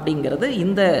வேண்டும் அப்படிங்கிறது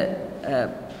இந்த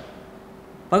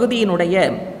பகுதியினுடைய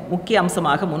முக்கிய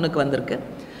அம்சமாக முன்னுக்கு வந்திருக்கு.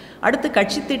 அடுத்து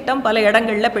கட்சி திட்டம் பல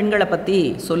இடங்களில் பெண்களை பற்றி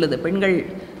சொல்லுது. பெண்கள்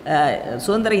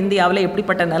சுதந்திர இந்தியாவில்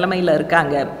எப்படிப்பட்ட நிலைமையில்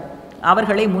இருக்காங்க,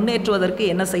 அவர்களை முன்னேற்றுவதற்கு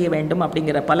என்ன செய்ய வேண்டும்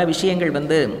அப்படிங்கிற பல விஷயங்கள்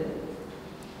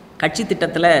கட்சி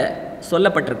திட்டத்தில்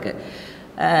சொல்லப்பட்டிருக்கு.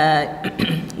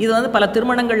 இது பல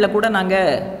திருமணங்களில் கூட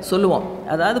நாங்கள் சொல்லுவோம்.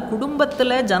 அதாவது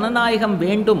குடும்பத்தில் ஜனநாயகம்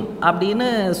வேண்டும் அப்படின்னு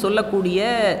சொல்லக்கூடிய,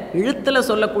 இழுத்தில்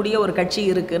சொல்லக்கூடிய ஒரு கட்சி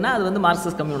இருக்குன்னா அது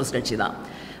மார்க்சிஸ்ட் கம்யூனிஸ்ட் கட்சி தான்.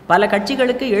 பல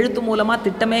கட்சிகளுக்கு எழுத்து மூலமாக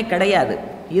திட்டமே கிடையாது.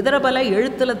 இதர பல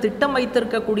எழுத்தில் திட்டம்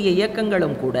வைத்திருக்கக்கூடிய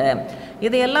இயக்கங்களும் கூட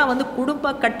இதையெல்லாம்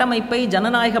குடும்ப கட்டமைப்பை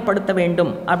ஜனநாயகப்படுத்த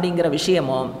வேண்டும் அப்படிங்கிற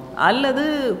விஷயமோ அல்லது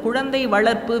குழந்தை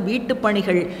வளர்ப்பு, வீட்டு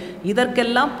பணிகள்,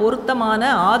 இதற்கெல்லாம்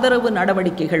பொருத்தமான ஆதரவு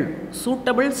நடவடிக்கைகள்,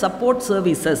 சூட்டபிள் சப்போர்ட்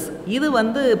சர்வீசஸ், இது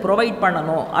ப்ரொவைட்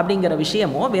பண்ணணும் அப்படிங்கிற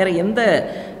விஷயமோ வேறு எந்த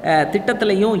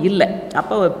திட்டத்திலையும் இல்லை.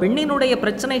 அப்போ பெண்ணினுடைய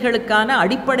பிரச்சனைகளுக்கான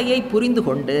அடிப்படையை புரிந்து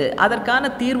கொண்டு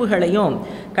அதற்கான தீர்வுகளையும்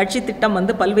கட்சி திட்டம்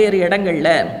பல்வேறு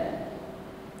இடங்களில்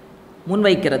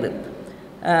முன்வைக்கிறது.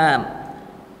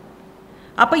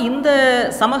 அப்போ இந்த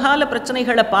சமகால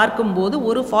பிரச்சனைகளை பார்க்கும்போது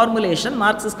ஒரு ஃபார்முலேஷன்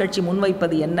மார்க்சிஸ்ட் கட்சி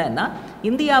முன்வைப்பது என்னன்னா,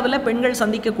 இந்தியாவில் பெண்கள்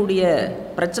சந்திக்கக்கூடிய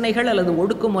பிரச்சனைகள் அல்லது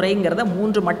ஒடுக்குமுறைங்கிறத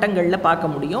 3 மட்டங்களில்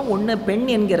பார்க்க முடியும். ஒன்று பெண்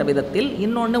என்கிற விதத்தில்,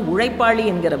 இன்னொன்று உழைப்பாளி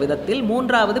என்கிற விதத்தில்,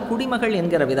 3வது குடிமகள்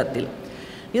என்கிற விதத்தில்.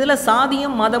 இதில்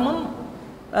சாதியும் மதமும்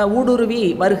ஊடுருவி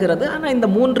வருகிறது. ஆனால் இந்த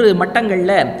 3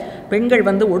 மட்டங்களில் பெண்கள்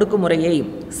ஒடுக்குமுறையை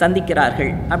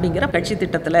சந்திக்கிறார்கள் அப்படிங்கிற கட்சி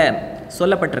திட்டத்தில்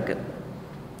சொல்லப்பட்டிருக்கு.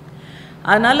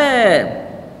 அதனால்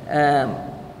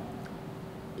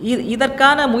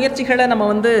இதற்கான முயற்சிகளை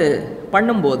நம்ம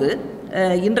பண்ணும்போது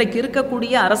இன்றைக்கு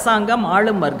இருக்கக்கூடிய அரசாங்கம்,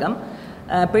 ஆளும் வர்க்கம்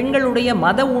பெண்களுடைய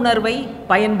மத உணர்வை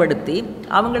பயன்படுத்தி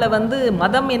அவங்கள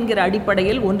மதம் என்கிற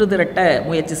அடிப்படையில் ஒன்று திரட்ட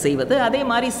முயற்சி செய்வது, அதே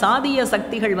மாதிரி சாதிய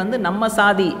சக்திகள் நம்ம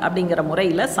சாதி அப்படிங்கிற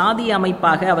முறையில் சாதிய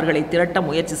அமைப்பாக அவர்களை திரட்ட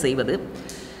முயற்சி செய்வது,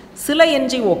 சில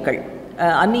என்ஜிஓக்கள்,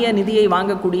 அந்நிய நிதியை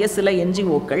வாங்கக்கூடிய சில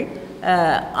என்ஜிஓக்கள்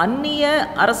அந்நிய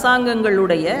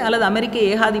அரசாங்கங்களுடைய அல்லது அமெரிக்க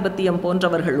ஏகாதிபத்தியம்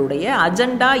போன்றவர்களுடைய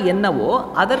அஜெண்டா என்னவோ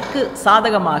அதற்கு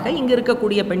சாதகமாக இங்கே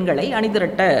இருக்கக்கூடிய பெண்களை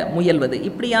அணிதிரட்ட முயல்வது,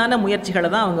 இப்படியான முயற்சிகளை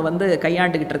தான் அவங்க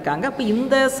கையாண்டுகிட்டு இருக்காங்க. அப்போ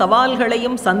இந்த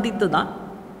சவால்களையும் சந்தித்து தான்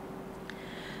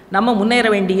நம்ம முன்னேற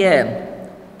வேண்டிய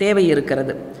தேவை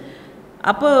இருக்கிறது.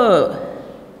 அப்போது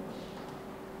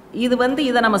இது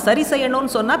இதை நம்ம சரி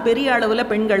செய்யணும்னு சொன்னால் பெரிய அளவில்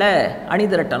பெண்களை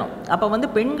அணிதிரட்டணும். அப்போ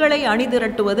பெண்களை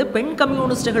அணிதிரட்டுவது பெண்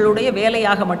கம்யூனிஸ்டுகளுடைய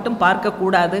வேலையாக மட்டும்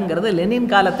பார்க்கக்கூடாதுங்கிறது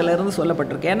லெனின் காலத்திலேருந்து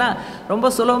சொல்லப்பட்டிருக்கு. ஏன்னா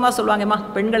ரொம்ப சுலபமாக சொல்லுவாங்கம்மா,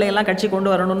 பெண்களை எல்லாம் கட்சி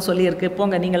கொண்டு வரணும்னு சொல்லியிருக்கு,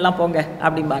 போங்க நீங்கள்லாம் போங்க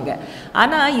அப்படிம்பாங்க.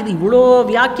 ஆனால் இது இவ்வளோ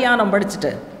வியாக்கியானம்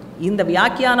படிச்சுட்டு இந்த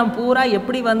வியாக்கியானம் பூரா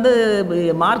எப்படி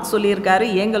மார்க்ஸ் சொல்லியிருக்காரு,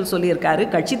 ஏங்கல் சொல்லியிருக்காரு,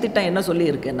 கட்சி திட்டம் என்ன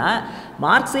சொல்லியிருக்குன்னா,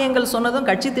 மார்க்ஸ் ஏங்கல் சொன்னதும்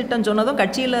கட்சி திட்டம் சொன்னதும்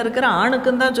கட்சியில் இருக்கிற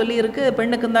ஆணுக்கும் தான் சொல்லியிருக்கு,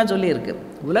 பெண்ணுக்கும் தான் சொல்லியிருக்கு.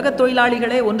 உலக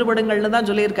தொழிலாளிகளே ஒன்றுபடுங்கள்னு தான்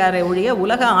சொல்லியிருக்காரே ஒழிய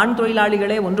உலக ஆண்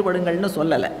தொழிலாளிகளே ஒன்றுபடுங்கள்னு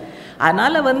சொல்லலை.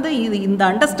 அதனால் இது இந்த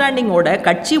அண்டர்ஸ்டாண்டிங்கோட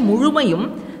கட்சி முழுமையும்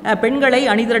பெண்களை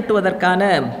அணிதிரட்டுவதற்கான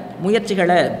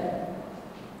முயற்சிகளை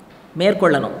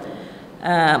மேற்கொள்ளணும்.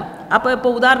 அப்போ இப்போ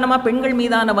உதாரணமாக பெண்கள்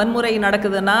மீதான வன்முறை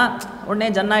நடக்குதுன்னா உடனே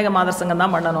ஜனநாயக மாதர் சங்கம்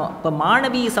தான் பண்ணணும். இப்போ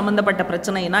மாணவி சம்மந்தப்பட்ட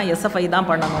பிரச்சனைனா எஸ்எஃப்ஐ தான்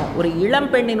பண்ணணும். ஒரு இளம்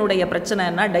பெண்ணினுடைய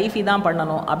பிரச்சனைனா டைஃபி தான்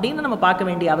பண்ணணும் அப்படின்னு நம்ம பார்க்க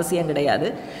வேண்டிய அவசியம் கிடையாது.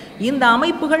 இந்த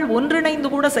அமைப்புகள் ஒன்றிணைந்து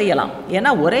கூட செய்யலாம்.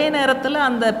 ஏன்னா ஒரே நேரத்தில்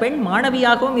அந்த பெண்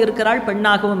மாணவியாகவும் இருக்கிறாள்,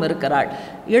 பெண்ணாகவும் இருக்கிறாள்.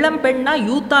 இளம் பெண்ணா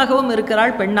யூத்தாகவும்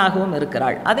இருக்கிறாள், பெண்ணாகவும்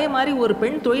இருக்கிறாள். அதே மாதிரி ஒரு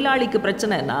பெண் தொழிலாளிக்கு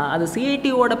பிரச்சனைனா அது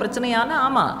சிஐடிஓட பிரச்சனையான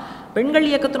ஆமாம், பெண்கள்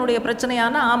இயக்கத்தினுடைய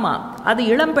பிரச்சனையான ஆமாம், அது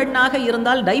இளம் பெண்ணாக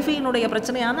இருந்தால் டைஃபியினுடைய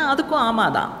பிரச்சனையான அதுக்கும்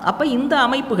ஆமாம் தான். அப்போ இந்த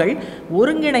அமைப்புகள்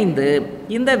ஒருங்கிணைந்து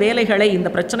இந்த வேலைகளை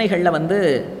இந்த பிரச்சனைகளில் வந்து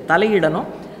தலையிடணும்.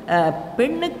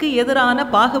 பெண்ணுக்கு எதிரான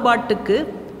பாகுபாட்டுக்கு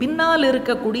பின்னால்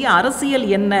இருக்கக்கூடிய அரசியல்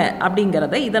என்ன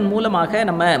அப்படிங்கிறத இதன் மூலமாக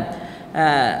நம்ம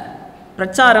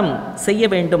பிரச்சாரம் செய்ய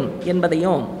வேண்டும்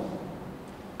என்பதையும்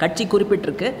கட்சி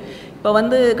குறிப்பிட்டிருக்கு. இப்போ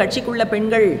வந்து கட்சிக்குள்ள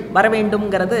பெண்கள் வர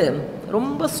வேண்டும்ங்கிறது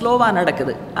ரொம்ப ஸ்லோவாக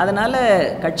நடக்குது. அதனால்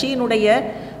கட்சியினுடைய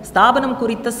ஸ்தாபனம்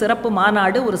குறித்த சிறப்பு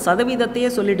மாநாடு ஒரு சதவீதத்தையே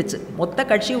சொல்லிடுச்சு. மொத்த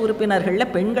கட்சி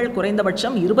உறுப்பினர்களில் பெண்கள்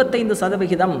குறைந்தபட்சம்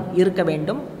 25% இருக்க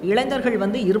வேண்டும், இளைஞர்கள்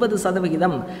வந்து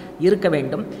 20% இருக்க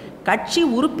வேண்டும். கட்சி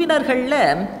உறுப்பினர்களில்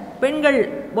பெண்கள்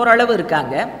ஓரளவு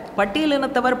இருக்காங்க,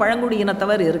 பட்டியலினத்தவர்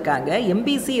பழங்குடியினத்தவர் இருக்காங்க,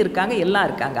 எம்பிசி இருக்காங்க, எல்லாம்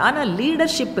இருக்காங்க. ஆனால்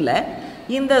லீடர்ஷிப்பில்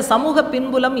இந்த சமூக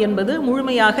பின்புலம் என்பது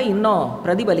முழுமையாக இன்னும்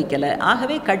பிரதிபலிக்கலை.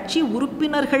 ஆகவே கட்சி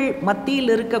உறுப்பினர்கள்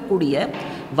மத்தியில் இருக்கக்கூடிய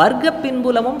வர்க்க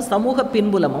பின்புலமும் சமூக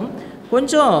பின்புலமும்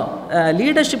கொஞ்சம்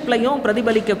லீடர்ஷிப்லையும்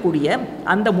பிரதிபலிக்கக்கூடிய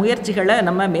அந்த முயற்சிகளை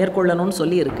நம்ம மேற்கொள்ளணும்னு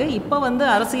சொல்லியிருக்கு. இப்போ வந்து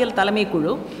அரசியல் தலைமை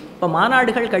குழு இப்போ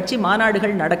மாநாடுகள், கட்சி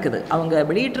மாநாடுகள் நடக்குது. அவங்க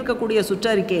வெளியிட்டிருக்கக்கூடிய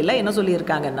சுற்றறிக்கையில் என்ன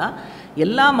சொல்லியிருக்காங்கன்னா,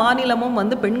 எல்லா மாநிலமும்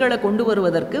வந்து பெண்களை கொண்டு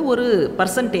வருவதற்கு ஒரு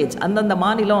பர்சன்டேஜ் அந்தந்த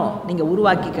மாநிலம் நீங்கள்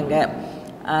உருவாக்கிக்கங்க,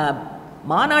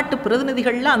 மாநாட்டு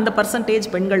பிரதிநிதிகளில் அந்த பர்சன்டேஜ்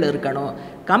பெண்கள் இருக்கணும்,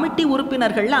 கமிட்டி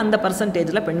உறுப்பினர்களில் அந்த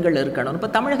பர்சன்டேஜில் பெண்கள் இருக்கணும். இப்போ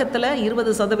தமிழகத்தில்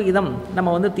 20% நம்ம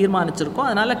வந்து தீர்மானிச்சிருக்கோம்.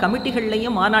 அதனால்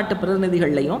கமிட்டிகள்லையும் மாநாட்டு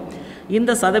பிரதிநிதிகள்லையும்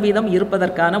இந்த சதவீதம்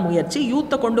இருப்பதற்கான முயற்சி,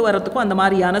 யூத்தை கொண்டு வரத்துக்கும் அந்த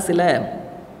மாதிரியான சில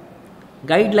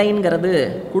கைட்லைன்கிறது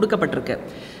கொடுக்கப்பட்டிருக்கு.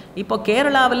 இப்போ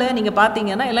கேரளாவில் நீங்கள்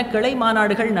பார்த்தீங்கன்னா எல்லாம் கிளை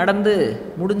மாநாடுகள் நடந்து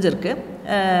முடிஞ்சிருக்கு.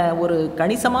 ஒரு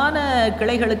கணிசமான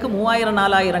கிளைகளுக்கு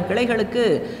 3000-4000 கிளைகளுக்கு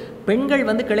பெண்கள்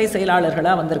வந்து கிளை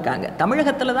செயலாளர்களாக வந்திருக்காங்க.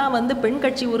 தமிழகத்தில் தான் வந்து பெண்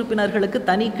கட்சி உறுப்பினர்களுக்கு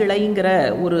தனி கிளைங்கிற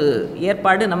ஒரு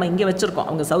ஏற்பாடு நம்ம இங்கே வச்சுருக்கோம்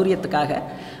அவங்க சௌரியத்துக்காக.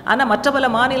 ஆனால் மற்ற பல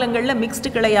மாநிலங்களில்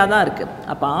மிக்ஸ்டு கிளையாக தான் இருக்குது.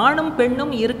 அப்போ ஆணும்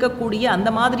பெண்ணும் இருக்கக்கூடிய அந்த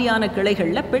மாதிரியான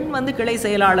கிளைகளில் பெண் வந்து கிளை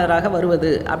செயலாளராக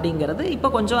வருவது அப்படிங்கிறது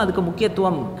இப்போ கொஞ்சம் அதுக்கு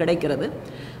முக்கியத்துவம் கிடைக்கிறது.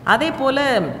 அதே போல்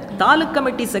தாலுக்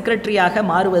கமிட்டி செக்ரட்டரியாக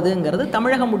மாறுவதுங்கிறது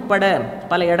தமிழகம் உட்பட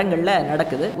பல இடங்களில்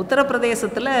நடக்குது.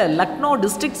 உத்தரப்பிரதேசத்தில் லக்னோ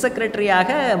டிஸ்ட்ரிக்ட் செக்ரட்டரியாக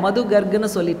மது கர்க்னு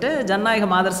சொல்லிட்டு ஜனநாயக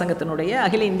மாதர் சங்கத்தினுடைய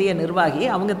அகில இந்திய நிர்வாகி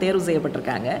அவங்க தேர்வு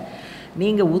செய்யப்பட்டிருக்காங்க.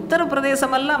 நீங்கள்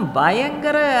உத்தரப்பிரதேசமெல்லாம்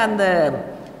பயங்கர அந்த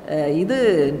இது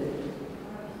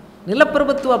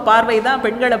நிலப்பிரபுத்துவ பார்வை தான்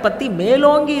பெண்களை பற்றி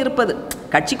மேலோங்கி இருப்பது.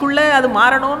 கட்சிக்குள்ளே அது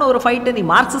மாறணும்னு ஒரு ஃபைட்டு, நீ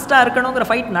மார்க்சிஸ்டாக இருக்கணுங்கிற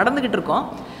ஃபைட் நடந்துக்கிட்டு இருக்கோம்.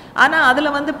 ஆனால்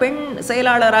அதில் வந்து பெண்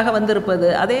செயலாளராக வந்திருப்பது.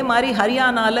 அதே மாதிரி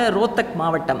ஹரியானாவில் ரோத்தக்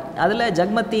மாவட்டம், அதில்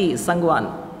ஜக்மதி சங்வான்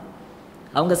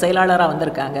அவங்க செயலாளராக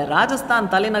வந்திருக்காங்க. ராஜஸ்தான்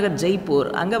தலைநகர் ஜெய்ப்பூர்,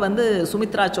 அங்கே வந்து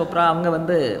சுமித்ரா சோப்ரா அவங்க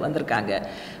வந்திருக்காங்க.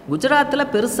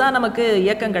 குஜராத்தில் பெருசாக நமக்கு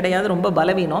இயக்கம் கிடையாது, ரொம்ப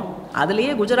பலவீனம்.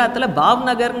 அதுலேயே குஜராத்தில்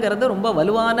பாவ்நகருங்கிறது ரொம்ப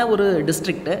வலுவான ஒரு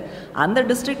டிஸ்ட்ரிக்ட்டு. அந்த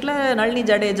டிஸ்ட்ரிக்டில் நளினி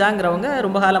ஜடேஜாங்கிறவங்க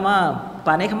ரொம்ப காலமாக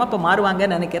இப்போ அநேகமாக இப்போ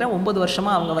மாறுவாங்கன்னு நினைக்கிறேன், 9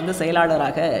 வருஷமாக அவங்க வந்து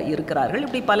செயலாளராக இருக்கிறார்கள்.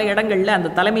 இப்படி பல இடங்களில்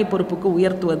அந்த தலைமை பொறுப்புக்கு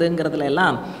உயர்த்துவதுங்கிறதுல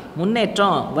எல்லாம்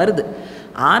முன்னேற்றம் வருது.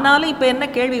 ஆனாலும் இப்போ என்ன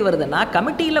கேள்வி வருதுன்னா,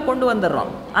 கமிட்டியில் கொண்டு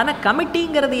வந்துடுறோம். ஆனால்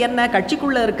கமிட்டிங்கிறது என்ன?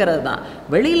 கட்சிக்குள்ளே இருக்கிறது தான்.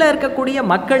 வெளியில் இருக்கக்கூடிய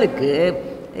மக்களுக்கு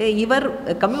இவர்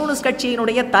கம்யூனிஸ்ட்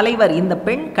கட்சியினுடைய தலைவர், இந்த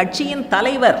பெண் கட்சியின்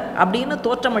தலைவர் அப்படின்னு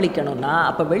தோற்றமளிக்கணும்னா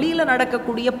அப்போ வெளியில்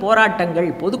நடக்கக்கூடிய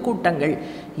போராட்டங்கள், பொதுக்கூட்டங்கள்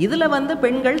இதில் வந்து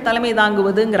பெண்கள் தலைமை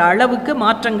தாங்குவதுங்கிற அளவுக்கு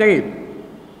மாற்றங்கள்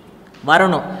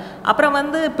வரணும். அப்புறம்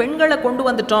வந்து பெண்களை கொண்டு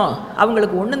வந்துட்டோம்,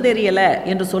 அவங்களுக்கு ஒன்றும் தெரியலை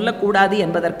என்று சொல்லக்கூடாது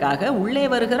என்பதற்காக உள்ளே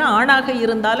வருகிற ஆணாக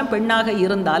இருந்தாலும் பெண்ணாக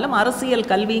இருந்தாலும் அரசியல்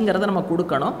கல்விங்கிறத நம்ம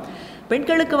கொடுக்கணும்.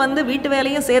 பெண்களுக்கு வந்து வீட்டு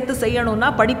வேலையும் சேர்த்து செய்யணும்னா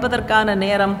படிப்பதற்கான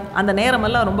நேரம், அந்த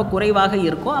நேரமெல்லாம் ரொம்ப குறைவாக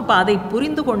இருக்கும். அப்போ அதை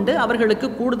புரிந்து கொண்டு அவர்களுக்கு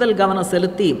கூடுதல் கவனம்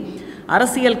செலுத்தி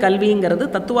அரசியல் கல்விங்கிறது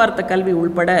தத்துவார்த்த கல்வி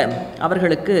உள்பட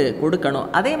அவர்களுக்கு கொடுக்கணும்.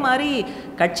 அதே மாதிரி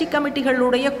கட்சி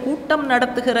கமிட்டிகளுடைய கூட்டம்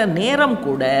நடத்துகிற நேரம்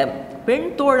கூட பெண்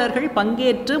தோழர்கள்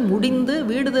பங்கேற்று முடிந்து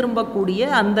வீடு திரும்பக்கூடிய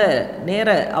அந்த நேர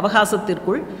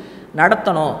அவகாசத்திற்குள்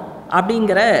நடத்தணும்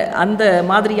அப்படிங்கிற அந்த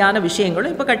மாதிரியான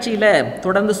விஷயங்களும் இப்போ கட்சியில்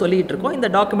தொடர்ந்து சொல்லிகிட்டு இருக்கோம். இந்த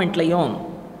டாக்குமெண்ட்லேயும்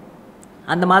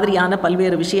அந்த மாதிரியான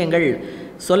பல்வேறு விஷயங்கள்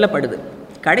சொல்லப்படுது.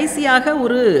 கடைசியாக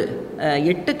ஒரு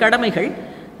 8 கடமைகள்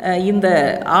இந்த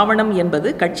ஆவணம் என்பது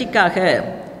கட்சிக்காக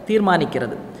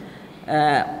தீர்மானிக்கிறது.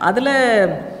 அதில்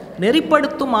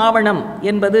நெறிப்படுத்தும் ஆவணம்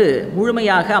என்பது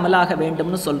முழுமையாக அமலாக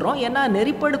வேண்டும்னு சொல்கிறோம். ஏன்னா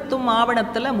நெறிப்படுத்தும்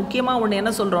ஆவணத்தில் முக்கியமாக ஒன்று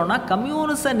என்ன சொல்கிறோன்னா,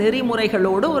 கம்யூனிச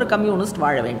நெறிமுறைகளோடு ஒரு கம்யூனிஸ்ட்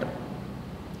வாழ வேண்டும்.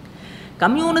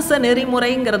 கம்யூனிச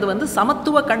நெறிமுறைங்கிறது வந்து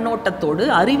சமத்துவ கண்ணோட்டத்தோடு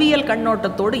அறிவியல்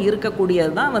கண்ணோட்டத்தோடு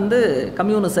இருக்கக்கூடியது தான் வந்து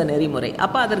கம்யூனிச நெறிமுறை.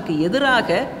 அப்போ அதற்கு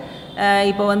எதிராக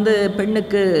இப்போ வந்து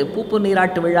பெண்ணுக்கு பூப்பு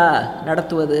நீராட்டு விழா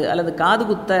நடத்துவது, அல்லது காது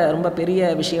குத்த ரொம்ப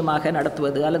பெரிய விஷயமாக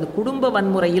நடத்துவது, அல்லது குடும்ப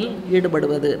வன்முறையில்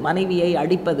ஈடுபடுவது, மனைவியை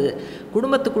அடிப்பது,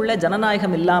 குடும்பத்துக்குள்ளே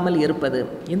ஜனநாயகம் இல்லாமல் இருப்பது,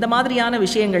 இந்த மாதிரியான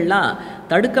விஷயங்கள்லாம்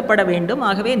தடுக்கப்பட வேண்டும்.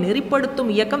 ஆகவே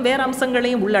நெறிப்படுத்தும் இயக்கம் வேறு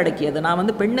அம்சங்களையும் உள்ளடக்கியது. நான்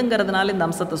வந்து பெண்ணுங்கிறதுனால இந்த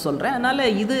அம்சத்தை சொல்கிறேன். அதனால்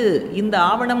இந்த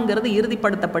ஆவணங்கிறது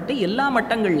இறுதிப்படுத்தப்பட்டு எல்லா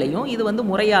மட்டங்கள்லையும் இது வந்து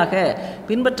முறையாக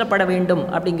பின்பற்றப்பட வேண்டும்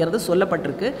அப்படிங்கிறது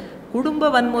சொல்லப்பட்டிருக்கு. குடும்ப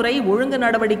வன்முறை ஒழுங்கு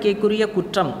நடவடிக்கைக்குரிய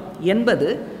குற்றம் என்பது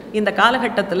இந்த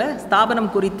காலகட்டத்தில்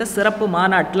ஸ்தாபனம் குறித்த சிறப்பு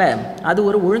மாநாட்டில் அது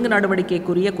ஒரு ஒழுங்கு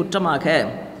நடவடிக்கைக்குரிய குற்றமாக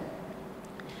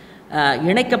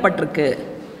இணைக்கப்பட்டிருக்கு.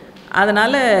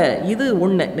 அதனால் இது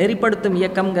ஒன்று, நெறிப்படுத்தும்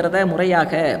இயக்கங்கிறத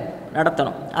முறையாக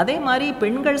நடத்தணும். அதே மாதிரி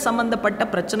பெண்கள் சம்பந்தப்பட்ட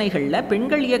பிரச்சனைகளில்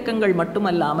பெண்கள் இயக்கங்கள்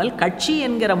மட்டுமல்லாமல் கட்சி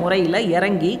என்கிற முறையில்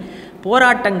இறங்கி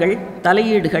போராட்டங்கள்,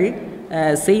 தலையீடுகள்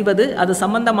செய்வது, அது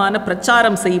சம்பந்தமான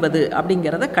பிரச்சாரம் செய்வது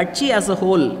அப்படிங்கிறத கட்சி ஆஸ் அ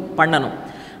ஹோல் பண்ணணும்.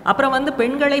 அப்புறம் வந்து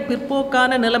பெண்களை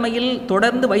பிற்போக்கான நிலைமையில்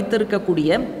தொடர்ந்து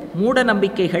வைத்திருக்கக்கூடிய மூட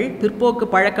நம்பிக்கைகள், பிற்போக்கு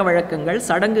பழக்க வழக்கங்கள்,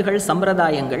 சடங்குகள்,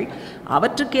 சம்பிரதாயங்கள்,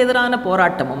 அவற்றுக்கு எதிரான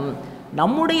போராட்டமும்,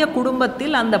 நம்முடைய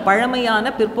குடும்பத்தில் அந்த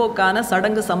பழமையான பிற்போக்கான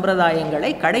சடங்கு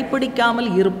சம்பிரதாயங்களை கடைப்பிடிக்காமல்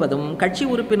இருப்பதும் கட்சி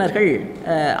உறுப்பினர்கள்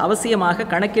அவசியமாக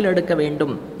கணக்கில் எடுக்க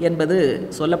வேண்டும் என்பது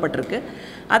சொல்லப்பட்டிருக்கு.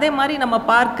 அதே மாதிரி நம்ம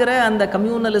பார்க்கிற அந்த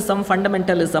கம்யூனலிசம்,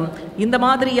 ஃபண்டமெண்டலிசம், இந்த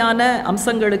மாதிரியான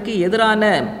அம்சங்களுக்கு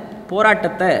எதிரான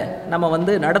போராட்டத்தை நம்ம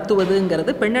வந்து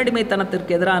நடத்துவதுங்கிறது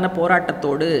பெண்ணடிமைத்தனத்திற்கு எதிரான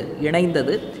போராட்டத்தோடு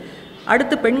இணைந்தது.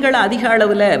 அடுத்து பெண்களை அதிக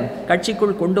அளவில்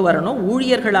கட்சிக்குள் கொண்டு வரணும்,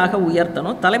 ஊழியர்களாக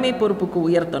உயர்த்தணும், தலைமை பொறுப்புக்கு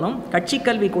உயர்த்தணும், கட்சி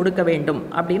கல்வி கொடுக்க வேண்டும்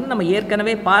அப்படின்னு நம்ம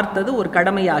ஏற்கனவே பார்த்தது ஒரு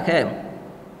கடமையாக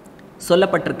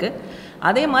சொல்லப்பட்டிருக்கு.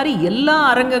 அதே மாதிரி எல்லா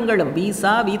அரங்கங்களும்,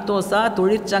 வீசா, வீத்தோசா,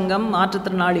 தொழிற்சங்கம்,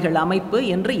 மாற்றுத்திறனாளிகள் அமைப்பு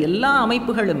என்று எல்லா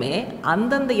அமைப்புகளுமே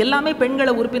அந்தந்த எல்லாமே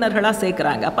பெண்களை உறுப்பினர்களாக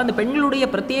சேர்க்குறாங்க. அப்போ அந்த பெண்களுடைய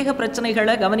பிரத்யேக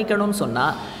பிரச்சனைகளை கவனிக்கணும்னு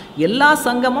சொன்னால் எல்லா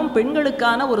சங்கமும்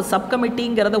பெண்களுக்கான ஒரு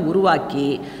சப்கமிட்டிங்கிறத உருவாக்கி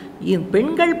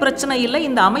பெண்கள் பிரச்சனையில்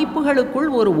இந்த அமைப்புகளுக்குள்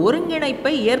ஒரு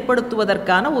ஒருங்கிணைப்பை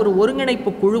ஏற்படுத்துவதற்கான ஒரு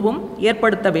ஒருங்கிணைப்பு குழுவும்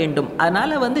ஏற்படுத்த வேண்டும்.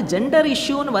 அதனால் வந்து ஜெண்டர்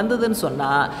இஷ்யூன்னு வந்ததுன்னு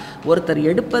சொன்னால் ஒருத்தர்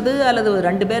எடுப்பது அல்லது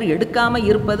 2 பேர் எடுக்காமல்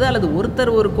இருப்பது, அல்லது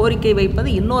ஒருத்தர் ஒரு கோரிக்கை வைப்பது,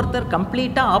 இன்னொருத்தர்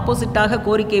கம்ப்ளீட்டாக ஆப்போசிட்டாக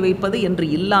கோரிக்கை வைப்பது என்று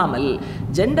இல்லாமல்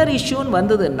ஜெண்டர் இஷ்யூன்னு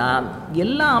வந்ததுன்னா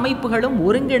எல்லா அமைப்புகளும்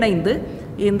ஒருங்கிணைந்து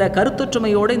இந்த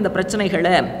கருத்தொற்றுமையோடு இந்த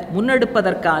பிரச்சனைகளை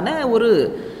முன்னெடுப்பதற்கான ஒரு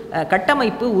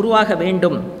கட்டமைப்பு உருவாக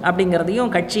வேண்டும்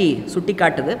அப்படிங்கிறதையும் கட்சி சுட்டி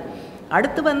காட்டுது.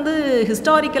 அடுத்து வந்து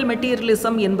ஹிஸ்டாரிக்கல்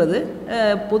மெட்டீரியலிசம் என்பது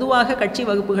பொதுவாக கட்சி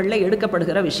வகுப்புகளில்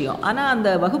எடுக்கப்படுகிற விஷயம். ஆனால்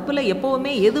அந்த வகுப்பில்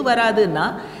எப்போவுமே எது வராதுன்னா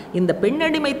இந்த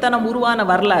பெண்ணடிமைத்தனம் உருவான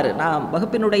வரலாறு, நான்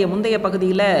வகுப்பினுடைய முந்தைய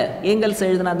பகுதியில் ஏங்கல்ஸ்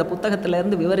எழுதின அந்த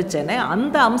புத்தகத்திலேருந்து விவரித்தேனே,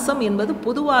 அந்த அம்சம் என்பது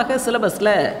பொதுவாக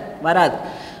சிலபஸில் வராது.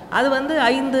 அது வந்து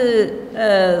 5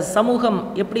 சமூகம்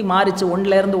எப்படி மாறிச்சு,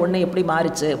 1லேருந்து 1 எப்படி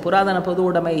மாறிச்சு, புராதன பொது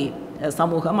உடைமை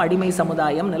சமூகம், அடிமை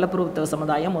சமுதாயம், நிலப்பிரபுத்துவ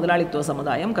சமுதாயம், முதலாளித்துவ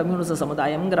சமுதாயம், கம்யூனிச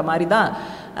சமுதாயம்ங்கிற மாதிரி தான்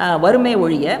வறுமை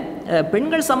ஒழிய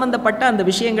பெண்கள் சம்பந்தப்பட்ட அந்த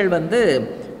விஷயங்கள் வந்து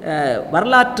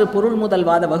வரலாற்று பொருள்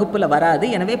முதல்வாத வகுப்பில் வராது.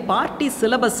 எனவே பார்ட்டி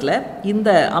சிலபஸில்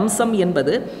இந்த அம்சம்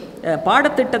என்பது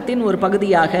பாடத்திட்டத்தின் ஒரு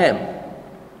பகுதியாக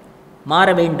மாற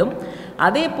வேண்டும்.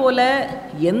 அதே போல்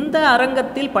எந்த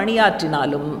அரங்கத்தில்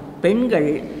பணியாற்றினாலும்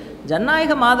பெண்கள்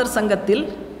ஜனநாயக மாதர் சங்கத்தில்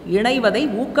இணைவதை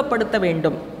ஊக்கப்படுத்த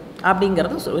வேண்டும்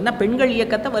அப்படிங்கிறது ஏன்னா பெண்கள்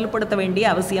இயக்கத்தை வலுப்படுத்த வேண்டிய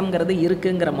அவசியங்கிறது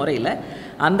இருக்குங்கிற முறையில்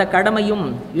அந்த கடமையும்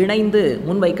இணைந்து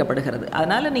முன்வைக்கப்படுகிறது.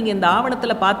 அதனால் நீங்கள் இந்த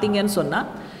ஆவணத்தில் பார்த்தீங்கன்னு சொன்னால்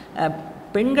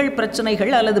பெண்கள்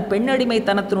பிரச்சனைகள் அல்லது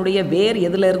பெண்ணடிமைத்தனத்தினுடைய வேர்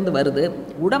எதிலிருந்து வருது,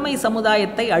 உடைமை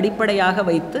சமுதாயத்தை அடிப்படையாக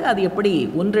வைத்து அது எப்படி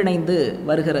ஒன்றிணைந்து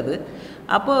வருகிறது,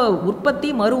 அப்போது உற்பத்தி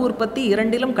மறு உற்பத்தி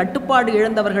இரண்டிலும் கட்டுப்பாடு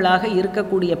இழந்தவர்களாக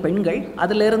இருக்கக்கூடிய பெண்கள்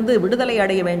அதிலிருந்து விடுதலை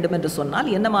அடைய வேண்டும் என்று சொன்னால்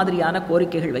என்ன மாதிரியான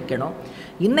கோரிக்கைகள் வைக்கணும்,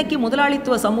 இன்றைக்கி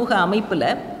முதலாளித்துவ சமூக அமைப்பில்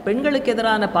பெண்களுக்கு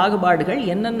எதிரான பாகுபாடுகள்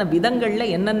என்னென்ன விதங்களில்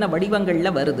என்னென்ன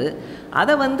வடிவங்களில் வருது,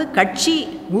 அதை வந்து கட்சி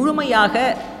முழுமையாக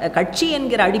கட்சி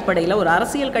என்கிற அடிப்படையில் ஒரு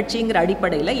அரசியல் கட்சிங்கிற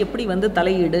அடிப்படையில் எப்படி வந்து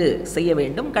தலையீடு செய்ய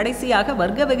வேண்டும், கடைசியாக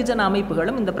வர்க்க வெகுஜன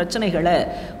அமைப்புகளும் இந்த பிரச்சனைகளை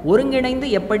ஒருங்கிணைந்து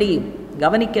எப்படி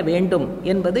கவனிக்க வேண்டும்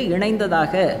என்பது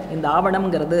இணைந்ததாக இந்த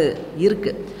ஆவணம்ங்கிறது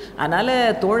இருக்குது. அதனால்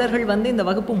தோழர்கள் வந்து இந்த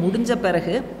வகுப்பு முடிஞ்ச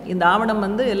பிறகு இந்த ஆவணம்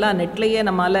வந்து எல்லாம் நெட்லேயே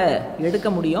நம்மால் எடுக்க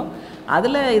முடியும்.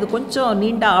 அதில் இது கொஞ்சம்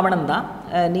நீண்ட ஆவணம் தான்.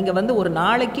 நீங்கள் வந்து ஒரு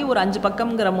நாளைக்கு ஒரு 5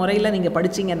 பக்கம்ங்கிற முறையில் நீங்கள்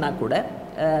படிச்சிங்கன்னா கூட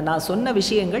நான் சொன்ன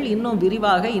விஷயங்கள் இன்னும்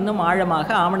விரிவாக இன்னும் ஆழமாக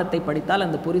ஆவணத்தை படித்தால்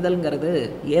அந்த புரிதல்ங்கிறது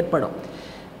ஏற்படும்.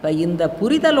 இப்போ இந்த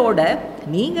புரிதலோட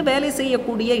நீங்கள் வேலை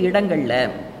செய்யக்கூடிய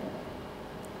இடங்களில்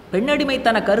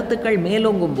பெண்ணடிமைத்தன கருத்துக்கள்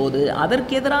மேலோங்கும் போது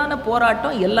அதற்கு எதிரான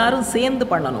போராட்டம் எல்லாரும் சேர்ந்து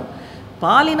பண்ணணும்.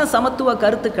 பாலின சமத்துவ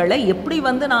கருத்துக்களை எப்படி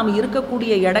நாம்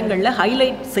இருக்கக்கூடிய இடங்களில்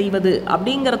ஹைலைட் செய்வது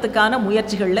அப்படிங்கிறதுக்கான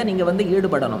முயற்சிகளில் நீங்கள்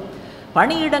ஈடுபடணும்.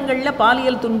 பணியிடங்களில்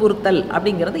பாலியல் துன்புறுத்தல்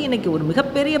அப்படிங்கிறது இன்றைக்கி ஒரு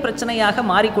மிகப்பெரிய பிரச்சனையாக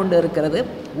மாறிக்கொண்டு இருக்கிறது.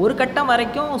 ஒரு கட்டம்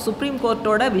வரைக்கும் சுப்ரீம்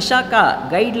கோர்ட்டோட விஷாக்கா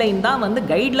கைட்லைன் தான்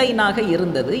கைட்லைனாக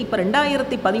இருந்தது. இப்போ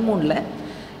 2013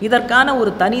 இதற்கான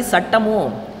ஒரு தனி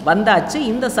சட்டமும் வந்தாச்சு.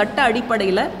 இந்த சட்ட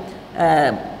அடிப்படையில்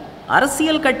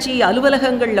அரசியல் கட்சி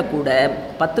அலுவலகங்களில் கூட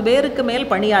 10 பேருக்கு மேல்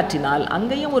பணியாற்றினால்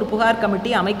அங்கேயும் ஒரு புகார்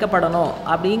கமிட்டி அமைக்கப்படணும்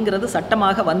அப்படிங்கிறது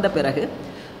சட்டமாக வந்த பிறகு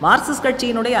மார்க்சிஸ்ட்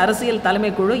கட்சியினுடைய அரசியல் தலைமை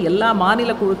குழு எல்லா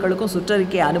மாநில குழுக்களுக்கும்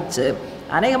சுற்றறிக்கை அனுப்பிச்சு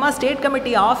அநேகமாக ஸ்டேட்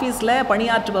கமிட்டி ஆஃபீஸில்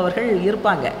பணியாற்றுபவர்கள்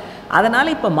இருப்பாங்க.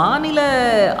 அதனால் இப்போ மாநில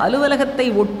அலுவலகத்தை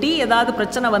ஒட்டி ஏதாவது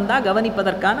பிரச்சனை வந்தால்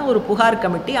கவனிப்பதற்கான ஒரு புகார்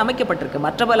கமிட்டி அமைக்கப்பட்டிருக்கு.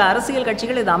 மற்ற பல அரசியல்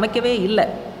கட்சிகள் இது அமைக்கவே இல்லை.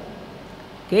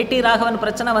 KT ராகவன்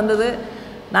பிரச்சனை வந்தது,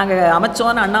 நாங்கள்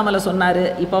அமைச்சோன்னு அண்ணாமலை சொன்னார்.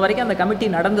 இப்போ வரைக்கும் அந்த கமிட்டி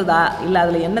நடந்ததா இல்லை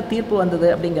அதில் என்ன தீர்ப்பு வந்தது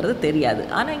அப்படிங்கிறது தெரியாது.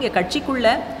 ஆனால் இங்கே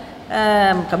கட்சிக்குள்ளே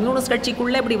கம்யூனிஸ்ட்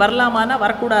கட்சிக்குள்ளே இப்படி வரலாமான்னா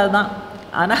வரக்கூடாது தான்.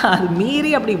 ஆனால் அது மீறி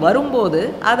அப்படி வரும்போது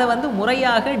அதை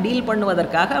முறையாக டீல்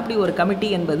பண்ணுவதற்காக அப்படி ஒரு கமிட்டி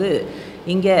என்பது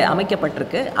இங்கே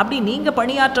அமைக்கப்பட்டிருக்கு. அப்படி நீங்கள்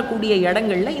பணியாற்றக்கூடிய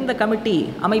இடங்களில் இந்த கமிட்டி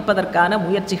அமைப்பதற்கான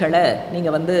முயற்சிகளை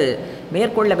நீங்கள்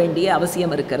மேற்கொள்ள வேண்டிய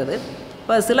அவசியம் இருக்கிறது.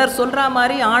 இப்போ சிலர் சொல்கிற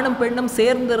மாதிரி ஆணும் பெண்ணும்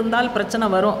சேர்ந்து இருந்தால் பிரச்சனை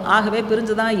வரும், ஆகவே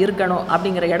பிரிஞ்சு தான் இருக்கணும்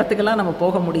அப்படிங்கிற இடத்துக்கெல்லாம் நம்ம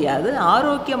போக முடியாது.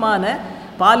 ஆரோக்கியமான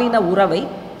பாலின உறவை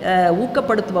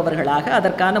ஊக்கப்படுத்துபவர்களாக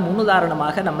அதற்கான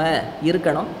முன்னுதாரணமாக நம்ம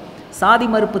இருக்கணும். சாதி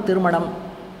மறுப்பு திருமணம்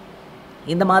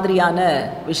இந்த மாதிரியான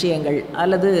விஷயங்கள்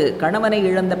அல்லது கணவனை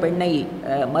இழந்த பெண்ணை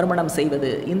மறுமணம்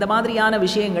செய்வது இந்த மாதிரியான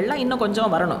விஷயங்கள்லாம் இன்னும்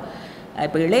கொஞ்சம் வரணும்.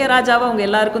 இப்போ இளையராஜாவை அவங்க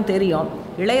எல்லாருக்கும் தெரியும்.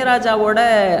 இளையராஜாவோட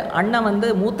அண்ணன்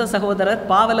மூத்த சகோதரர்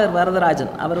பாவலர்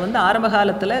வரதராஜன். அவர் ஆரம்ப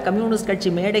காலத்தில் கம்யூனிஸ்ட்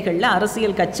கட்சி மேடைகளில்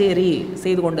அரசியல் கச்சேரி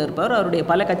செய்து கொண்டு இருப்பவர். அவருடைய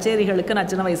பல கச்சேரிகளுக்கு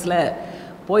நான் சின்ன வயசில்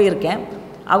போயிருக்கேன்.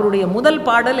 அவருடைய முதல்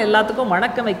பாடல் எல்லாத்துக்கும்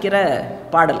வணக்கம் வைக்கிற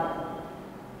பாடல்.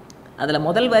 அதில்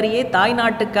முதல் வரியே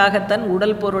தாய்நாட்டுக்காகத்தன்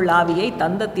உடல் பொருள் ஆவியை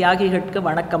தந்த தியாகிகளுக்கு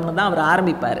வணக்கம்னு தான் அவர்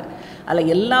ஆரம்பிப்பார்.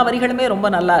 அதில் எல்லா வரிகளுமே ரொம்ப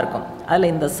நல்லா இருக்கும்.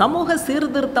 அதில் இந்த சமூக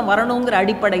சீர்திருத்தம் வரணுங்கிற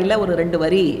அடிப்படையில் ஒரு 2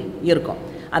 வரி இருக்கும்.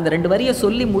 அந்த 2 வரியை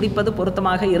சொல்லி முடிப்பது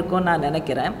பொருத்தமாக இருக்கும்னு நான்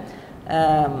நினைக்கிறேன்.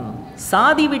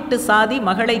 சாதி விட்டு சாதி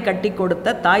மகளை கட்டி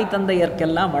கொடுத்த தாய்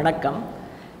தந்தையர்க்கெல்லாம் வணக்கம்,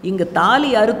 இங்கு தாலி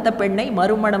அறுத்த பெண்ணை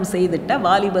மறுமணம் செய்துட்ட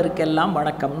வாலிபருக்கெல்லாம்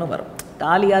வணக்கம்னு வரும்.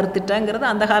 தாலி அறுத்துட்டங்கிறது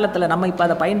அந்த காலத்தில், நம்ம இப்போ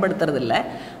அதை பயன்படுத்துறதில்லை.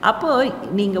 அப்போது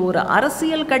நீங்கள் ஒரு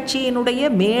அரசியல் கட்சியினுடைய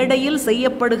மேடையில்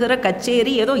செய்யப்படுகிற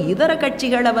கச்சேரி ஏதோ இதர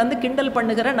கட்சிகளை கிண்டல்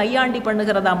பண்ணுகிற நையாண்டி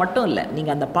பண்ணுகிறதா மட்டும் இல்லை.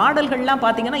 நீங்கள் அந்த பாடல்கள்லாம்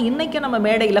பார்த்தீங்கன்னா இன்றைக்கி நம்ம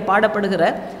மேடையில்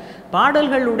பாடப்படுகிற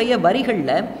பாடல்களுடைய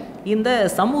வரிகளில் இந்த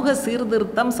சமூக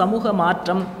சீர்திருத்தம், சமூக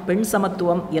மாற்றம், பெண்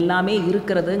சமத்துவம் எல்லாமே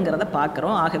இருக்கிறதுங்கிறத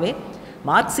பார்க்குறோம். ஆகவே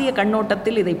மார்க்சிய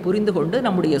கண்ணோட்டத்தில் இதை புரிந்து கொண்டு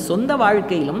நம்முடைய சொந்த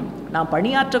வாழ்க்கையிலும் நாம்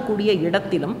பணியாற்றக்கூடிய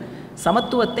இடத்திலும்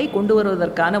சமத்துவத்தை கொண்டு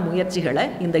வருவதற்கான முயற்சிகளை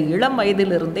இந்த இளம்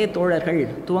வயதிலிருந்தே தோழர்கள்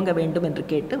துவங்க வேண்டும் என்று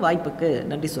கேட்டு வாய்ப்புக்கு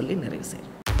நன்றி சொல்லி நிறைவு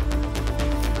செய்கிறேன்.